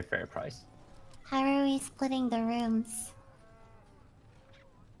a very fair price. How are we splitting the rooms?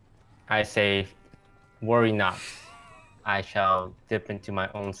 I say, worry not. I shall dip into my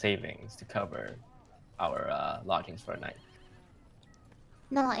own savings to cover our lodgings for a night.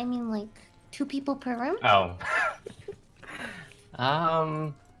 No, I mean like 2 people per room? Oh.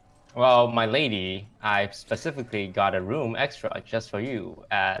 Well, my lady, I specifically got a room extra just for you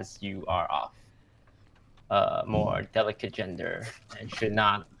as you are off. More delicate gender and should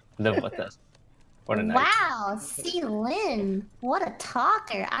not live with us for the night. Wow, see Lynn, what a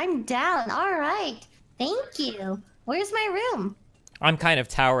talker. I'm down. All right, thank you. Where's my room? I'm kind of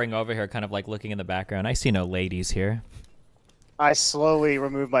towering over here, kind of like looking in the background. I see no ladies here. I slowly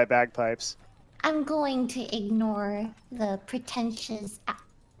remove my bagpipes. I'm going to ignore the pretentious...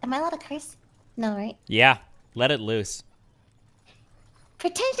 Am I allowed to curse? No, right? Yeah, let it loose.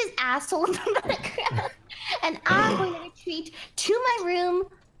 Pretentious asshole in the background. And I'm going to retreat to my room.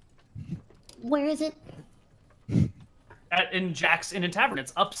 Where is it? In Jack's Inn and Tavern.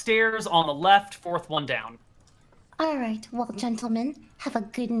 It's upstairs on the left, 4th one down. All right, well, gentlemen, have a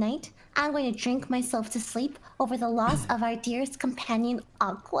good night. I'm going to drink myself to sleep over the loss of our dearest companion,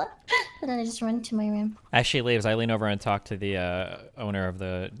 Aqua. And then I just run to my room. As she leaves, I lean over and talk to the owner of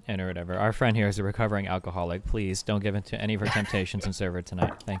the inn or whatever. Our friend here is a recovering alcoholic. Please don't give in to any of her temptations and serve her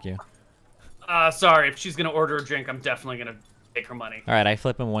tonight. Thank you. Sorry, if she's going to order a drink, I'm definitely going to take her money. All right, I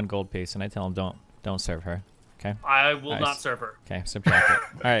flip him 1 gold piece and I tell him don't serve her. Okay? I will not serve her. Okay, subtract it.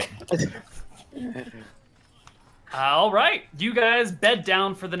 All right. All right, you guys bed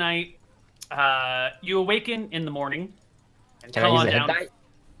down for the night. You awaken in the morning and Can come I use on a down. hit die?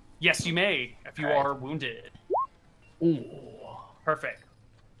 Yes, you may if you Alright. are wounded. Ooh, perfect.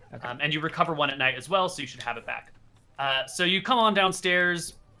 Okay. And you recover one at night as well, so you should have it back. So you come on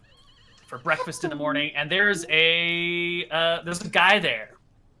downstairs for breakfast in the morning, and there's a guy there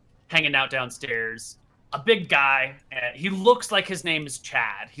hanging out downstairs. A big guy. He looks like his name is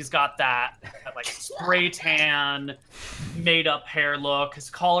Chad. He's got that like spray tan, made up hair look. His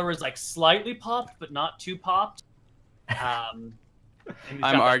collar is like slightly popped, but not too popped. And he's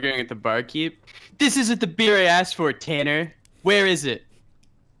got I'm that- arguing at the barkeep. This isn't the beer I asked for, Tanner. Where is it?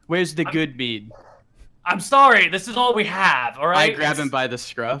 Where's the good mead? I'm sorry. This is all we have. All right. I grab him by the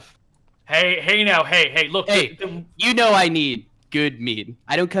scruff. Hey, now, hey, look. Hey, you know I need good mead.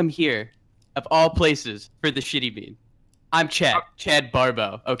 I don't come here, of all places, for the shitty mead. I'm Chad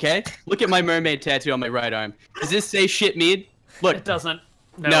Barbo, okay? Look at my mermaid tattoo on my right arm. Does this say shit mead? Look. It doesn't.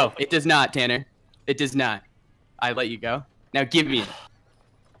 No, it does not, Tanner. It does not. I let you go. Now give me it.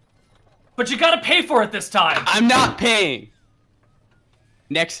 But you gotta pay for it this time. I'm not paying.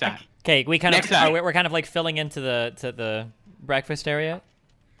 Next time. Okay, we kind Next of time. we're kind of like filling into the breakfast area.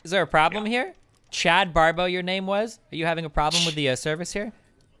 Is there a problem here? Chad Barbo, your name was? Are you having a problem with the service here?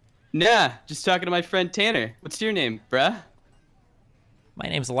 Nah, just talking to my friend Tanner. What's your name, bruh? My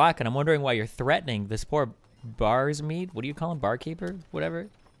name's Locke, and I'm wondering why you're threatening this poor bar's mead. What do you call him? Barkeeper? Whatever.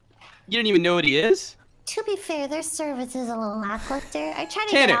 You don't even know what he is? To be fair, their service is a little lackluster. I try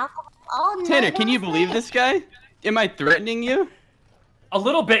to Tanner. get alcohol all night. Tanner, can you last believe night. this guy? Am I threatening you? A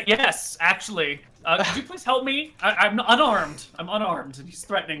little bit, yes, actually. Could you please help me? I'm unarmed. I'm unarmed, and he's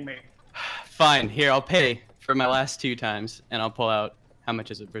threatening me. Fine, here, I'll pay for my last 2 times, and I'll pull out how much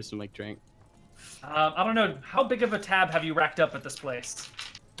is it for some like drink. I don't know. How big of a tab have you racked up at this place?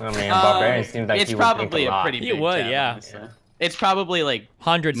 I mean, Barbarian seems like it's he would drink probably a lot. pretty You big would, tab, yeah. honestly. It's probably like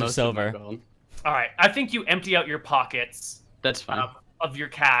Hundreds of most of my silver. gold. All right, I think you empty out your pockets That's fine. of your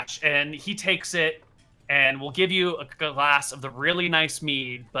cash, and he takes it and will give you a glass of the really nice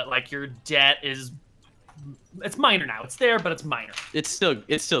mead, but like your debt is, it's minor now. It's there, but it's minor. It's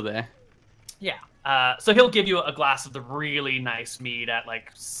still there. Yeah. So he'll give you a glass of the really nice mead at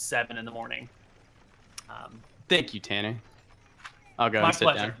like 7 in the morning. Thank you, Tanner. I'll go My and sit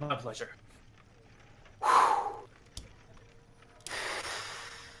pleasure. down. My pleasure.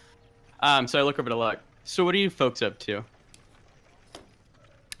 So I look over to Luck. So what are you folks up to?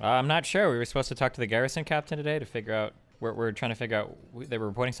 I'm not sure. We were supposed to talk to the garrison captain today to figure out. We're trying to figure out. They were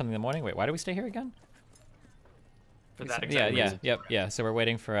reporting something in the morning. Wait, why do we stay here again? For that Yeah, exact reason. yeah. So we're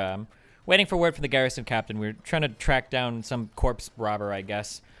waiting for word from the garrison captain. We're trying to track down some corpse robber, I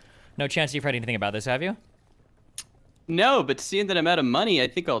guess. No chance you've heard anything about this, have you? No, but seeing that I'm out of money, I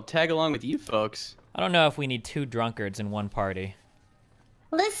think I'll tag along with you folks. I don't know if we need 2 drunkards in one party.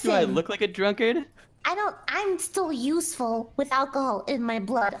 Listen, Do I look like a drunkard? I'm still useful with alcohol in my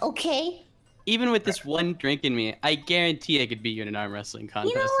blood, okay? Even with this one drink in me, I guarantee I could beat you in an arm wrestling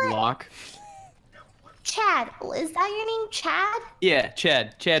contest, what? Locke. Chad, is that your name, Chad? Yeah,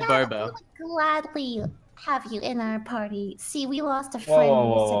 Chad Barbo. I would gladly have you in our party. See, we lost a friend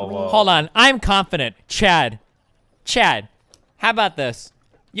whoa, recently. whoa. Hold on, I'm confident. Chad, how about this?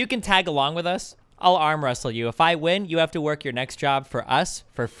 You can tag along with us. I'll arm wrestle you. If I win, you have to work your next job for us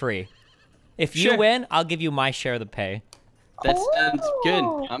for free. If you Sure. win, I'll give you my share of the pay. That sounds Oh.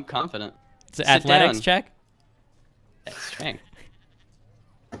 good. I'm confident. It's an Sit athletics down. check. That's strength.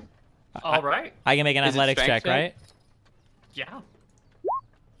 All right. I can make an Is it athletics check, strength right? Yeah.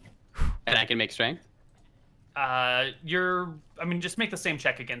 And I can make strength? I mean, just make the same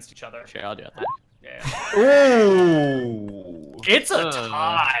check against each other. Sure, I'll do it. Yeah. Ooh. It's a Ugh.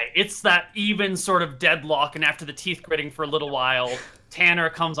 tie. It's that even sort of deadlock, and after the teeth gritting for a little while, Tanner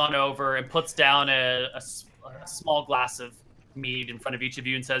comes on over and puts down a small glass of mead in front of each of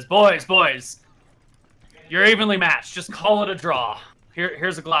you and says, boys, you're evenly matched. Just call it a draw.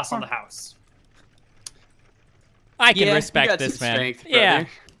 Here's a glass on the house. I can Yeah, you respect got this some man. strength, Yeah. brother.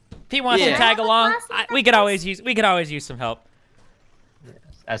 If he wants Yeah. to tag along, Glass of we could always use some help.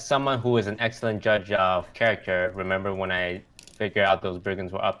 As someone who is an excellent judge of character, remember when I figured out those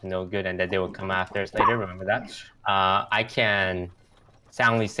brigands were up to no good and that they would come after us later? Remember that? I can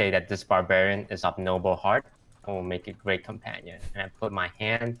soundly say that this barbarian is of noble heart and will make a great companion. And I put my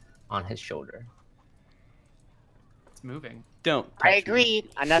hand on his shoulder. It's moving. Don't. I touch me. agreed.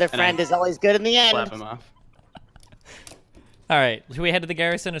 Another And friend I is always good in the end. Slap him off. All right, should we head to the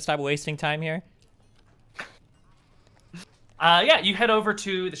garrison and stop wasting time here? Yeah, you head over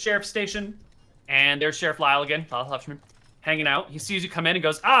to the sheriff's station, and there's Sheriff Lyle again, Lyle Huffman, hanging out. He sees you come in and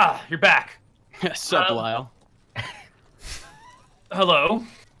goes, you're back. Sup, Lyle? Hello.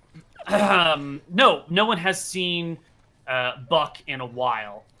 No one has seen Buck in a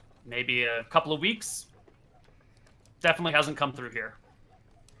while. Maybe a couple of weeks. Definitely hasn't come through here.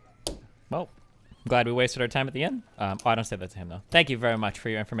 Well, I'm glad we wasted our time at the end. Oh, I don't say that to him, though. Thank you very much for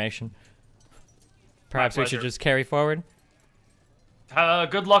your information. Perhaps we should just carry forward?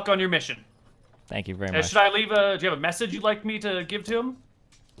 Good luck on your mission. Thank you very much. Should I leave do you have a message you'd like me to give to him?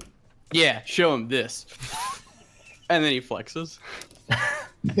 Yeah, show him this. And then he flexes.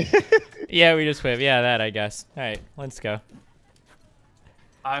 Yeah, we just wave. Yeah, that, I guess. All right, let's go.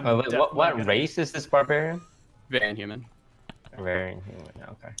 What race is this barbarian? Very human. Very human.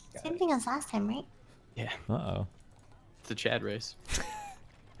 Okay. Same thing as last time, right? Yeah. Uh-oh. It's a Chad race.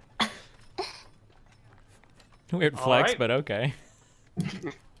 Weird flex, but okay.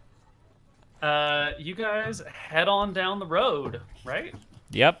 You guys head on down the road, right?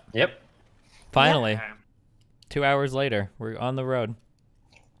 Yep. Yep. Finally. Yeah. 2 hours later, we're on the road.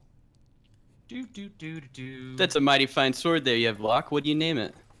 That's a mighty fine sword there you have, Locke. What do you name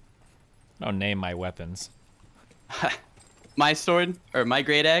it? Don't name my weapons. My sword, or my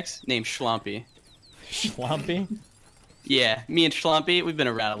great axe, named Schlumpy. Schlumpy? Yeah, me and Schlumpy, we've been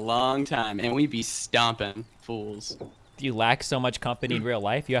around a long time, and we be stomping fools. Do you lack so much company in real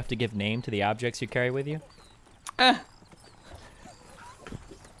life, you have to give name to the objects you carry with you?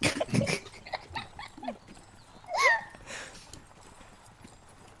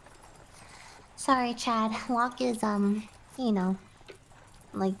 Sorry, Chad. Locke is, you know,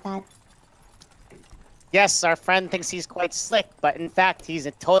 like that. Yes, our friend thinks he's quite slick, but in fact, he's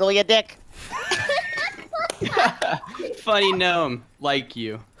totally a dick. Funny gnome, like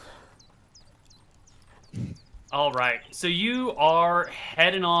you. All right, so you are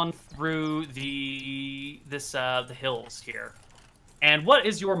heading on through the hills here. And what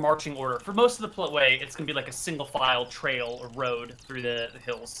is your marching order? For most of the way, it's gonna be like a single file trail or road through the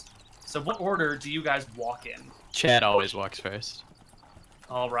hills. So what order do you guys walk in? Chad always walks first.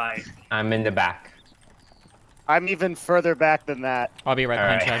 All right. I'm in the back. I'm even further back than that. I'll be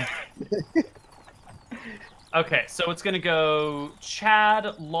right behind Chad. Okay, so it's gonna go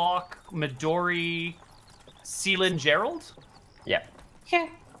Chad, Locke, Midori, Seelan, Gerald? Yep. Sure.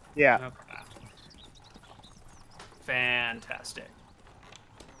 Yeah. Okay. Fantastic.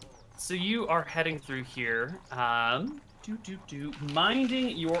 So you are heading through here,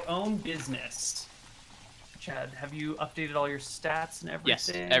 minding your own business. Chad, have you updated all your stats and everything? Yes,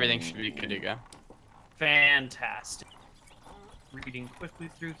 everything should be good to go. Fantastic. Reading quickly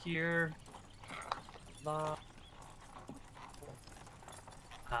through here.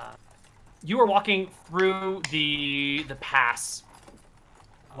 You are walking through the pass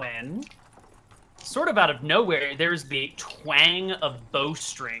when, sort of out of nowhere, there's the twang of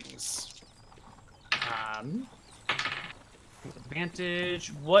bowstrings.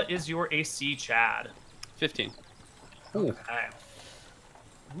 Advantage. What is your AC, Chad? 15. Okay.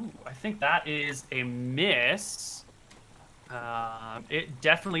 Ooh, I think that is a miss. It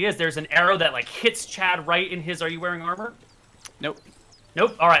definitely is. There's an arrow that like hits Chad right in his. Are you wearing armor? Nope.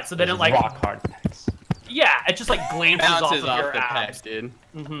 Nope. All right. So then it like rock hard pecs. Yeah, it just like glances off Bounces of off your the abs. pecs, dude.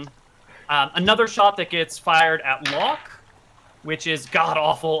 Mm-hmm. Another shot that gets fired at Locke, which is god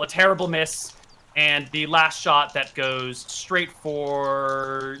awful, a terrible miss, and the last shot that goes straight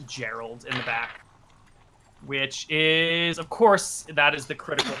for Gerald in the back, which is, of course, that is the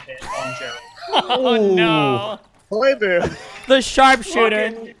critical hit on Gerald. Oh no! Koibu, The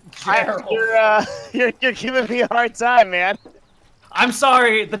sharpshooter! Gerald. you're giving me a hard time, man. I'm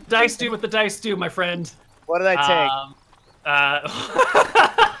sorry, the dice do what the dice do, my friend. What did I take?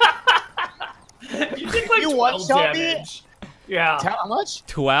 You take like You 12 one-shot me? damage. Yeah. How much?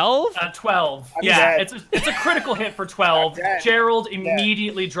 12? 12. I'm Yeah, dead. it's a critical hit for 12. I'm dead. Gerald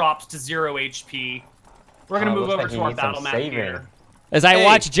immediately drops to 0 HP. We're gonna move over looks like to he our needs some battle map saving. here. As I Hey,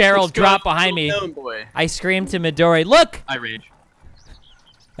 watch Gerald let's go, drop behind me, little gnome boy. I scream to Midori, "Look! I rage.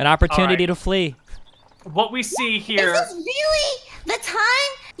 An opportunity All right. to flee." What we see here, Is this really the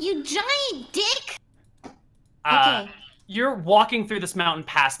time, you giant dick? uh, Okay. you're walking through this mountain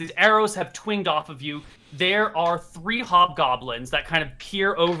pass. These arrows have twinged off of you. There are 3 hobgoblins that kind of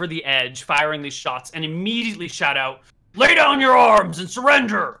peer over the edge, firing these shots, and immediately shout out, "Lay down your arms and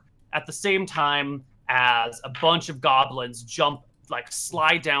surrender!" At the same time as a bunch of goblins jump, like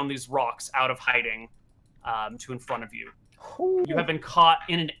slide down these rocks out of hiding to in front of you. You have been caught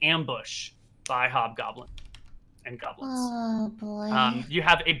in an ambush by hobgoblin and goblins. Oh boy. You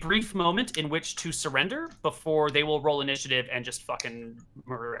have a brief moment in which to surrender before they will roll initiative and just fucking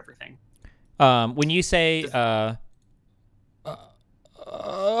murder everything. When you say, sorry,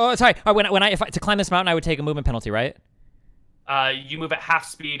 if to climb this mountain, I would take a movement penalty, right? You move at half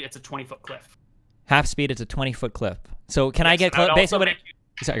speed. It's a 20-foot cliff. Half speed, it's a 20-foot cliff. So can I Yes, get and close? Basically, what?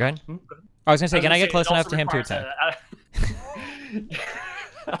 Sorry, go ahead. I was gonna say, can I get close enough to him to attack?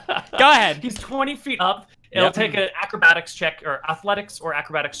 Go ahead. He's 20 feet up. It'll take an acrobatics check or athletics or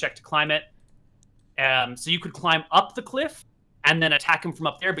acrobatics check to climb it. So you could climb up the cliff and then attack him from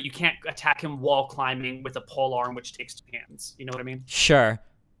up there, but you can't attack him while climbing with a pole arm, which takes 2 hands. You know what I mean? Sure.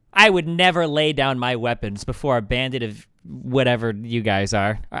 I would never lay down my weapons before a bandit of whatever you guys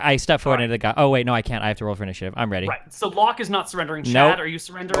are. I step forward into the guy. Oh, wait, no, I can't. I have to roll for initiative. I'm ready. Right. So Locke is not surrendering. Chad, Nope. are you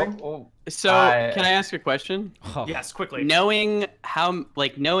surrendering? So can I ask a question? Oh. Yes, quickly. Knowing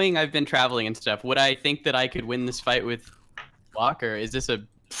I've been traveling and stuff, would I think that I could win this fight with Locke, or is this a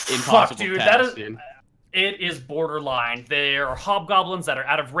impossible dude, task, dude? It is borderline. There are hobgoblins that are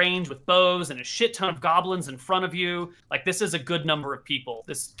out of range with bows and a shit ton of goblins in front of you. Like, this is a good number of people.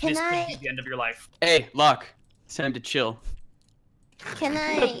 This could be the end of your life. Hey, Locke, it's time to chill. Can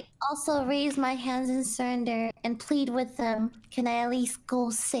I also raise my hands in surrender and plead with them? Can I at least go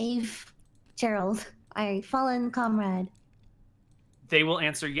save Gerald, our fallen comrade? They will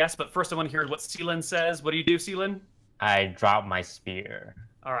answer yes, but first I want to hear what Seelan says. What do you do, Seelan? I drop my spear.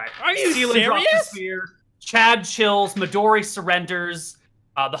 All right. Are you Seelan drops the serious? spear. Chad chills. Midori surrenders.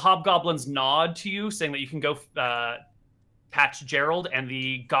 The hobgoblins nod to you, saying that you can go patch Gerald, and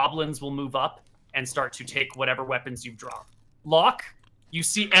the goblins will move up and start to take whatever weapons you've dropped. Locke, you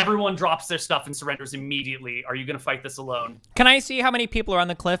see everyone drops their stuff and surrenders immediately. Are you going to fight this alone? Can I see how many people are on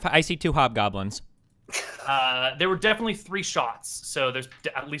the cliff? I see 2 hobgoblins. There were definitely 3 shots, so there's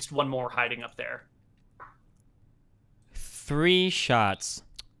at least 1 more hiding up there. 3 shots.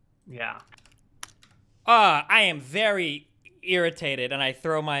 Yeah. I am very irritated, and I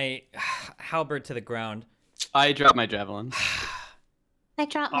throw my halberd to the ground. I drop my javelin. I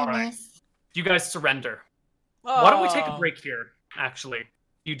dropped All my right. mace. You guys surrender. Why don't we take a break here, actually? If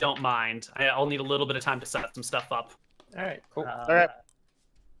you don't mind. I'll need a little bit of time to set some stuff up. All right, cool. All right.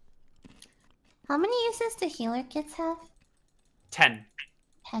 How many uses do healer kits have? 10.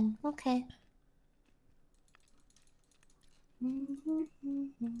 10. Okay.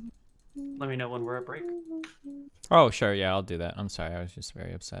 Let me know when we're at break. Oh, sure, yeah, I'll do that. I'm sorry, I was just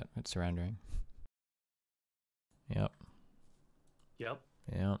very upset at surrendering. Yep. Yep.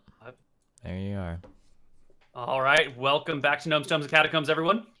 There you are. All right, welcome back to Gnomes, and Catacombs,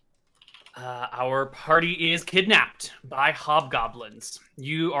 everyone. Our party is kidnapped by hobgoblins.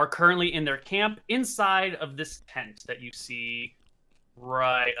 You are currently in their camp inside of this tent that you see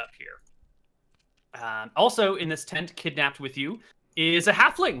right up here. Also in this tent, kidnapped with you, is a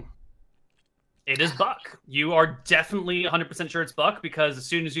halfling. It is Buck. You are definitely 100% sure it's Buck, because as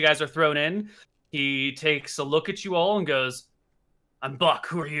soon as you guys are thrown in, he takes a look at you all and goes, "I'm Buck,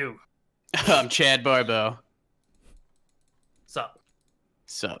 who are you?" I'm Chad Barbo. Sup?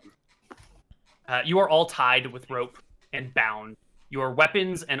 Sup? You are all tied with rope and bound. Your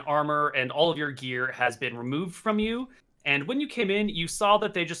weapons and armor and all of your gear has been removed from you. And when you came in, you saw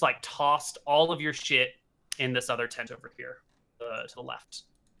that they just like tossed all of your shit in this other tent over here to the left.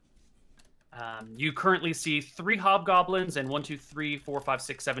 You currently see 3 hobgoblins and 1, 2, 3, 4, 5,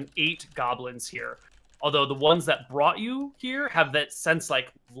 6, 7, 8 goblins here. Although the ones that brought you here have that sense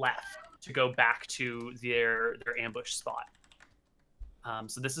like left to go back to their ambush spot.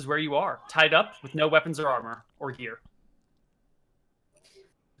 So this is where you are, tied up with no weapons or armor or gear.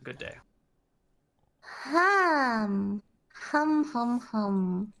 Good day. Hum.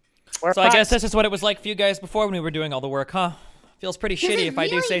 We're So I guess this is what it was like for you guys before when we were doing all the work, huh? Feels pretty Is shitty it if I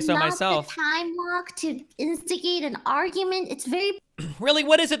do really say so not myself. The time lock to instigate an argument. It's very. Really,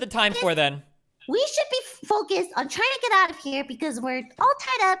 what is it the time for then? We should be focused on trying to get out of here because we're all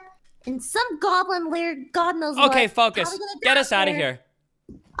tied up in some goblin lair. God knows what. Okay, How focus. are we gonna Get get us out of there? here.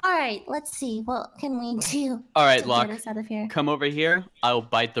 All right, let's see. What can we do? All right, to Locke. get us out of here? Come over here. I'll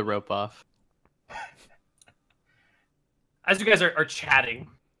bite the rope off. As you guys are chatting,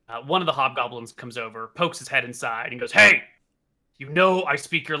 one of the hobgoblins comes over, pokes his head inside, and goes, "Hey, you know I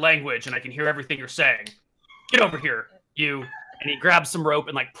speak your language and I can hear everything you're saying. Get over here, you." And he grabs some rope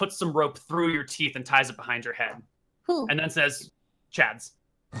and like puts some rope through your teeth and ties it behind your head. Who? And then says, "Chad's.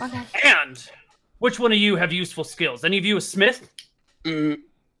 Okay. And which one of you have useful skills? Any of you a smith?"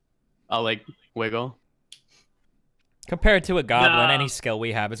 I'll like wiggle. Compared to a goblin, No. any skill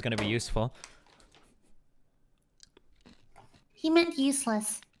we have is going to be useful. He meant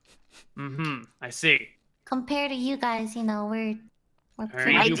useless. Mm-hmm. I see. Compared to you guys, you know, we're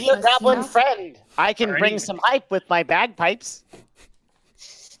pretty My My useless, dear you goblin know? friend, I can Alrighty. bring some hype with my bagpipes.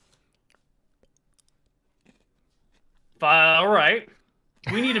 All right.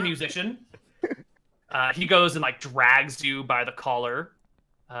 We need a musician. He goes and like drags you by the collar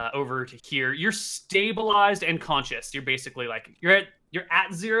over to here. You're stabilized and conscious. You're basically like you're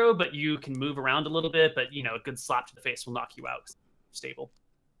at 0, but you can move around a little bit. But you know, a good slap to the face will knock you out. Stable.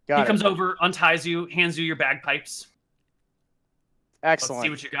 He comes over, unties you, hands you your bagpipes. Excellent.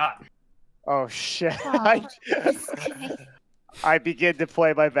 Let's see what you got. Oh shit! Oh, I begin to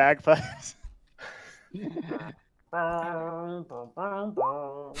play my bagpipes. No. oh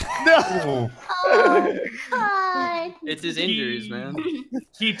God. It's his injuries, man.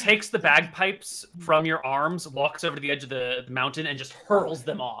 He takes the bagpipes from your arms, walks over to the edge of the mountain, and just hurls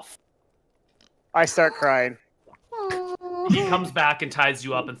them off. I start crying. He comes back and ties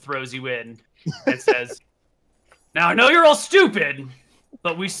you up and throws you in and says, "Now I know you're all stupid,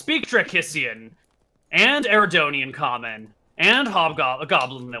 but we speak Drakissian and Eridonian Common and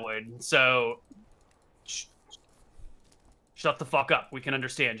Goblinoid, so shut the fuck up. We can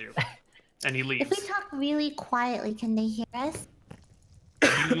understand you." And he leaves. If we talk really quietly, can they hear us?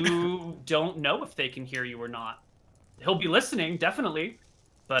 You don't know if they can hear you or not. He'll be listening, definitely.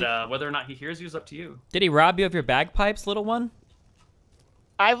 But whether or not he hears you is up to you. Did he rob you of your bagpipes, little one?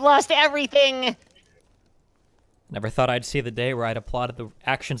 I've lost everything. Never thought I'd see the day where I'd applauded the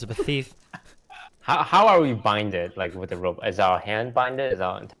actions of a thief. How are we binded? Like with the rope? Is our hand binded? Is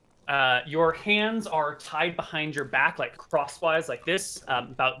our Your hands are tied behind your back, like crosswise, like this,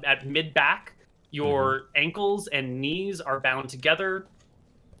 about at mid-back. Your ankles and knees are bound together.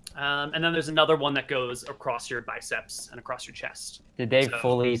 And then there's another one that goes across your biceps and across your chest. Did they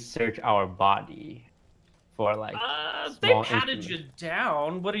fully search our body for like? They patted you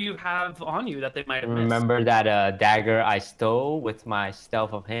down. What do you have on you that they might have missed? Remember that dagger I stole with my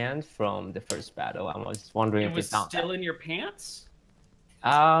stealth of hand from the first battle? I was wondering if it was they found still that. in your pants.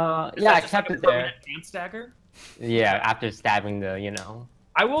 Yeah, I kept like it there. Pants dagger. Yeah, after stabbing the.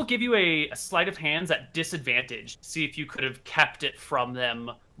 I will give you a sleight of hands at disadvantage. See if you could have kept it from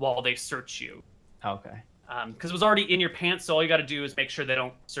them while they search you. Okay. Because it was already in your pants, so all you got to do is make sure they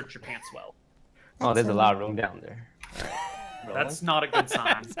don't search your pants well. Oh, there's a lot of room down there. All right. That's not a good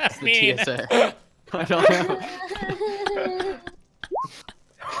sign. That's the TSA. I don't know.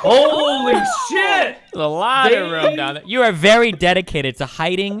 Holy shit! A lot of room down there. You are very dedicated to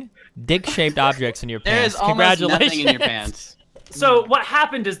hiding dick-shaped objects in your There pants. is almost Congratulations. nothing in your pants. So what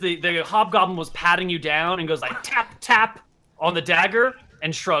happened is the hobgoblin was patting you down and goes like tap tap on the dagger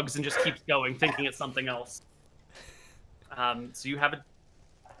and shrugs and just keeps going, thinking it's something else. So you have a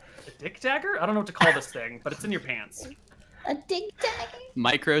dick dagger? I don't know what to call this thing, but it's in your pants. A dig dagger?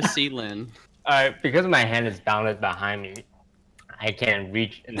 Micro Sealin. Alright, because my hand is bounded behind me, I can't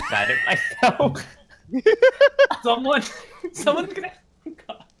reach inside it myself. Someone's gonna.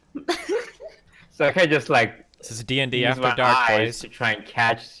 So I can just like This is D&D use After my Dark, eyes boys. to try and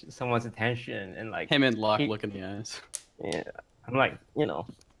catch someone's attention and like Him and Locke look in the eyes. Yeah, I'm like, and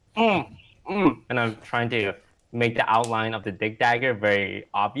I'm trying to make the outline of the dig dagger very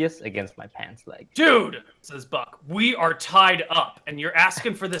obvious against my pants leg. Dude, says Buck, we are tied up, and you're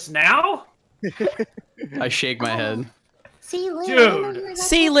asking for this now? I shake my head. See, Lynn, Dude.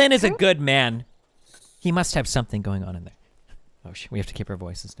 Sealin is a good man. He must have something going on in there. Oh shit, we have to keep our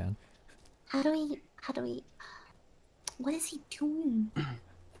voices down. How do we, what is he doing?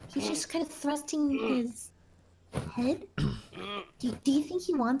 He's just kind of thrusting his head? Do you think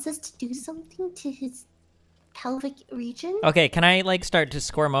he wants us to do something to his pelvic region? Okay, can I like start to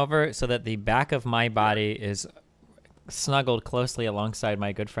squirm over so that the back of my body is snuggled closely alongside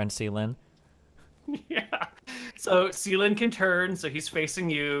my good friend Sealin? Yeah. So Sealin can turn, so he's facing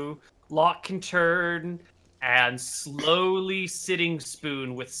you. Locke can turn, and slowly sitting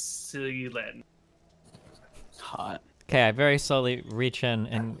spoon with Sealin. Hot. Okay, I very slowly reach in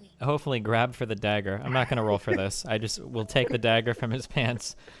and hopefully grab for the dagger. I'm not gonna roll for this. I just will take the dagger from his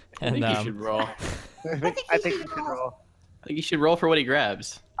pants. And I think you should roll. I think you should roll. I think you should roll for what he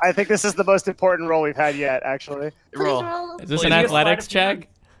grabs. I think this is the most important roll we've had yet, actually. Please Roll. roll. is this Well, an you get athletics sleight of check?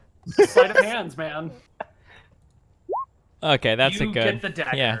 hand. Sleight of hands, man. Okay, that's You a good. get the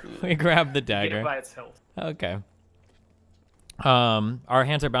dagger. Yeah, we grab the Get it dagger. by its hilt. Okay. Our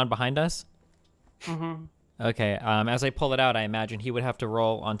hands are bound behind us. Mm-hmm. Okay. As I pull it out, I imagine he would have to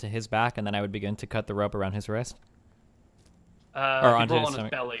roll onto his back, and then I would begin to cut the rope around his wrist, or onto roll his on his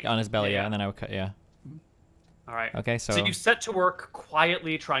stomach. belly. On his belly, yeah, and then I would cut. Yeah. All right. Okay, so. So you set to work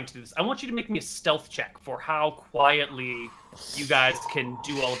quietly trying to do this. I want you to make me a stealth check for how quietly you guys can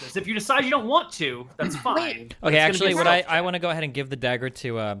do all of this. If you decide you don't want to, that's fine. But Okay, it's gonna be actually, a what stealth I want to go ahead and give the dagger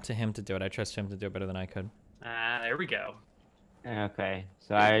to him to do it. I trust him to do it better than I could. check. There we go. Okay,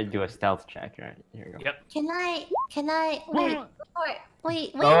 so I do a stealth check, right? Here we go. Yep. Can I, wait,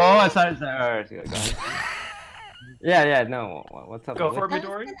 Wait. Oh, sorry. Go ahead. Yeah. No. What's up? Go for it, I was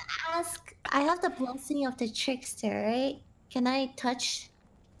Midori. gonna ask. I have the blessing of the trickster, right? Can I touch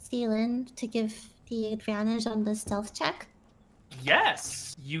Sealand to give the advantage on the stealth check?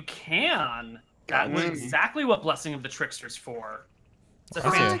 Yes, you can. That was exactly what Blessing of the Trickster's for. It's a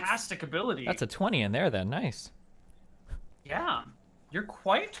That's fantastic ability. That's a 20 in there then. Nice. Yeah, you're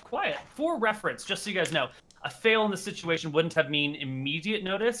quite quiet. For reference, just so you guys know, a fail in this situation wouldn't have mean immediate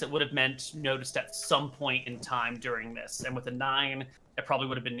notice. It would have meant noticed at some point in time during this. And with a 9, it probably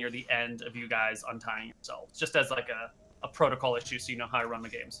would have been near the end of you guys untying yourselves, just as like a protocol issue, so you know how to run the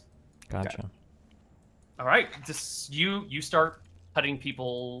games. Gotcha. Okay. All right, you start cutting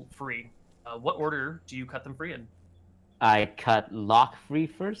people free. What order do you cut them free in? I cut Locke free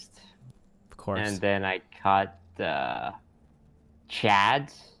first. Of course. And then I cut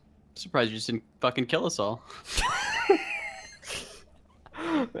Chad. Surprised you just didn't fucking kill us all.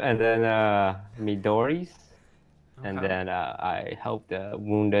 And then Midori's. Okay. And then I help the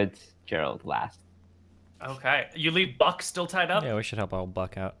wounded Gerald last. Okay, you leave Buck still tied up. Yeah, we should help old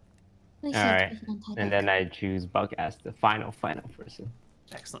Buck out. We All right. should untie And that. then I choose Buck as the final person.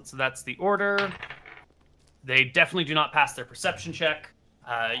 Excellent. So that's the order. They definitely do not pass their perception check.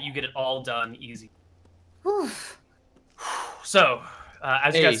 You get it all done easy. Whew. So,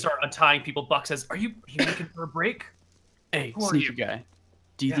 as you Hey. guys start untying people, Buck says, "Are you looking for a break?" Hey, Who are sneaky you? guy.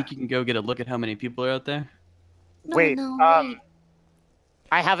 Do you Yeah. think you can go get a look at how many people are out there? No, Wait, no, wait.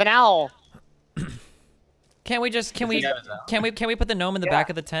 I have an owl. Can we put the gnome in the back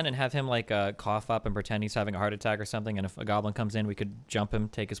of the tent and have him like cough up and pretend he's having a heart attack or something? And if a goblin comes in, we could jump him,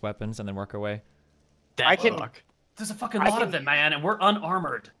 take his weapons, and then work our way. I can- Fuck. There's a fucking lot of them, man, and we're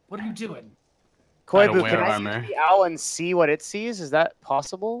unarmored. What are you doing? I don't Koibu, wear can I armor. see the owl and see what it sees? Is that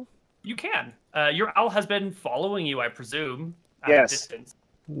possible? You can. Your owl has been following you, I presume, at a Yes. distance.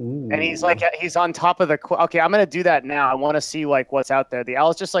 And he's like, he's on top of the cliff. Okay, I'm gonna do that now. I want to see like what's out there. The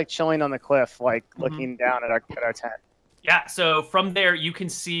owl's just like chilling on the cliff, like looking down at our tent. Yeah, so from there you can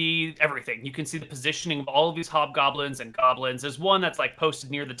see everything. You can see the positioning of all of these hobgoblins and goblins. There's one that's like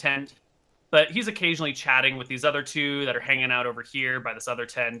posted near the tent, but he's occasionally chatting with these other two that are hanging out over here by this other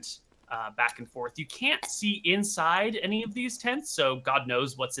tent, back and forth. You can't see inside any of these tents, so God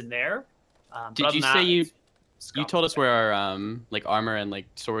knows what's in there. But Did other you than say that, you it's you told us where our like armor and like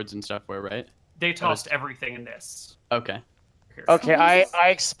swords and stuff were, right? They tossed everything in this. Okay. Here. Okay, I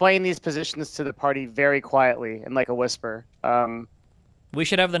explain these positions to the party very quietly in like a whisper. We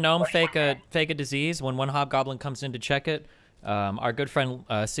should have the gnome fake a disease when one hobgoblin comes in to check it. Our good friend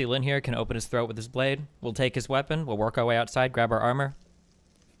Sealin here can open his throat with his blade. We'll take his weapon. We'll work our way outside, grab our armor.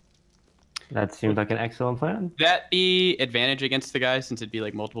 That seems like an excellent plan. That be advantage against the guy since it'd be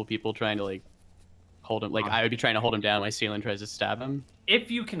like multiple people trying to like hold him. Like I would be trying to hold him down while Sealand tries to stab him.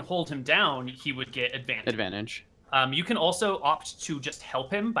 If you can hold him down, he would get advantage. Advantage. You can also opt to just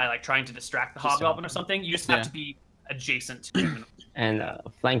help him by like trying to distract the Just hobgoblin help or something. You just have to be adjacent to him. And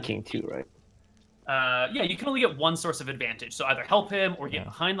flanking too, right? Yeah, you can only get one source of advantage. So either help him or get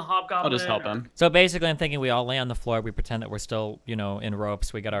behind the hobgoblin. I'll just help or- him. So basically, I'm thinking we all lay on the floor. We pretend that we're still, you know, in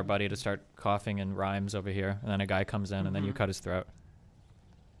ropes. We get our buddy to start coughing and rhymes over here, and then a guy comes in, and then you cut his throat.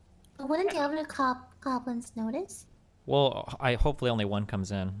 But wouldn't the other goblins notice? Well, hopefully only one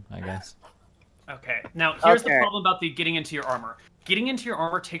comes in, I guess. Okay. Now here's the Okay. problem about the getting into your armor. Getting into your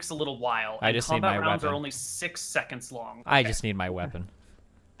armor takes a little while. I and just need combat my rounds weapon. are only 6 seconds long. I Okay. just need my weapon.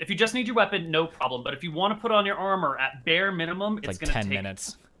 If you just need your weapon, no problem. But if you want to put on your armor, at bare minimum, It's it's like going to 10 take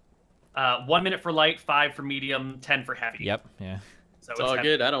minutes. 1 minute for light, 5 for medium, 10 for heavy. Yep, yeah. So It's all heavy.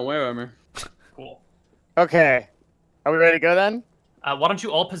 good. I don't wear armor. Cool. Okay, are we ready to go then? Why don't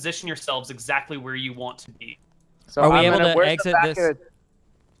you all position yourselves exactly where you want to be? So Are we I'm able gonna- to where's the exit back this? of the-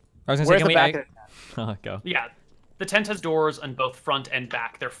 I was gonna say, Where's can the we back egg? Oh, go. Yeah, the tent has doors on both front and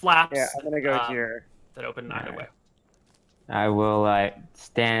back. They're flaps Yeah, I'm gonna go um, here. that open either way. I will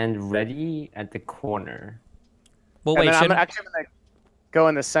stand ready at the corner. Well, And wait, then I'm shouldn't... actually gonna go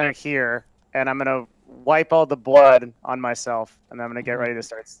in the center here, and I'm gonna wipe all the blood on myself, and then I'm gonna get ready to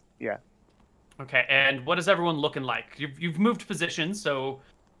start. Yeah. Okay, and what is everyone looking like? You've moved positions, so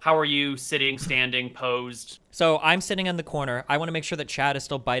how are you sitting, standing, posed? So I'm sitting in the corner. I want to make sure that Chad is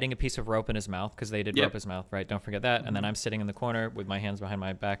still biting a piece of rope in his mouth, because they did Yep. rope his mouth, right? Don't forget that. And then I'm sitting in the corner with my hands behind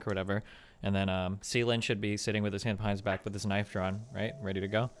my back or whatever. And then Sealin should be sitting with his hands behind his back with his knife drawn, right? Ready to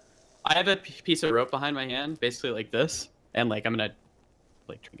go? I have a piece of rope behind my hand, basically like this, and like I'm gonna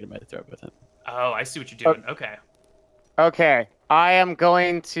like try to get him by the throat with it. Oh, I see what you're doing. Okay. Okay, I am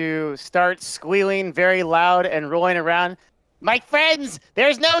going to start squealing very loud and rolling around. My friends,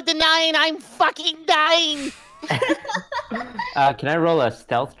 there's no denying I'm fucking dying. Can I roll a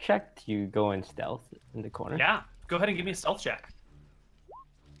stealth check to go in stealth in the corner? Yeah, go ahead and give me a stealth check.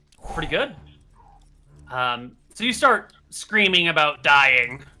 Pretty good. So you start screaming about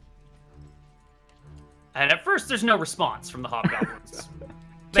dying. And at first, there's no response from the hobgoblins.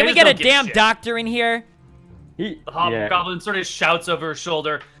 Can we get a damn doctor in here? The hobgoblin sort of shouts over his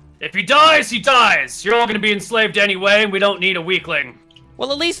shoulder, "If he dies, he dies! You're all gonna be enslaved anyway, and we don't need a weakling."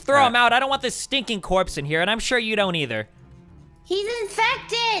 Well, at least throw him out. I don't want this stinking corpse in here, and I'm sure you don't either. He's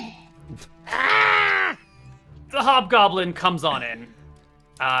infected! The hobgoblin comes on in.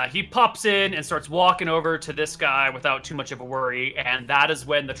 He pops in and starts walking over to this guy without too much of a worry, and that is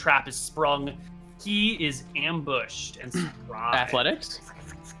when the trap is sprung. He is ambushed and surprised. Athletics?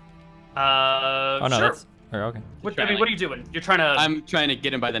 Oh, no, sure. that's... okay. What are you doing? You're trying to... I'm trying to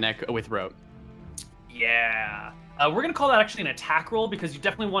get him by the neck with rope. Yeah. We're going to call that actually an attack roll because you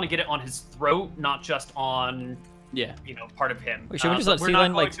definitely want to get it on his throat, not just on, part of him. Wait, should we just let we're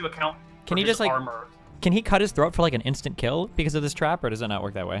not Sealand, going to account can for he his just, like... armor. Can he cut his throat for, like, an instant kill because of this trap, or does it not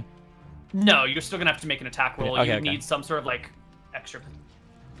work that way? No, you're still going to have to make an attack roll. Okay, you need some sort of, like, extra...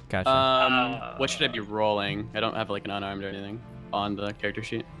 Gotcha. What should I be rolling? I don't have, like, an unarmed or anything on the character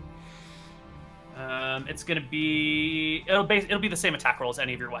sheet. It's gonna be it'll be the same attack roll as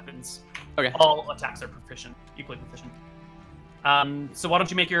any of your weapons. Okay. All attacks are proficient, equally proficient. So why don't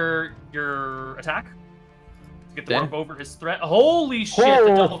you make your attack? Get the rope over his threat. Holy shit!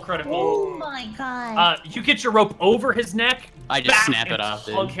 The double critical. Oh my god. You get your rope over his neck. I just snap it off.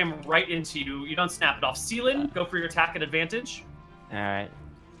 Plug him right into you. You don't snap it off. Sealand, go for your attack at advantage. All right.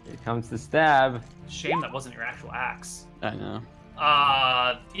 Here comes the stab. Shame that wasn't your actual axe. I know.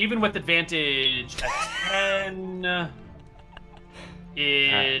 Even with advantage, a 10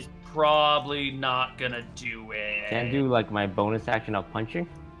 is probably not gonna do it. Can I do like my bonus action of punching?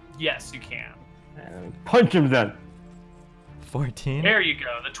 Yes, you can. Punch him then. 14. There you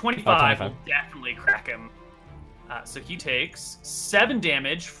go. The 25 will definitely crack him. So he takes 7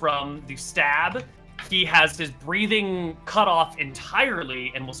 damage from the stab. He has his breathing cut off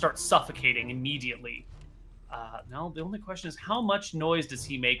entirely and will start suffocating immediately. Now, the only question is how much noise does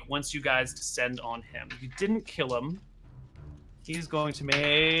he make once you guys descend on him? You didn't kill him. He's going to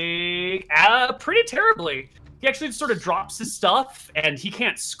make pretty terribly. He actually just sort of drops his stuff, and he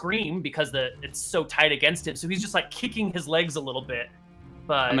can't scream because it's so tight against him. So he's just like kicking his legs a little bit.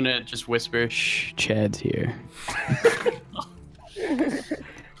 But I'm gonna just whisper, "Shh, Chad's here."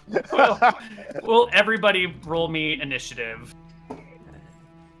 Well, everybody roll me initiative.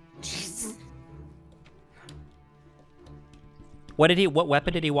 Jeez. What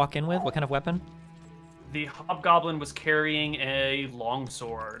weapon did he walk in with? What kind of weapon? The hobgoblin was carrying a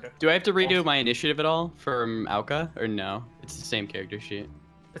longsword. Do I have to redo my initiative at all from Auka, or no? It's the same character sheet.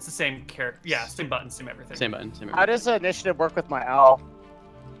 It's the same character. Yeah, same button, same everything. Same button, same everything. How does the initiative work with my owl?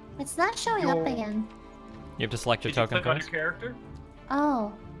 It's not showing up again. You have to select your Did you token click on first. your character?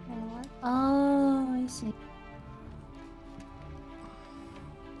 Oh. Oh, I see.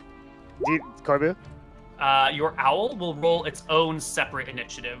 Koibu? Your owl will roll its own separate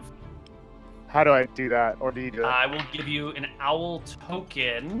initiative. How do I do that? Or do you do it? I will give you an owl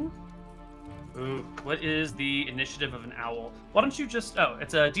token. Ooh, what is the initiative of an owl? Why don't you just... Oh,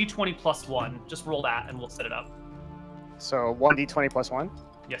 it's a d20 plus 1. Just roll that and we'll set it up. So 1d20 plus 1?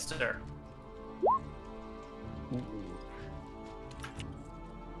 Yes, sir.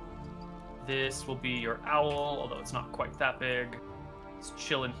 This will be your owl, although it's not quite that big. It's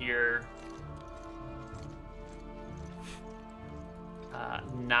chilling here.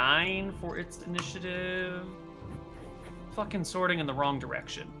 9 for its initiative. Fucking sorting in the wrong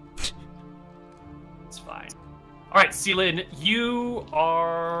direction. It's fine. All right, Sealand, you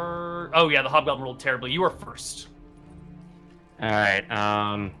are... Oh, yeah, the hobgoblin rolled terribly. You are first. All right.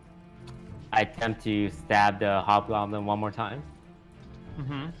 I attempt to stab the hobgoblin one more time.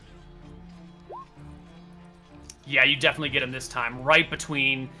 Mm-hmm. Yeah, you definitely get him this time. Right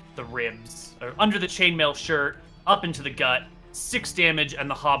between the ribs. Or under the chainmail shirt, up into the gut. 6 damage, and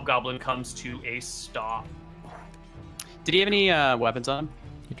the hobgoblin comes to a stop. Did he have any weapons on?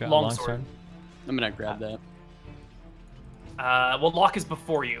 He dropped Longsword. I'm gonna grab that. Well, Locke is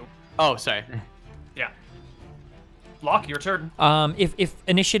before you. Oh, sorry. Yeah. Locke, your turn. If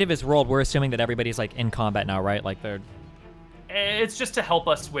initiative is rolled, we're assuming that everybody's like in combat now, right? Like they're... It's just to help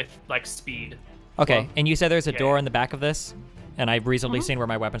us with, like, speed. Okay, Well, and you said there's a yeah, door yeah. in the back of this? And I've reasonably seen where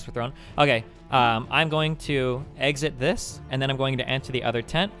my weapons were thrown. Okay, I'm going to exit this, and then I'm going to enter the other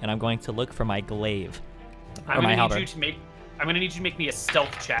tent, and I'm going to look for my glaive. I'm my gonna need halberd. you to make... I'm gonna need you to make me a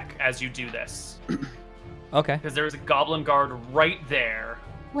stealth check as you do this. Okay. Because there is a goblin guard right there.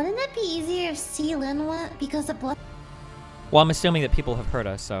 Wouldn't it be easier if Sealand went because the blood? Well, I'm assuming that people have heard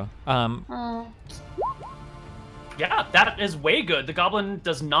us, so. Oh. Yeah, that is way good. The goblin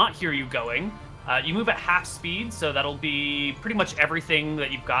does not hear you going. You move at half speed, so that'll be pretty much everything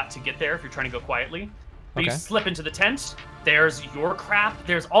that you've got to get there if you're trying to go quietly. But you Okay. slip into the tent. There's your crap.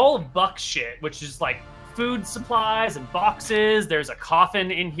 There's all of Buck's shit, which is like food supplies and boxes. There's a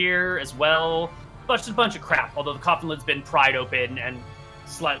coffin in here as well. Just a bunch of crap, although the coffin lid's been pried open and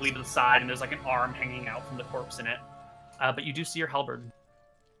slightly to the side, and there's like an arm hanging out from the corpse in it. But you do see your halberd.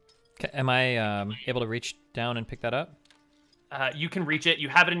 Am I able to reach down and pick that up? You can reach it. You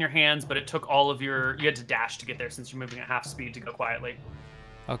have it in your hands, but it took all of your... You had to dash to get there since you're moving at half speed to go quietly.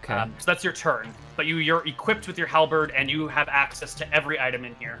 Okay. So that's your turn. But you're equipped with your halberd, and you have access to every item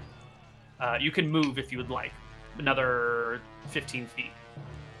in here. You can move if you would like. Another 15 feet.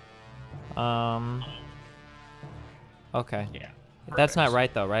 Okay. Yeah. That's not perfect.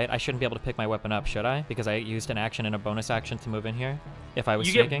 right, though, right? I shouldn't be able to pick my weapon up, should I? Because I used an action and a bonus action to move in here. If I was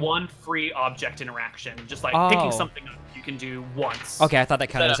You sneaking. get one free object interaction. Just like Oh. picking something up, you can do once. Okay, I thought that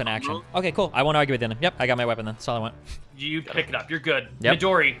counted that as an a action. move? Okay, cool. I won't argue with you then. Yep, I got my weapon then. That's all I want. You pick it up. You're good. Yep.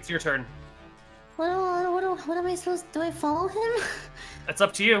 Midori, it's your turn. What am I supposed to do? I follow him? That's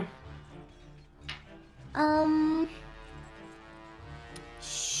up to you.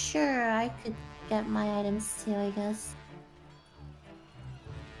 Sure, I could get my items too, I guess.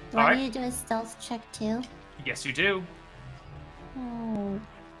 Do I Alright. need to do a stealth check too? Yes, you do. Oh.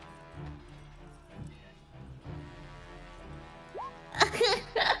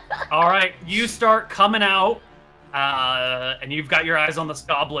 All right, you start coming out, and you've got your eyes on this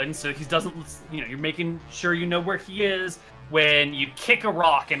goblin, so he doesn't, you're making sure you know where he is. When you kick a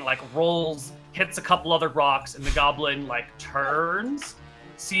rock and it, like, rolls, hits a couple other rocks, and the goblin, like, turns,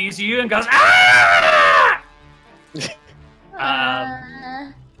 sees you, and goes, ah!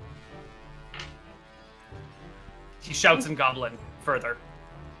 He shouts in goblin further.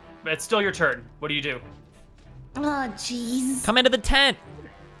 But it's still your turn. What do you do? Oh, jeez. Come into the tent!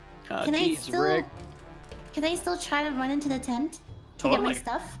 Can I still? Can I still try to run into the tent to get my Totally.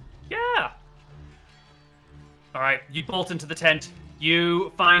 stuff? Yeah. All right, you bolt into the tent.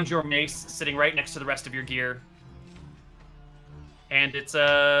 You find your mace sitting right next to the rest of your gear. And it's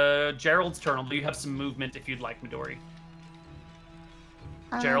Gerald's turn, although you have some movement if you'd like, Midori.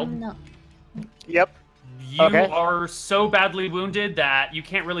 Gerald? No. Yep. You Okay. are so badly wounded that you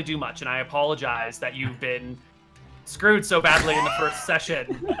can't really do much, and I apologize that you've been screwed so badly in the first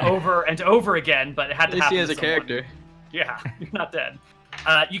session over and over again, but it had At to least happen he has to a someone. character. Yeah, you're not dead.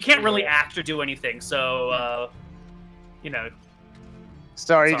 You can't really act or do anything, so, So are you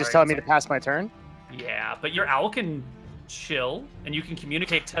Sorry, just telling me sorry. to pass my turn? yeah. But your owl can chill, and you can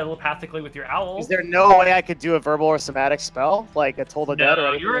communicate telepathically with your owl. Is there no way I could do a verbal or somatic spell, like a Toll the Dead or No,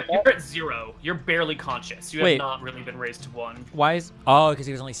 anything you're like that? at 0. You're barely conscious. You Wait. have not really been raised to 1. Why is... Oh, because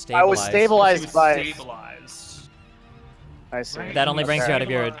he was only I stabilized. was He stabilized was by. stabilized. I see. Right. That only brings you out of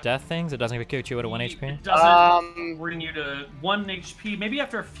your Stabilized. death things? It doesn't get you at a 1 HP? It doesn't Um, bring you to 1 HP. Maybe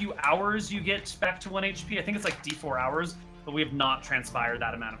after a few hours you get back to 1 HP. I think it's like D4 hours, but we have not transpired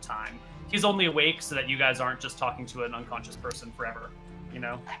that amount of time. He's only awake so that you guys aren't just talking to an unconscious person forever,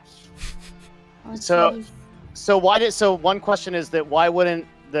 Oh, So- jeez. So one question is that why wouldn't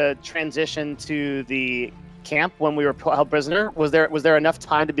the transition to the camp when we were held prisoner, was there enough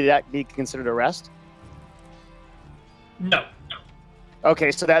time to be considered a rest? No.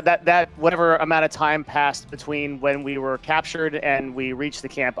 Okay, so that whatever amount of time passed between when we were captured and we reached the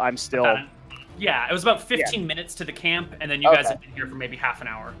camp, I'm still. Yeah, it was about 15 minutes to the camp, and then you guys Okay. have been here for maybe half an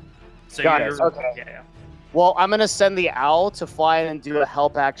hour. So Got it, you're, okay. Yeah. Well, I'm gonna send the owl to fly in and do a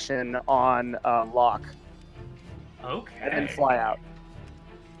help action on Locke, Okay. and then fly out.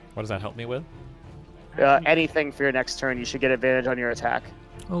 What does that help me with? Anything for your next turn, you should get advantage on your attack.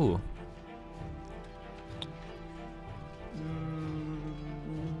 Ooh.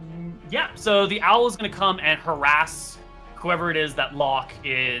 Yeah, so the owl is going to come and harass whoever it is that Locke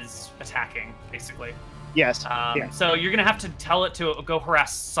is attacking, basically. Yes. So you're going to have to tell it to go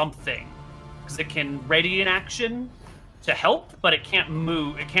harass something. Because it can ready an action to help, but it can't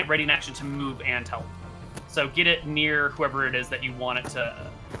move. It can't ready an action to move and help. So get it near whoever it is that you want it to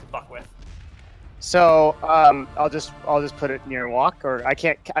fuck with. So I'll just put it near Walk, or I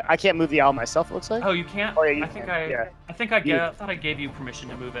can't move the owl myself. It looks like. Oh, you can't? Oh, yeah, you I think can, yeah. I thought I gave you permission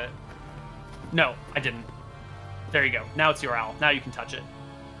to move it. No, I didn't. There you go. Now it's your owl. Now you can touch it.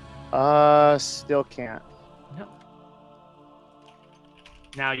 Still can't. No.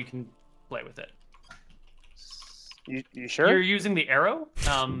 Now you can play with it. You sure? You're using the arrow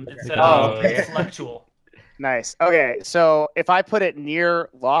instead Oh, of yeah. intellectual. Nice. Okay, so if I put it near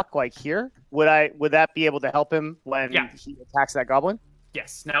Locke, like here, would that be able to help him when Yeah. he attacks that goblin?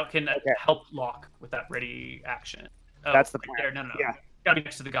 Yes. Now it can Okay. help Locke with that ready action. Oh, That's the right plan. there. No. Yeah. Gotta be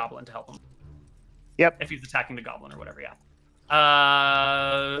next to the goblin to help him. Yep. If he's attacking the goblin or whatever, yeah.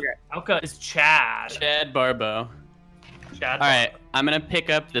 Okay. Alka is Chad. Chad Barbo. Chad. All right, I'm gonna pick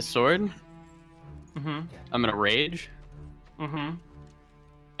up the sword. Mm-hmm. I'm gonna rage. Mm-hmm.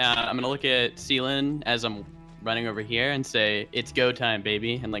 I'm gonna look at Seelan as I'm running over here and say, "It's go time,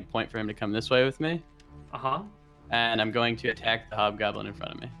 baby," and like point for him to come this way with me. Uh-huh. And I'm going to attack the hobgoblin in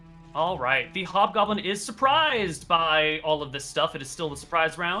front of me. All right. The hobgoblin is surprised by all of this stuff. It is still the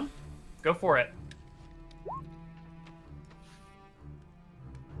surprise round. Go for it.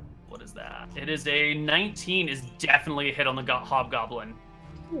 What is that? It is a 19. Is definitely a hit on the hobgoblin.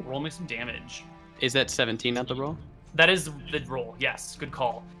 Roll me some damage. Is that 17 not the roll? That is the roll. Yes. Good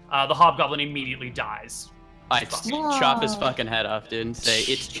call. The hobgoblin immediately dies. I Whoa. chop his fucking head off, dude, and say,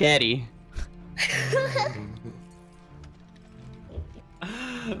 "It's Chatty."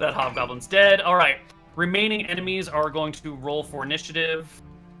 That hobgoblin's dead. All right. Remaining enemies are going to roll for initiative,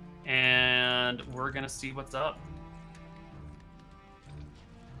 and we're gonna see what's up.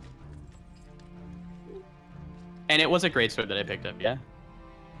 And it was a great sword that I picked up, yeah?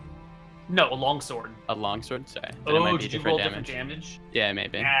 No, a longsword. A longsword? Sorry. Then it Oh, might be did you different roll damage. different damage? Yeah,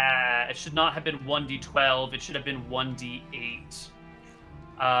 maybe. It should not have been 1d12. It should have been 1d8.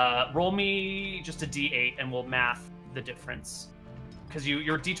 Roll me just a d8, and we'll math the difference. Because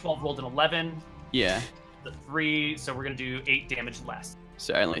your d12 rolled an 11, Yeah. the 3, so we're going to do 8 damage less.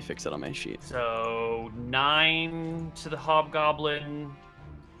 Sorry, let me fix it on my sheet. So 9 to the hobgoblin,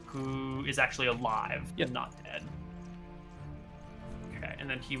 who is actually alive, Yep. not dead. Okay, and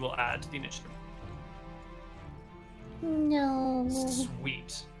then he will add to the initiative. No.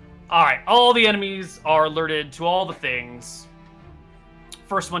 Sweet. All right, all the enemies are alerted to all the things.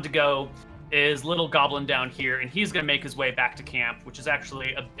 First one to go is little goblin down here, and he's going to make his way back to camp, which is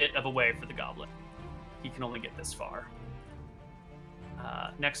actually a bit of a way for the goblin. He can only get this far.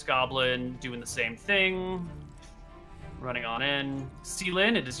 Next goblin doing the same thing. Running on in.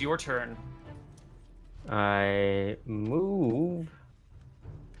 Seelin, it is your turn. I move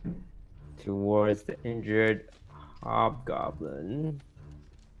towards the injured hobgoblin.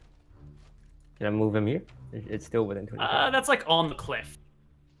 Can I move him here? It's still within 20 feet. That's like on the cliff.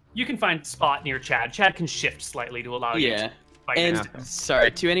 You can find spot near Chad. Chad can shift slightly to allow you Yeah. to fight And, next to him. sorry,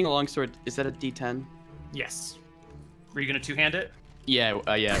 two-handing a longsword, is that a d10? Yes. Were you going to two-hand it? Yeah,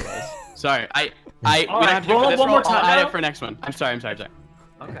 yeah, it was. Sorry, All we right, don't have to do it roll for this one roll. more time. I'll add it for next one. I'm sorry.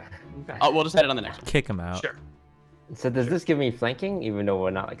 Okay. We'll just add it on the next one. Kick him out. Sure. So does this give me flanking, even though we're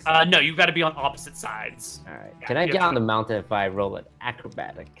not like? No, you've got to be on opposite sides. All right. Yeah, Can I you get have on to- the mountain if I roll an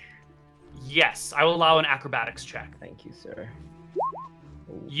acrobatic? Yes, I will allow an acrobatics check. Thank you, sir.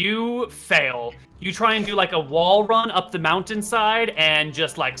 You fail. You try and do like a wall run up the mountainside and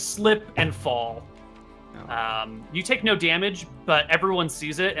just like slip and fall. Oh. You take no damage, but everyone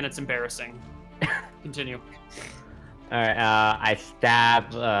sees it and it's embarrassing. Continue. All right. I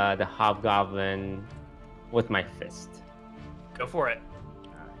stab the hobgoblin with my fist. Go for it.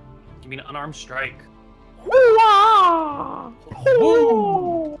 Give me an unarmed strike.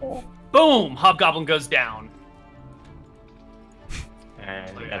 Boom! Hobgoblin goes down.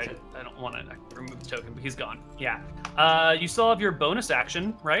 And Wait, that's it. I don't want to remove the token, but he's gone. Yeah. You still have your bonus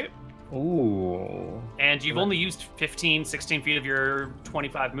action, right? Ooh. And you've only used 15, 16 feet of your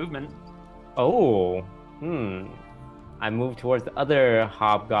 25 movement. Oh. I move towards the other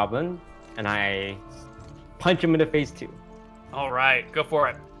hobgoblin, and I punch him in the face too. All right, go for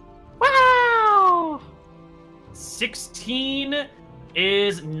it. Wow! 16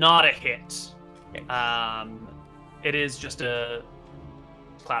 is not a hit. Okay. It is just a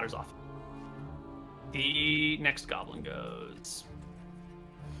clatters off. The next goblin goes.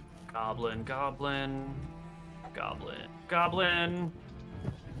 Goblin, goblin, goblin, goblin.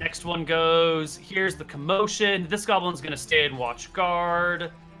 Next one goes. Here's the commotion. This goblin's gonna stay and watch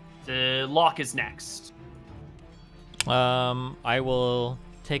guard. The lock is next. I will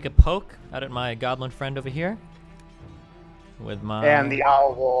take a poke out at my goblin friend over here. With my... And the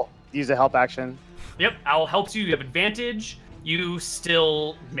owl will use a help action. Yep, owl helps you. You have advantage. You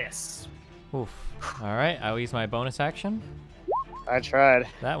still miss. Oof. Alright, I will use my bonus action. I tried.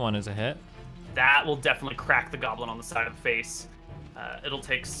 That one is a hit. That will definitely crack the goblin on the side of the face. It'll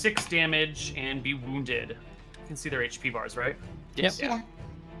take 6 damage and be wounded. You can see their HP bars, right? Yep. Yeah.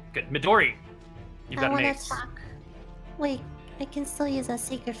 Good. Midori, you've I got an want to ace. attack. Wait, I can still use a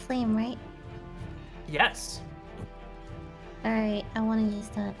sacred flame, right? Yes. Alright, I want to use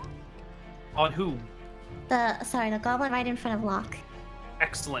that. On who? The goblin right in front of Locke.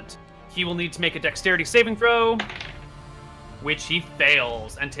 Excellent. He will need to make a dexterity saving throw, which he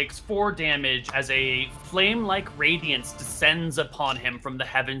fails and takes 4 damage as a flame-like radiance descends upon him from the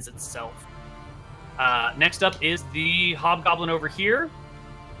heavens itself. Next up is the hobgoblin over here.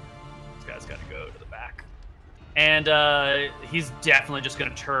 This guy's got to go to the back. And he's definitely just going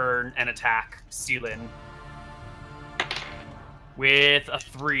to turn and attack Seelin with a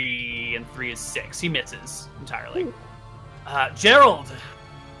 3, and 3 is 6. He misses entirely. Gerald,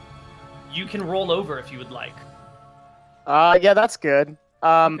 you can roll over if you would like. Yeah, that's good.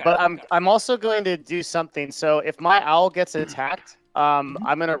 Okay. But I'm also going to do something. So if my owl gets attacked, I'm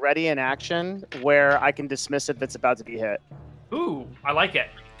gonna ready an action where I can dismiss if it's about to be hit. Ooh, I like it.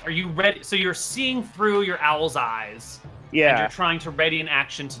 Are you ready? So you're seeing through your owl's eyes. And Yeah. you're trying to ready an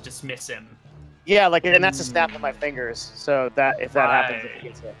action to dismiss him. Yeah, like, and that's a snap of my fingers. So that if that happens, Right. it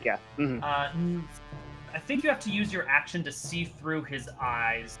gets hit. Yeah. Mhm. I think you have to use your action to see through his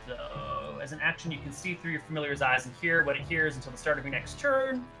eyes, though. As an action, you can see through your familiar's eyes and hear what it hears until the start of your next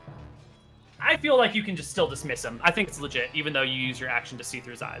turn. I feel like you can just still dismiss him. I think it's legit, even though you use your action to see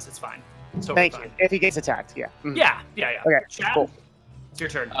through his eyes. It's fine. It's totally Thank fine. you. If he gets attacked, yeah. Mhm. Yeah. Okay, Chad, cool. it's your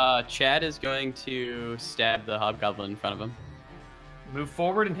turn. Chad is going to stab the hobgoblin in front of him. Move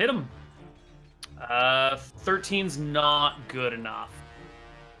forward and hit him. 13's not good enough.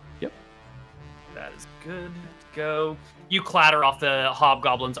 Yep. That is good to go. You clatter off the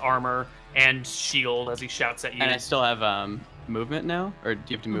hobgoblin's armor and shield as he shouts at you. And I still have movement now, or do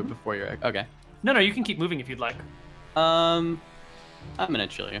you have to move before you're okay? No, you can keep moving if you'd like. I'm gonna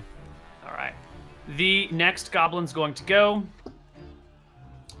chill you. All right. The next goblin's going to go.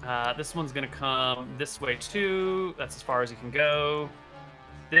 This one's going to come this way too. That's as far as he can go.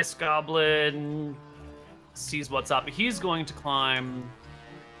 This goblin sees what's up. He's going to climb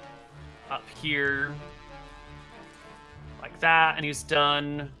up here like that, and he's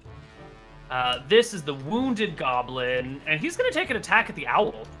done. This is the wounded goblin, and he's going to take an attack at the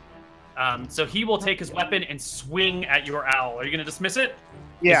owl. So he will take his weapon and swing at your owl. Are you going to dismiss it?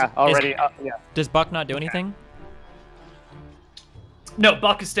 Yeah, already. Yeah. Does Buck not do anything? No,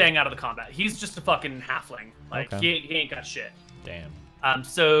 Buck is staying out of the combat. He's just a fucking halfling. Like, Okay. he ain't got shit. Damn.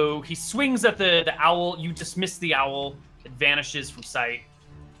 So he swings at the owl. You dismiss the owl. It vanishes from sight.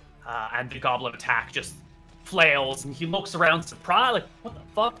 And the goblin attack just flails. And he looks around surprised, like, what the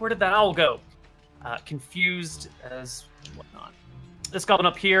fuck? Where did that owl go? Confused as whatnot. This goblin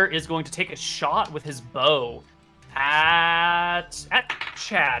up here is going to take a shot with his bow at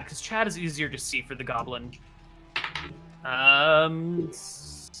Chad, because Chad is easier to see for the goblin.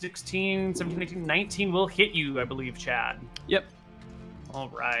 16, 17, 18, 19 will hit you, I believe, Chad. Yep. All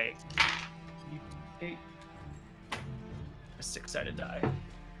right. You take a 6-sided die.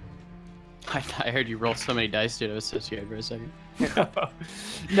 I heard you roll so many dice, dude. I was so scared for a second.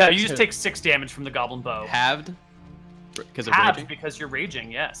 No, you just take 6 damage from the goblin bow. Halved? Because of Halved raging? because you're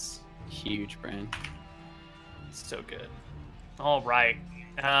raging, yes. Huge brain. So good. All right.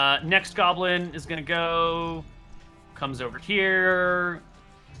 Next goblin is going to go. Comes over here.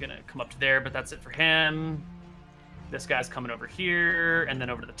 He's going to come up to there, but that's it for him. This guy's coming over here, and then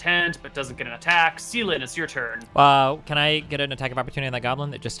over to the tent, but doesn't get an attack. Seelin, it's your turn. Can I get an attack of opportunity on that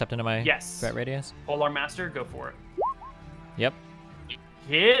goblin that just stepped into my threat radius? Polar Master, go for it. Yep.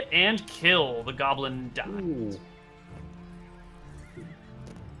 Hit and kill. The goblin dies.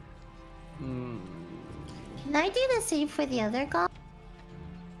 Can I do the same for the other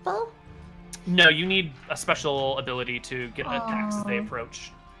goblin? No, you need a special ability to get attacks as they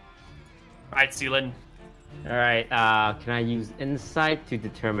approach. All right, Seelin. All right. Can I use insight to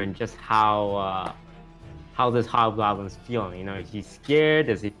determine just how this hobgoblin's feeling? You know, is he scared?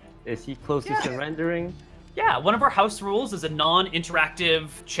 Is he close to surrendering? Yeah, one of our house rules is a non-interactive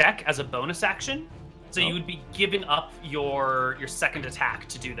check as a bonus action. So you would be giving up your second attack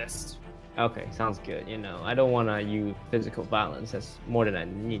to do this. Okay, sounds good. You know, I don't want to use physical violence. That's more than I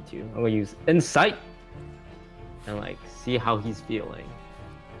need to. I'm gonna use insight and like see how he's feeling.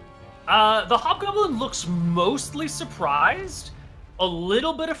 The hobgoblin looks mostly surprised, a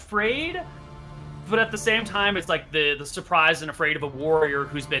little bit afraid, but at the same time, it's like the surprised and afraid of a warrior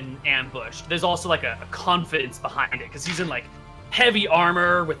who's been ambushed. There's also like a confidence behind it because he's in like heavy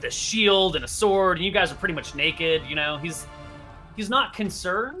armor with a shield and a sword, and you guys are pretty much naked. You know, he's not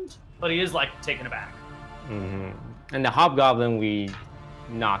concerned, but he is like taken aback. Mm-hmm. And the hobgoblin we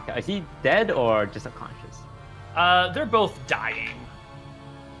knocked out, is he dead or just unconscious? They're both dying.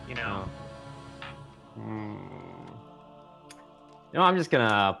 You know. No, I'm just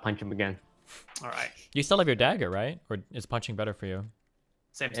gonna punch him again. All right. You still have your dagger, right? Or is punching better for you?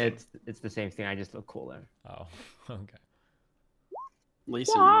 Same thing. It's the same thing. I just look cooler. Oh, okay.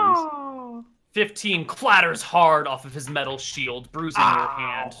 Lisa wins. 15 clatters hard off of his metal shield, bruising your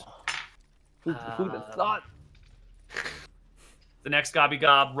hand. Who'd have thought? The next Gobby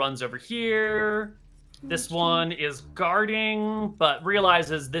Gob runs over here. This one is guarding, but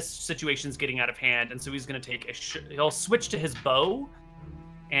realizes this situation's getting out of hand, and so he's going to take he'll switch to his bow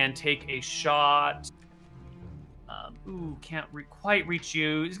and take a shot. Can't quite reach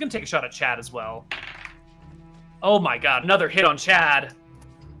you. He's going to take a shot at Chad as well. Oh my god, another hit on Chad.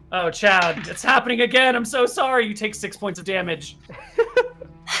 Oh, Chad, it's happening again. I'm so sorry. You take 6 points of damage.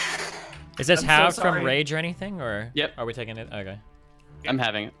 Is this I'm halved so from sorry. rage or anything, or Yep. are we taking it? Okay. I'm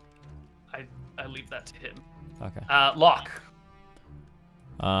having it. I leave that to him. Okay. Locke.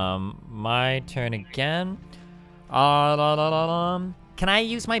 My turn again. Can I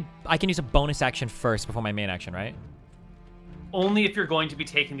use I can use a bonus action first before my main action, right? Only if you're going to be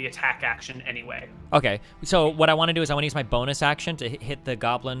taking the attack action anyway. Okay, so what I want to do is I want to use my bonus action to hit the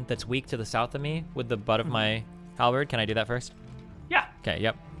goblin that's weak to the south of me with the butt of my halberd. Can I do that first? Yeah. Okay,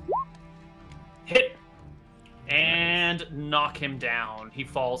 yep. Hit. And knock him down. He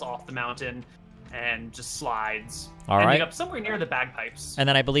falls off the mountain and just slides. All ending right. up somewhere near the bagpipes. And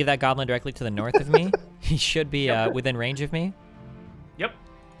then I believe that goblin directly to the north of me. He should be within range of me Yep.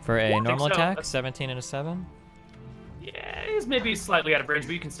 for a normal so. attack. That's- 17 and a 7. Yeah, he's maybe slightly out of range,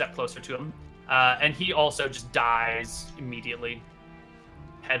 but you can step closer to him. And he also just dies immediately.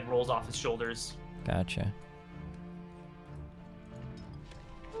 Head rolls off his shoulders. Gotcha.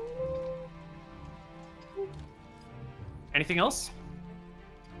 Anything else?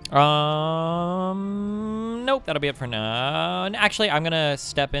 Nope, that'll be it for now. And actually, I'm gonna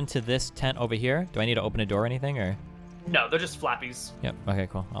step into this tent over here. Do I need to open a door or anything, or? No, they're just flappies. Yep. Okay,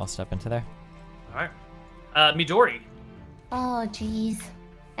 cool. I'll step into there. All right. Midori. Oh, jeez.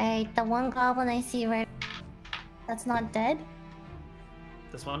 Alright, the one goblin I see right... That's not dead?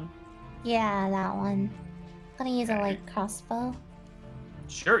 This one. Yeah, that one. Gonna use a light crossbow.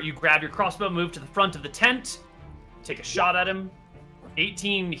 Sure, you grab your crossbow, move to the front of the tent, take a shot at him.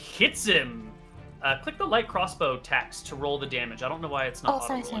 18 hits him. Click the light crossbow text to roll the damage. I don't know why it's not Oh,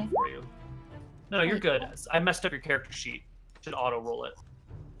 sorry, auto-rolling sorry. for you. No, you're good. I messed up your character sheet. Should auto-roll it.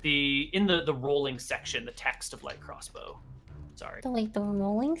 In the rolling section, the text of light crossbow. Sorry. The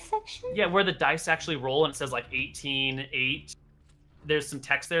rolling section? Yeah, where the dice actually roll and it says like 18, 8. There's some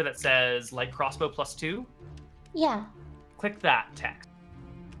text there that says light crossbow +2. Yeah. Click that text.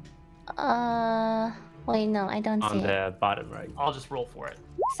 Wait, no, I don't see On it. the bottom right. I'll just roll for it.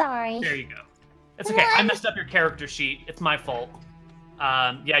 Sorry. There you go. It's okay. I messed up your character sheet. It's my fault.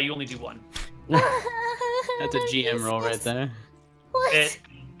 Yeah, you only do one. That's a GM roll right there. What?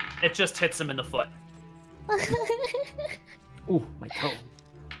 It just hits him in the foot. Ooh, my toe.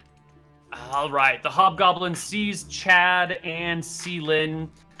 All right. The hobgoblin sees Chad and Seelin,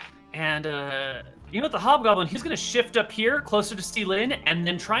 and you know what? The hobgoblin, he's gonna shift up here closer to Seelin, and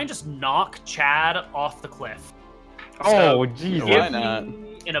then try and just knock Chad off the cliff. Oh, So, Jesus. Why give not?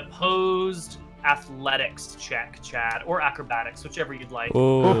 me an opposed athletics check, Chad, or acrobatics, whichever you'd like.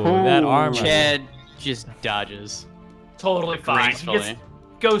 Ooh, that arm. Chad just dodges Totally fine. He gracefully.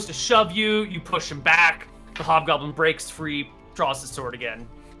 goes to shove you, you push him back. The hobgoblin breaks free, draws his sword again.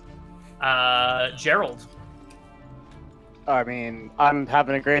 Gerald. I mean, I'm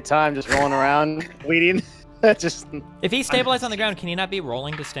having a great time just rolling around, bleeding. Just If he's stabilized on the ground, can he not be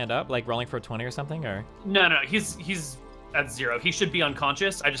rolling to stand up, like rolling for a 20 or something, or? No, he's at 0. He should be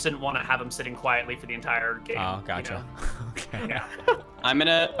unconscious. I just didn't want to have him sitting quietly for the entire game. Oh, gotcha. You know? Okay. Yeah. I'm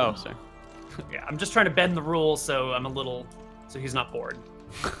gonna. Oh, sorry. Yeah, I'm just trying to bend the rules so so he's not bored.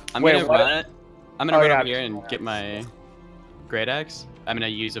 I'm Wait, gonna what? run it. I'm gonna Oh, run yeah. over here and get my great axe. I'm gonna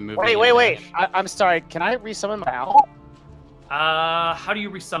use a move. wait. I'm sorry. Can I resummon my owl? How do you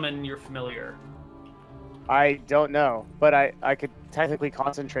resummon your familiar? I don't know, but I could technically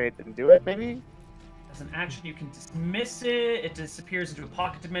concentrate and do it, maybe? As an action, you can dismiss it. It disappears into a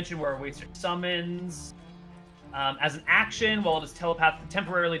pocket dimension where it awaits your summons. As an action, while it is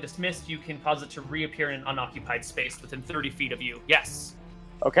temporarily dismissed, you can cause it to reappear in an unoccupied space within 30 feet of you. Yes.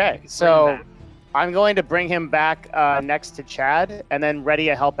 Okay, Bring so him back. I'm going to bring him back next to Chad, and then ready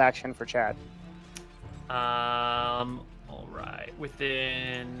a help action for Chad. All right.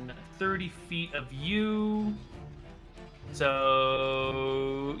 Within 30 feet of you.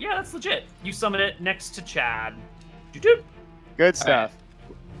 So, yeah, that's legit. You summon it next to Chad. Doo-doo. Good stuff.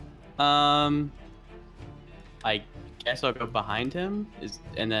 I guess I'll go behind him,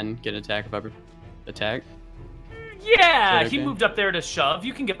 and then get an attack if I attack. Yeah, Is that he okay? moved up there to shove.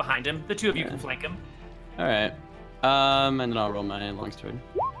 You can get behind him. The two of you can flank him. All right. And then I'll roll my longsword.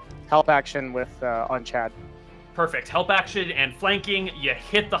 Help action with on Chad. Perfect. Help action and flanking. You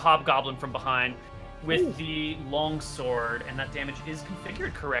hit the hobgoblin from behind with the longsword, and that damage is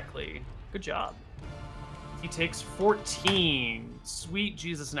configured correctly. Good job. He takes 14. Sweet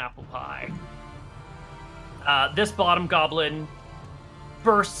Jesus and apple pie. This bottom goblin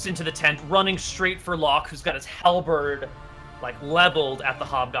bursts into the tent, running straight for Locke, who's got his halberd like leveled at the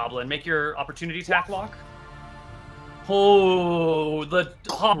hobgoblin. Make your opportunity attack, Locke. Oh, the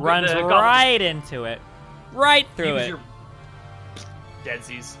Runs right into it. Right through it.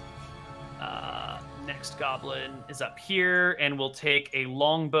 Deadsies. Next goblin is up here, and we'll take a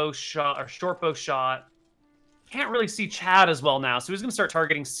longbow shot or short bow shot. Can't really see Chad as well now, so he's going to start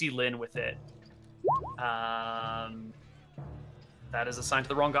targeting Lin with it. That is assigned to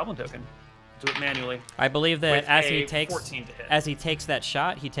the wrong goblin token. Do it manually. I believe that With as a he takes 14 to hit. as he takes that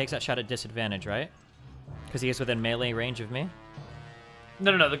shot, he takes that shot at disadvantage, right? Because he is within melee range of me.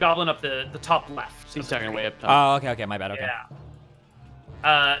 No. The goblin up the top left. He's talking way up top. Oh, okay, my bad. Okay.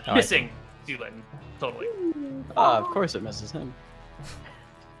 Yeah. Oh, Missing Lin. Totally. Of course it misses him.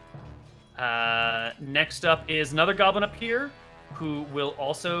 Next up is another goblin up here, who will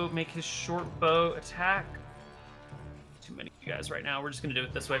also make his short bow attack. Too many of you guys right now. We're just going to do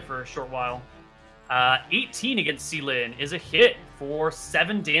it this way for a short while. 18 against Lin is a hit for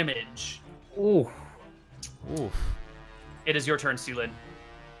 7 damage. Ooh. Ooh. It is your turn, Lin.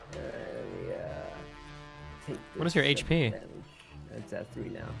 What is your HP? It's at 3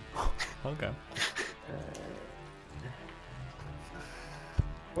 now. Okay.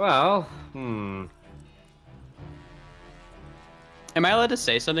 Well, Am I allowed to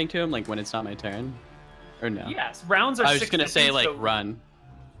say something to him, like when it's not my turn, or no? Yes, rounds are. I was just gonna 6 say minutes, like so run.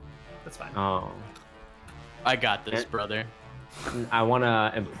 That's fine. Oh. I got this, brother. I want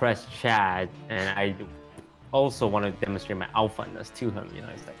to impress Chad, and I also want to demonstrate my alphaness to him. You know,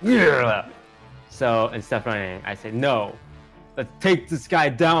 he's like, yeah. So instead of running, I say, no, let's take this guy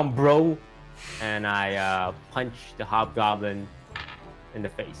down, bro. And I punch the hobgoblin in the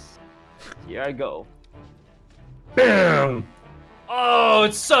face. Here I go. Bam! Oh,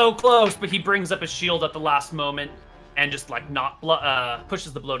 it's so close, but he brings up his shield at the last moment and just like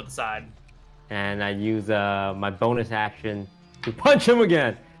pushes the blow to the side. And I use my bonus action to punch him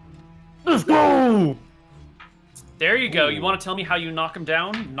again. Let's go! There you go. You want to tell me how you knock him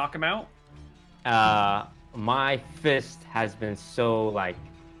down? Knock him out? My fist has been so, like,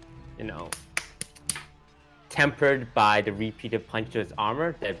 you know, tempered by the repeated punches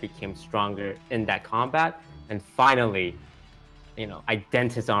armor that became stronger in that combat. And finally, you know, I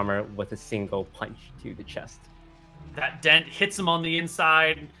dent his armor with a single punch to the chest. That dent hits him on the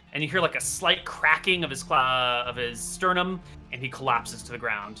inside, and you hear like a slight cracking of his sternum, and he collapses to the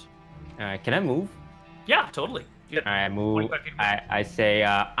ground. Can I move? Yeah, totally. I move. I say,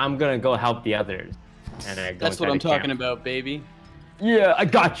 I'm gonna go help the others. And I go That's what I'm talking about, baby. Yeah, I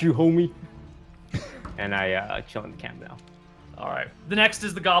got you, homie. And I chill in the camp now. All right. The next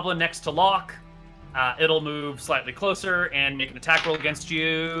is the goblin next to Locke. It'll move slightly closer and make an attack roll against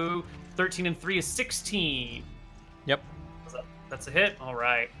you. 13 and 3 is 16. Yep. That's a hit. All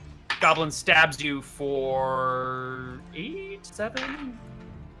right. Goblin stabs you for 8, 7.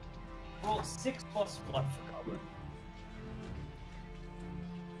 Roll 6 plus 1 for goblin.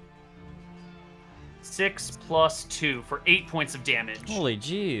 6 plus 2 for 8 points of damage. Holy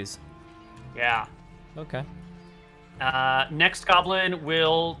jeez. Yeah. Okay. Next goblin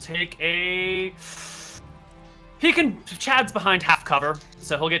will take a... Chad's behind half cover,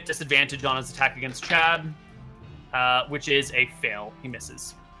 so he'll get disadvantage on his attack against Chad, which is a fail. He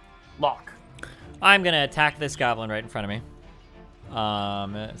misses. Locke. I'm gonna attack this goblin right in front of me.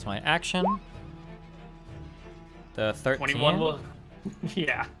 It's my action. The 13. 21 will...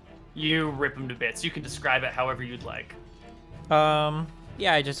 Yeah. You rip him to bits. You can describe it however you'd like.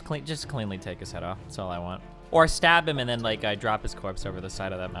 Yeah, I just cleanly take his head off. That's all I want. Or stab him and then like I drop his corpse over the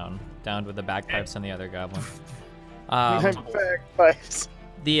side of that mountain, down with the bagpipes and the other goblin. Bagpipes.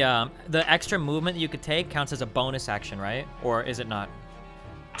 The extra movement that you could take counts as a bonus action, right? Or is it not?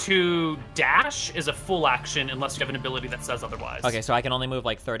 To dash is a full action unless you have an ability that says otherwise. Okay, so I can only move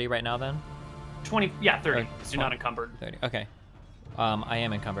like 30 right now then? 20, yeah, 30. Or So you're not encumbered. 30. Okay. I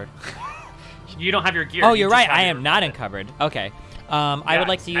am encumbered. You don't have your gear. Oh, you you're just right. have I your- am not encumbered. Okay. I would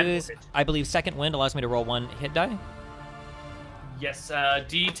like to and use, I believe, Second Wind allows me to roll 1 hit die. Yes,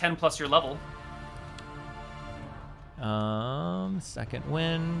 D10 plus your level. Second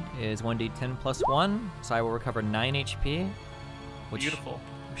Wind is 1d10 plus 1, so I will recover 9 HP, which Beautiful.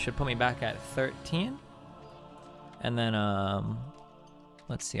 should put me back at 13. And then,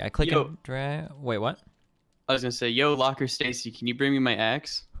 let's see. I click Yo. and drag. Wait, what? I was gonna say, yo, Locker Stacy, can you bring me my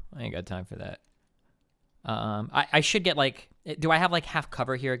axe? I ain't got time for that. I should get like. Do I have like half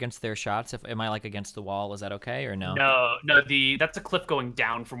cover here against their shots? Am I like against the wall? Is that okay or no? No. That's a cliff going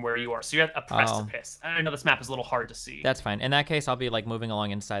down from where you are, so you're at a precipice. I know this map is a little hard to see. That's fine. In that case, I'll be like moving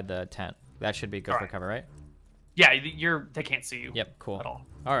along inside the tent. That should be good for cover, right? Yeah, they can't see you. Yep, cool. At all.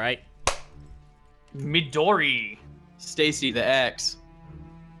 All right. Midori. Stacy, the axe.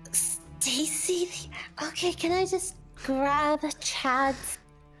 Stacy, okay, can I just grab Chad's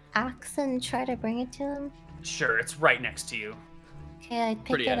axe and try to bring it to him? Sure, it's right next to you. Okay, I pick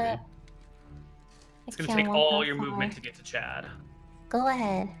Pretty it heavy. up. It's gonna take all your movement to get to Chad. Go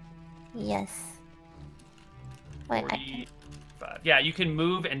ahead. Yes. Wait, 45. Yeah, you can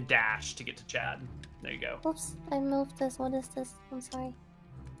move and dash to get to Chad. There you go. Oops, I moved this. What is this? I'm sorry.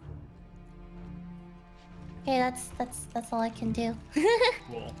 Okay, that's all I can do.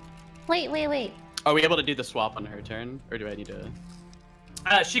 Cool. Wait. Are we able to do the swap on her turn, or do I need to?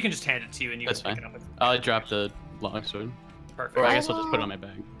 She can just hand it to you and you That's can pick fine. it up. I'll drop the longsword. Perfect. Or I guess I'll just put it on my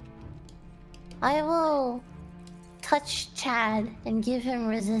bag. I will touch Chad and give him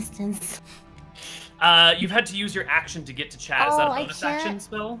resistance. You've had to use your action to get to Chad. Is that a Oh, I bonus action can't.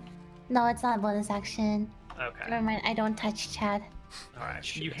 spell? No, it's not bonus action. Okay. Never mind, I don't touch Chad. All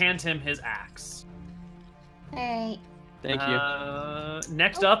right. You hand him his axe. Alright. Thank you.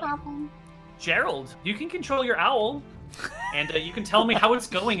 Next No up, problem. Gerald. You can control your owl, and you can tell me how it's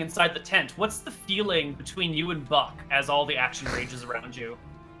going inside the tent. What's the feeling between you and Buck as all the action rages around you?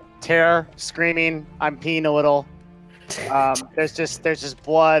 Terror, screaming. I'm peeing a little. There's just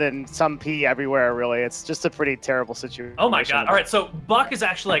blood and some pee everywhere. Really, it's just a pretty terrible situation. Oh my god! All right, so Buck is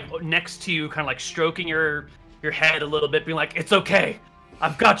actually like next to you, kind of like stroking your head a little bit, being like, "It's okay,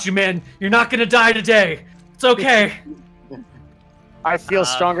 I've got you, man. You're not gonna die today. It's okay." I feel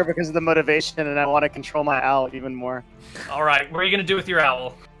stronger because of the motivation, and I want to control my owl even more. All right, what are you gonna do with your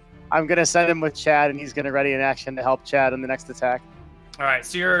owl? I'm gonna send him with Chad, and he's gonna ready an action to help Chad in the next attack. All right,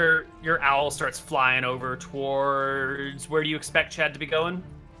 so your owl starts flying over towards where do you expect Chad to be going?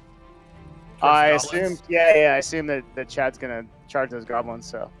 Towards I the assume, goblins? I assume that Chad's gonna charge those goblins,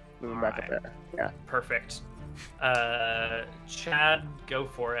 so move him back up Alright. there. Yeah. Perfect. Chad, go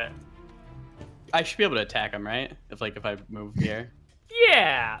for it. I should be able to attack him, right? If I move here.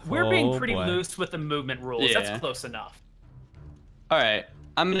 Yeah, we're being Oh, pretty boy. loose with the movement rules. That's Yeah. close enough. All right,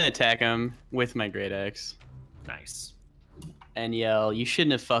 I'm gonna attack him with my great axe Nice. and yell, "You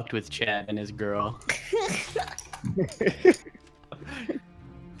shouldn't have fucked with Chad and his girl."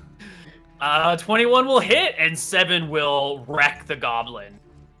 21 will hit, and 7 will wreck the goblin,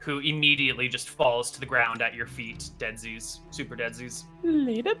 who immediately just falls to the ground at your feet. Deadsies. Super deadsies.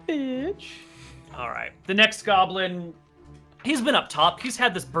 Later, bitch. All right. The next goblin, he's been up top. He's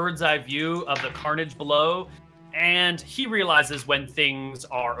had this bird's eye view of the carnage below, and he realizes when things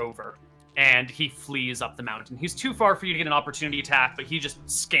are over, and he flees up the mountain. He's too far for you to get an opportunity attack, but he just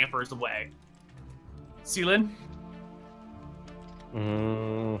scampers away. Seelin?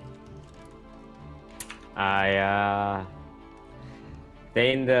 I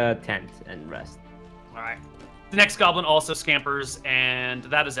stay in the tent and rest. All right. The next goblin also scampers, and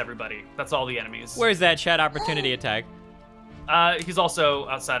that is everybody. That's all the enemies. Where's that Chad opportunity attack? He's also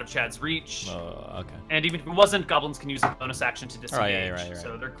outside of Chad's reach. Oh, okay. And even if it wasn't, goblins can use a bonus action to disengage. Oh, yeah, you're right.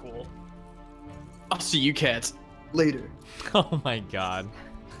 So they're cool. I'll see you cats later. Oh my god.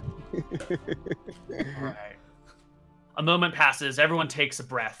 Alright. A moment passes, everyone takes a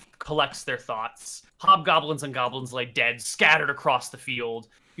breath, collects their thoughts. Hobgoblins and goblins lay dead, scattered across the field.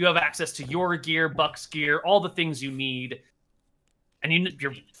 You have access to your gear, Buck's gear, all the things you need. And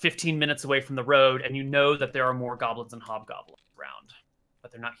you're 15 minutes away from the road, and you know that there are more goblins and hobgoblins around.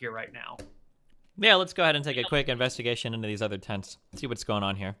 But they're not here right now. Yeah, let's go ahead and take a quick investigation into these other tents. See what's going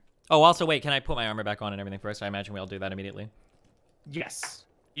on here. Oh, also, wait, can I put my armor back on and everything first? I imagine we all do that immediately. Yes.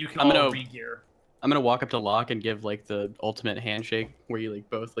 You can I'm all gonna- re-gear. I'm gonna walk up to Locke and give the ultimate handshake where you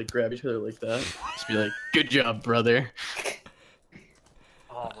both grab each other like that. Just be like, "Good job, brother."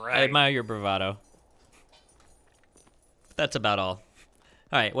 All I right. admire your bravado. That's about all.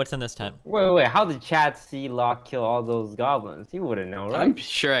 All right, what's in this tent? Wait, how did Chad see Locke kill all those goblins? He wouldn't know, right? I'm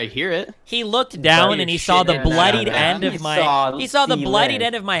sure I hear it. He looked down your and he saw shit the down bloodied there. end of He my. saw He saw the Sealand bloodied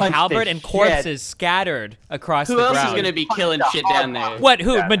end of my punch the halberd and shit. corpses scattered across Who the else ground. is gonna be killing shit down there? What?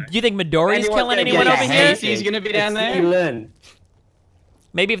 Who? Do you think Midori's Anyone's killing gonna anyone get over a here? handshake. Stacy's gonna be down It's there? Sealand.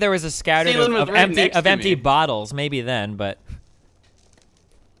 Maybe if there was a scattered Sealand was of right next to empty me. bottles, maybe then. But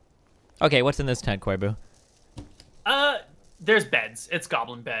okay, what's in this tent, Koibu? There's beds. It's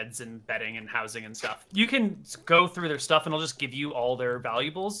goblin beds and bedding and housing and stuff. You can go through their stuff, and I'll just give you all their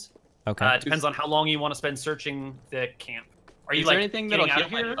valuables. Okay. It depends on how long you want to spend searching the camp. Are you Is like there anything that'll getting out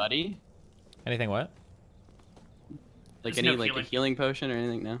heal of my here? buddy? Anything what? Like There's any no like healing. a healing potion or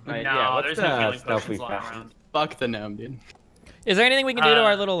anything? No. Right, No, yeah, what's there's the no healing stuff we potions lying found? around. Fuck the gnome, dude. Is there anything we can do to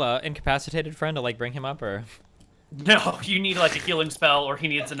our Uh, little incapacitated friend to like bring him up or? No, you need like a healing spell, or he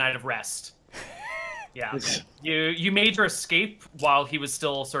needs a night of rest. Yeah, you made your escape while he was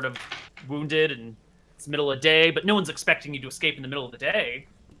still sort of wounded, and it's the middle of the day. But no one's expecting you to escape in the middle of the day,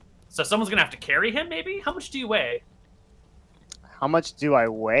 so someone's gonna have to carry him. Maybe. How much do you weigh? How much do I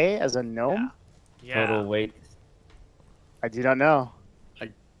weigh as a gnome? Yeah. Total weight. I do not know.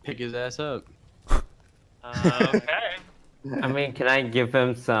 Pick his ass up. Okay. I mean, can I give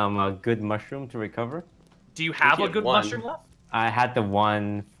him some good mushroom to recover? Do you have You a get good one. mushroom left? I had the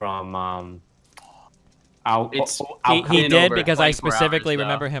one from It's He been did over because I 24 specifically hours, though.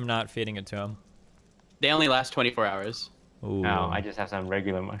 remember him not feeding it to him. They only last 24 hours. Ooh. No, I just have some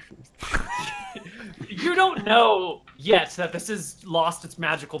regular mushrooms. You don't know yet that this has lost its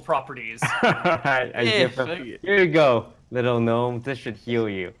magical properties. I give fuck him, it. here you go, little gnome. This should heal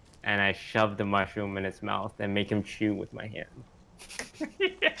you. And I shove the mushroom in his mouth and make him chew with my hand.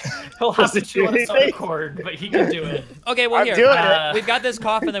 He'll have to Does it chew do on his own anything? accord, but he can do it. Okay, well I'm here doing it. we've got this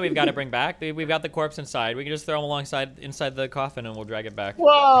coffin that we've got to bring back. We've got the corpse inside. We can just throw him inside the coffin and we'll drag it back.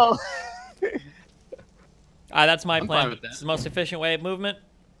 Whoa! That's my I'm plan. fine with that. It's the most efficient way of movement.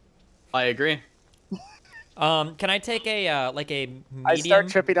 I agree. Can I take a like a medium? I start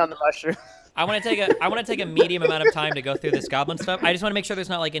tripping on the mushroom. I want to take a medium amount of time to go through this goblin stuff. I just want to make sure there's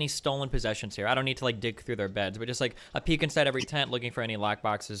not like any stolen possessions here. I don't need to like dig through their beds, but just like a peek inside every tent, looking for any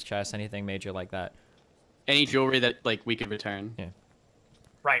lockboxes, chests, anything major like that. Any jewelry that like we could return. Yeah.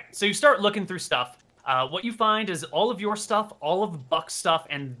 Right. So you start looking through stuff. What you find is all of your stuff, all of Buck's stuff,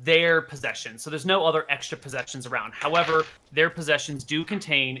 and their possessions. So there's no other extra possessions around. However, their possessions do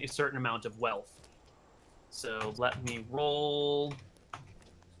contain a certain amount of wealth. So let me roll.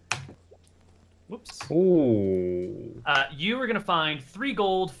 Whoops. Ooh. You are going to find 3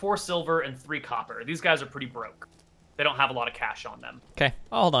 gold, 4 silver, and 3 copper. These guys are pretty broke. They don't have a lot of cash on them. Okay,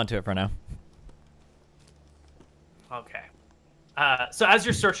 I'll hold on to it for now. Okay. So as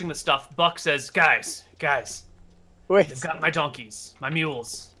you're searching the stuff, Buck says, guys, Wait. they've got my donkeys, my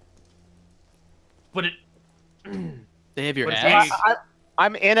mules. But it... They have your What is ass.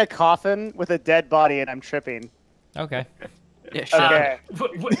 I'm in a coffin with a dead body and I'm tripping. Okay. Yeah, shut up.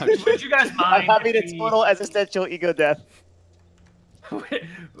 Okay. Would you guys I'm mind having a if we- total existential ego death.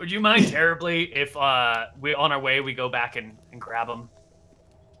 Would you mind terribly if we on our way we go back and grab them?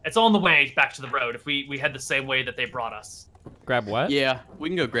 It's on the way back to the road. If we head the same way that they brought us. Grab what? Yeah, we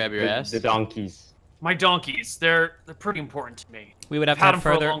can go grab your ass. The donkeys. My donkeys, they're pretty important to me. We would have to Had head them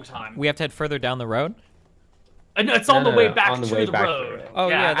for a further. long time. We have to head further down the road. No, it's on the way back on the to way the back to road. the road. Oh,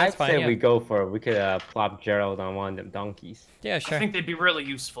 yeah, that's I'd fine, say yeah. we go for it. We could plop Gerald on one of them donkeys. Yeah, I sure. think they'd be really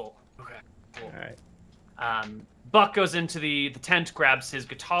useful. Okay. Cool. All right. Buck goes into the tent, grabs his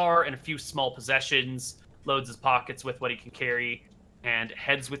guitar and a few small possessions, loads his pockets with what he can carry, and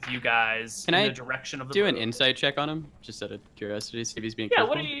heads with you guys Can in I the direction of the Do road. an insight check on him, just out of curiosity, see if he's being Yeah,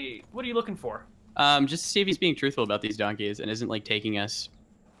 truthful. what are you looking for? Just to see if he's being truthful about these donkeys and isn't like taking us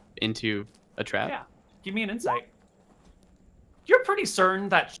into a trap. Yeah, give me an insight. You're pretty certain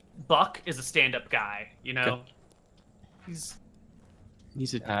that Buck is a stand-up guy, you know? Okay. He's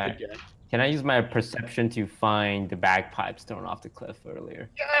He's a Alright. good guy. Can I use my perception to find the bagpipes thrown off the cliff earlier?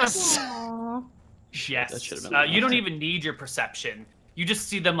 yes. Aw. Yes. should've been You don't even need your perception. You just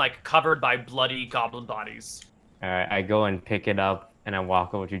see them like covered by bloody goblin bodies. All right, I go and pick it up, and I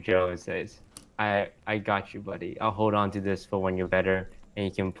walk over to Joe and says, I got you, buddy. I'll hold on to this for when you're better, and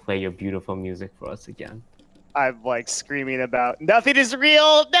you can play your beautiful music for us again. I'm like screaming about nothing is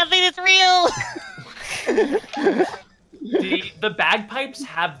real. Nothing is real. The bagpipes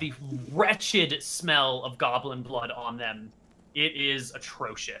have the wretched smell of goblin blood on them. It is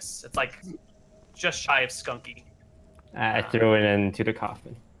atrocious. It's like just shy of skunky. I throw it into the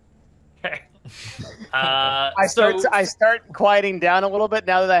coffin. Okay. I so start quieting down a little bit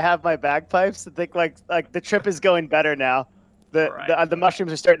now that I have my bagpipes. I think like the trip is going better now. The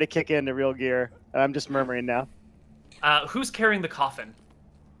mushrooms are starting to kick into real gear. I'm just murmuring now. who's carrying the coffin?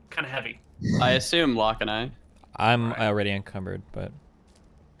 Kind of heavy. I assume Locke and I. I'm already encumbered, but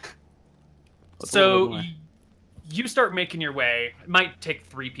Let's a little So more. you start making your way. It might take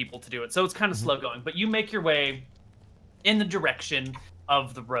 3 people to do it, so it's kind of Mm-hmm. slow going. But you make your way in the direction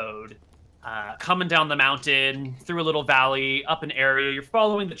of the road, coming down the mountain, through a little valley, up an area. You're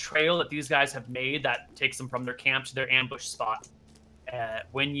following the trail that these guys have made that takes them from their camp to their ambush spot.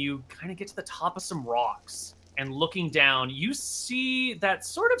 When you kind of get to the top of some rocks, and looking down, you see that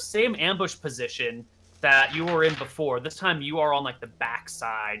sort of same ambush position that you were in before. This time you are on like the back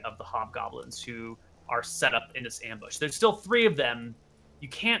side of the hobgoblins who are set up in this ambush. There's still 3 of them. You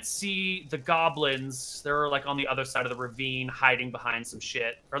can't see the goblins. They're like on the other side of the ravine, hiding behind some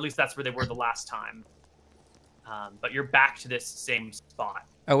shit. Or at least that's where they were the last time. But you're back to this same spot.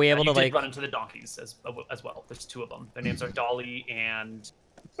 Are we able to you did like run into the donkeys as well? There's 2 of them. Their names are Dolly and.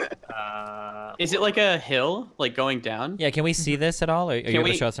 Is it like a hill, like going down? Yeah, can we see this at all? Or are you able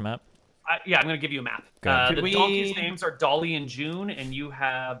to show us a map? Yeah, I'm gonna give you a map. The donkeys' names are Dolly and June, and you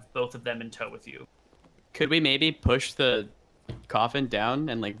have both of them in tow with you. Could we maybe push the coffin down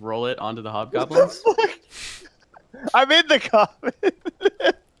and like roll it onto the hobgoblins? I'm in the coffin.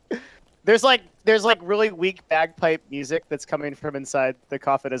 There's like really weak bagpipe music that's coming from inside the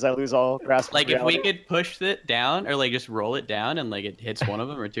coffin as I lose all grasp of Like reality. if we could push it down or like just roll it down and like it hits one of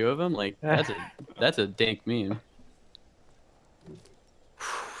them or 2 of them, like that's a dank meme.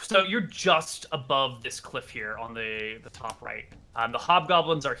 So you're just above this cliff here on the top right. The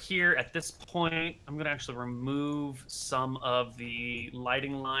hobgoblins are here at this point. I'm gonna actually remove some of the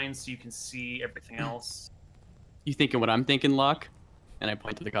lighting lines so you can see everything else. You thinking what I'm thinking, Locke? And I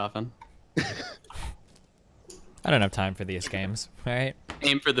point to the coffin. I don't have time for these games. All right.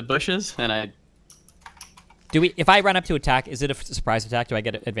 Aim for the bushes, and I. If I run up to attack, is it a surprise attack? Do I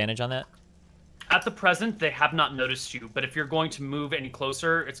get advantage on that? At the present, they have not noticed you, but if you're going to move any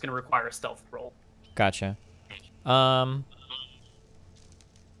closer, it's going to require a stealth roll. Gotcha. Yeah,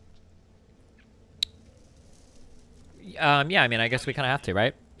 I mean, I guess we kind of have to,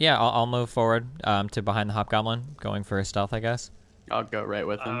 right? Yeah, I'll move forward to behind the hobgoblin, going for a stealth, I guess. I'll go right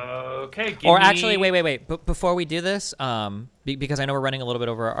with him. Okay. Actually, wait. Before we do this, because I know we're running a little bit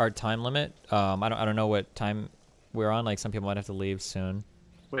over our time limit. I don't know what time we're on. Like, some people might have to leave soon.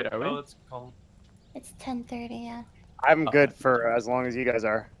 Wait, are we? Let's call. It's 10:30. Yeah. I'm good for as long as you guys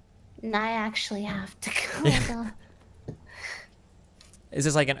are. And I actually have to go. though. Is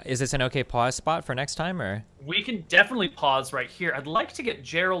this an okay pause spot for next time, or? We can definitely pause right here. I'd like to get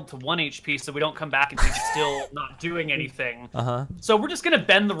Gerald to 1 HP so we don't come back and he's still not doing anything. So we're just gonna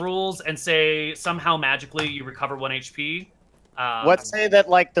bend the rules and say somehow magically you recover 1 HP. Let's say that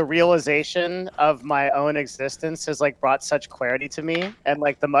like the realization of my own existence has like brought such clarity to me, and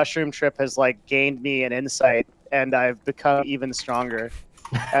like the mushroom trip has like gained me an insight, and I've become even stronger.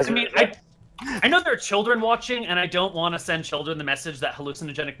 I know there are children watching, and I don't want to send children the message that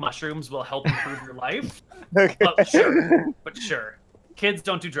hallucinogenic mushrooms will help improve your life. Okay. But sure. Kids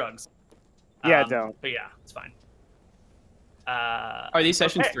don't do drugs. Yeah, don't. But yeah, it's fine. Are these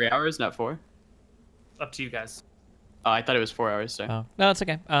sessions 3 hours, not 4? Up to you guys. Oh, I thought it was 4 hours, so. Oh, no, it's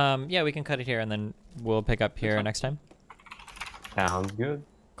okay. Yeah, we can cut it here, and then we'll pick up here next time. Sounds good.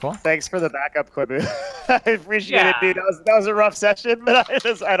 Cool. Thanks for the backup, Koibu. I appreciate it, dude. That was a rough session, but I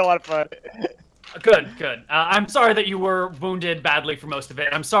had a lot of fun. Good. I'm sorry that you were wounded badly for most of it.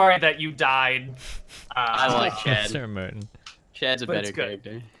 I'm sorry that you died. I like Chad. Mr. Mouton. Chad's a But better it's good.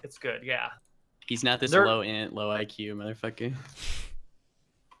 character. It's good, yeah. He's not this They're- low int, low IQ motherfucker.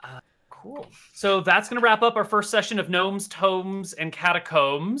 Cool. So that's going to wrap up our first session of Gnomes, Tomes, and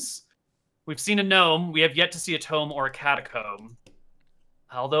Catacombs. We've seen a gnome. We have yet to see a tome or a catacomb.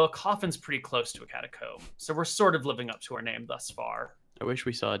 Although a coffin's pretty close to a catacomb. So we're sort of living up to our name thus far. I wish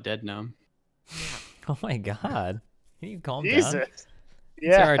we saw a dead gnome. Oh my God. Can you calm down? Jesus.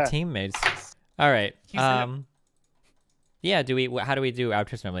 These are Yeah. our teammates. All right. He's in Yeah. How do we do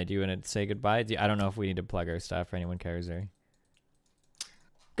outros normally? Do you want to say goodbye? I don't know if we need to plug our stuff or anyone cares or.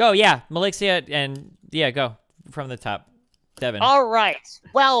 Go, yeah, Mylixia, and yeah, go from the top, Devin. All right.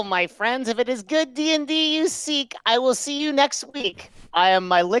 Well, my friends, if it is good D&D you seek, I will see you next week. I am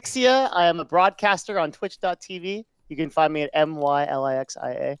Mylixia. I am a broadcaster on Twitch.tv. You can find me at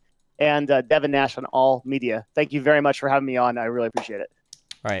MYLIXIA. And Devin Nash on all media. Thank you very much for having me on. I really appreciate it.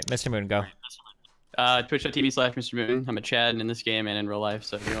 All right, Mr. Moon, go. Twitch.tv/Mr. Moon. I'm a Chad in this game and in real life,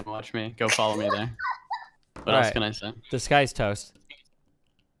 so if you want to watch me, go follow me there. What else can I say? Disguise Toast.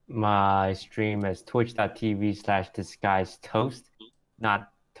 My stream is twitch.tv/disguisetoast,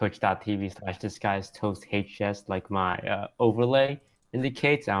 not twitch.tv/disguisetoasths like my overlay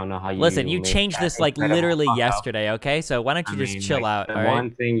indicates. I don't know how you Listen, you make changed that this like incredible literally pop-up. yesterday, okay? So why don't you just chill out, the all right?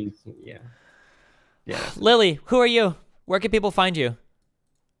 one thing you yeah. Lily, who are you? Where can people find you?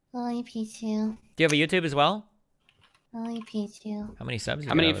 LilyPichu. Do you have a YouTube as well? LilyPichu. How many subs?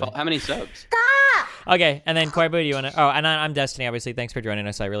 How many subs? Okay, and then Koibu, do you want to? Oh, and I'm Destiny. Obviously, thanks for joining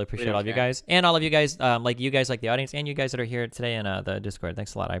us. I really appreciate all of you guys, and all of you guys, like the audience, and you guys that are here today in the Discord.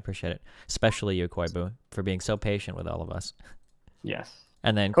 Thanks a lot. I appreciate it, especially you, Koibu, for being so patient with all of us. Yes.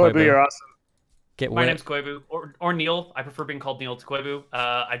 And then Koibu, you're awesome. My name's Koibu, or Neil. I prefer being called Neil to Koibu.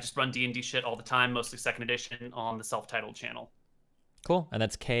 I just run D&D shit all the time, mostly 2nd edition on the self-titled channel. Cool, and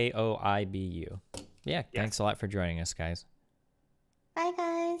that's Koibu. Yeah, thanks a lot for joining us, guys. Bye,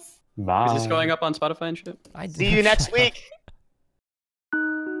 guys. Bye. Is this going up on Spotify and shit? See you next week.